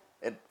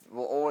it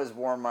will always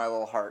warm my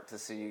little heart to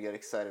see you get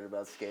excited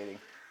about skating.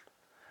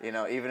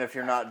 Even if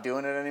you're not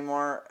doing it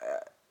anymore,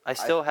 I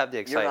still have the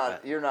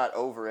excitement. You're not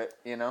over it,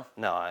 No,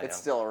 it's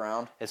still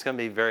around. It's going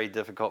to be very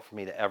difficult for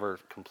me to ever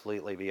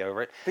completely be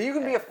over it. But you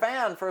can be a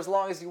fan for as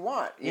long as you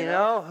want. You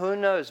know, who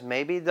knows?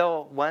 Maybe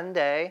one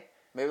day.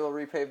 Maybe they'll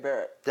repave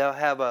Barrett. They'll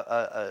have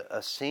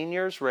a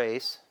seniors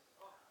race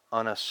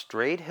on a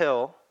straight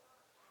hill,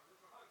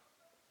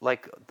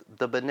 like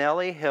the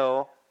Benelli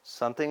Hill,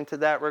 something to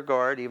that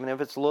regard, even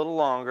if it's a little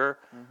longer,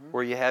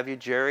 where you have your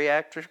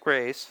geriatric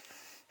race,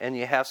 and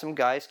you have some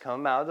guys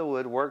come out of the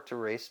woodwork to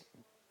race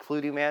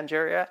Clutie Man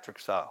geriatric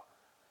style.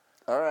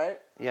 All right.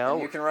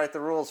 And you can write the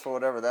rules for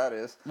whatever that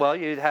is. Well,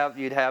 you'd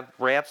have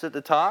ramps at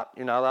the top.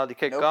 You're not allowed to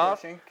kick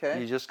off. Pushing.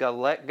 Okay. You just got to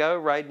let go,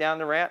 ride down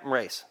the ramp, and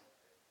race.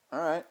 All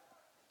right.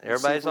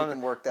 Everybody's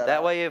on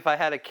that way. If I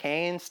had a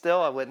cane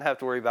still, I wouldn't have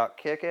to worry about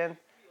kicking.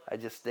 I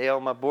just stay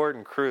on my board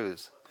and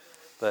cruise.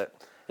 But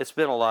it's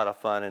been a lot of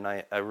fun, and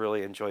I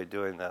really enjoyed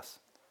doing this.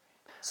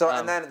 So,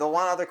 and then the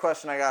one other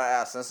question I got to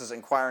ask, and this is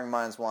inquiring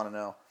minds want to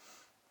know,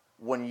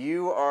 when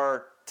you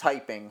are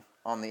typing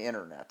on the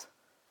internet,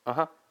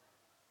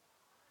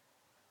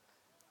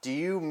 do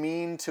you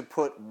mean to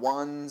put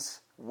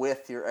ones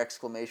with your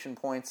exclamation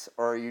points,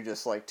 or are you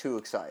just like too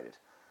excited?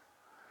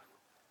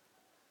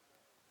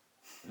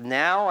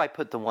 Now I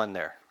put the one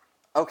there.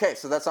 Okay,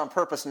 so that's on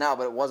purpose now,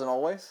 but it wasn't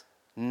always?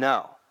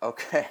 No.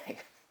 Okay.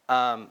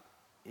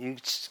 You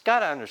just got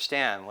to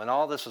understand, when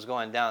all this was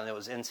going down, it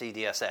was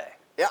NCDSA.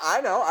 Yeah,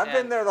 I know. I've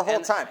been there the whole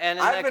time. And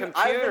I've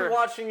been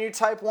watching you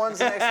type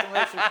ones and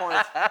exclamation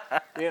points,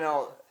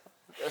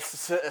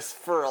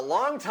 for a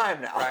long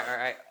time now.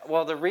 Right.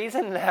 Well, the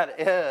reason that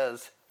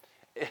is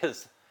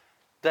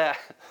that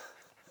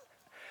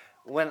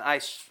when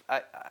I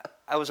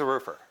was a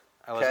roofer,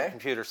 I wasn't Okay.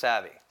 computer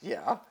savvy.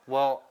 Yeah.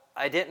 Well,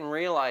 I didn't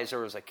realize there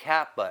was a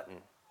cap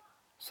button.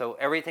 So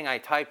everything I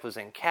typed was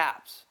in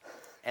caps.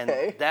 And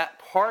Okay. that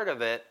part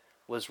of it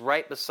was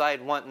right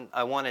beside one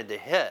I wanted to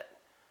hit.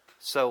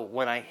 So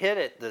when I hit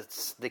it,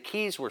 the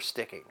keys were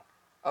sticking.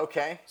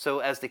 Okay. So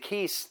as the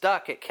keys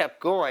stuck, it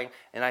kept going,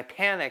 and I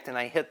panicked and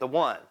I hit the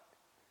 1.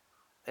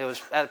 It was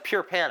out of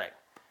pure panic.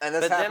 And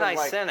this But then happened I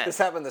like sent it. this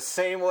happened the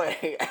same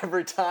way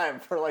every time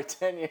for like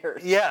 10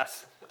 years.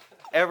 Yes,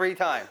 every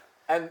time.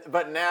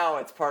 But now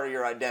it's part of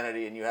your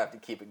identity, and you have to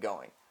keep it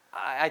going.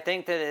 I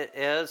think that it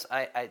is.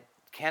 I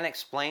can't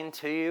explain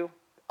to you.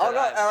 Oh,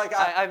 that no,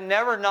 I've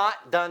never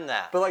not done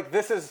that. But like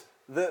this is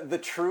the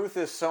truth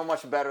is so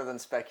much better than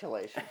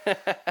speculation.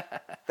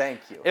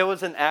 Thank you. It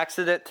was an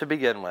accident to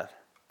begin with.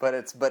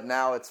 But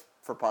now it's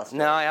for posterity.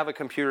 Now I have a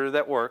computer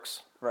that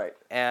works, Right.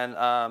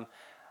 and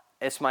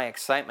it's my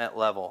excitement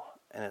level,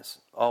 and it's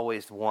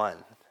always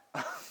 1.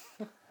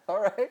 All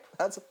right.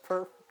 That's a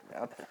perfect.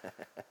 Yeah.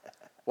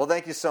 Well,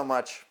 thank you so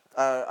much.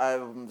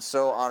 I'm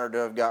so honored to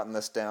have gotten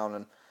this down,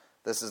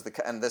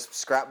 and this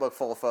scrapbook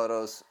full of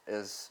photos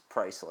is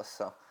priceless.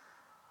 So,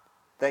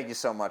 thank you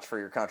so much for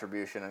your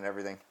contribution and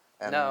everything.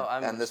 And,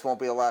 and this won't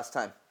be the last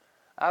time.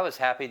 I was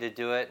happy to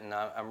do it, and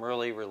I'm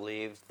really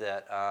relieved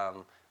that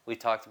we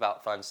talked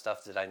about fun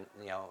stuff that I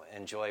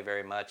enjoy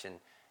very much, and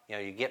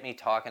you get me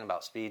talking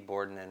about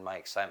speedboarding, and my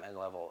excitement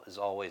level is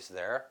always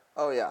there.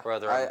 Oh yeah,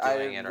 whether I'm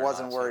doing it or I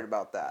wasn't not. worried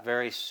about that.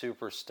 Very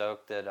super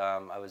stoked that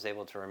I was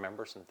able to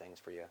remember some things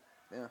for you.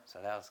 Yeah. So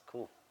that was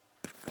cool.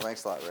 Well,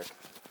 thanks a lot, Rick.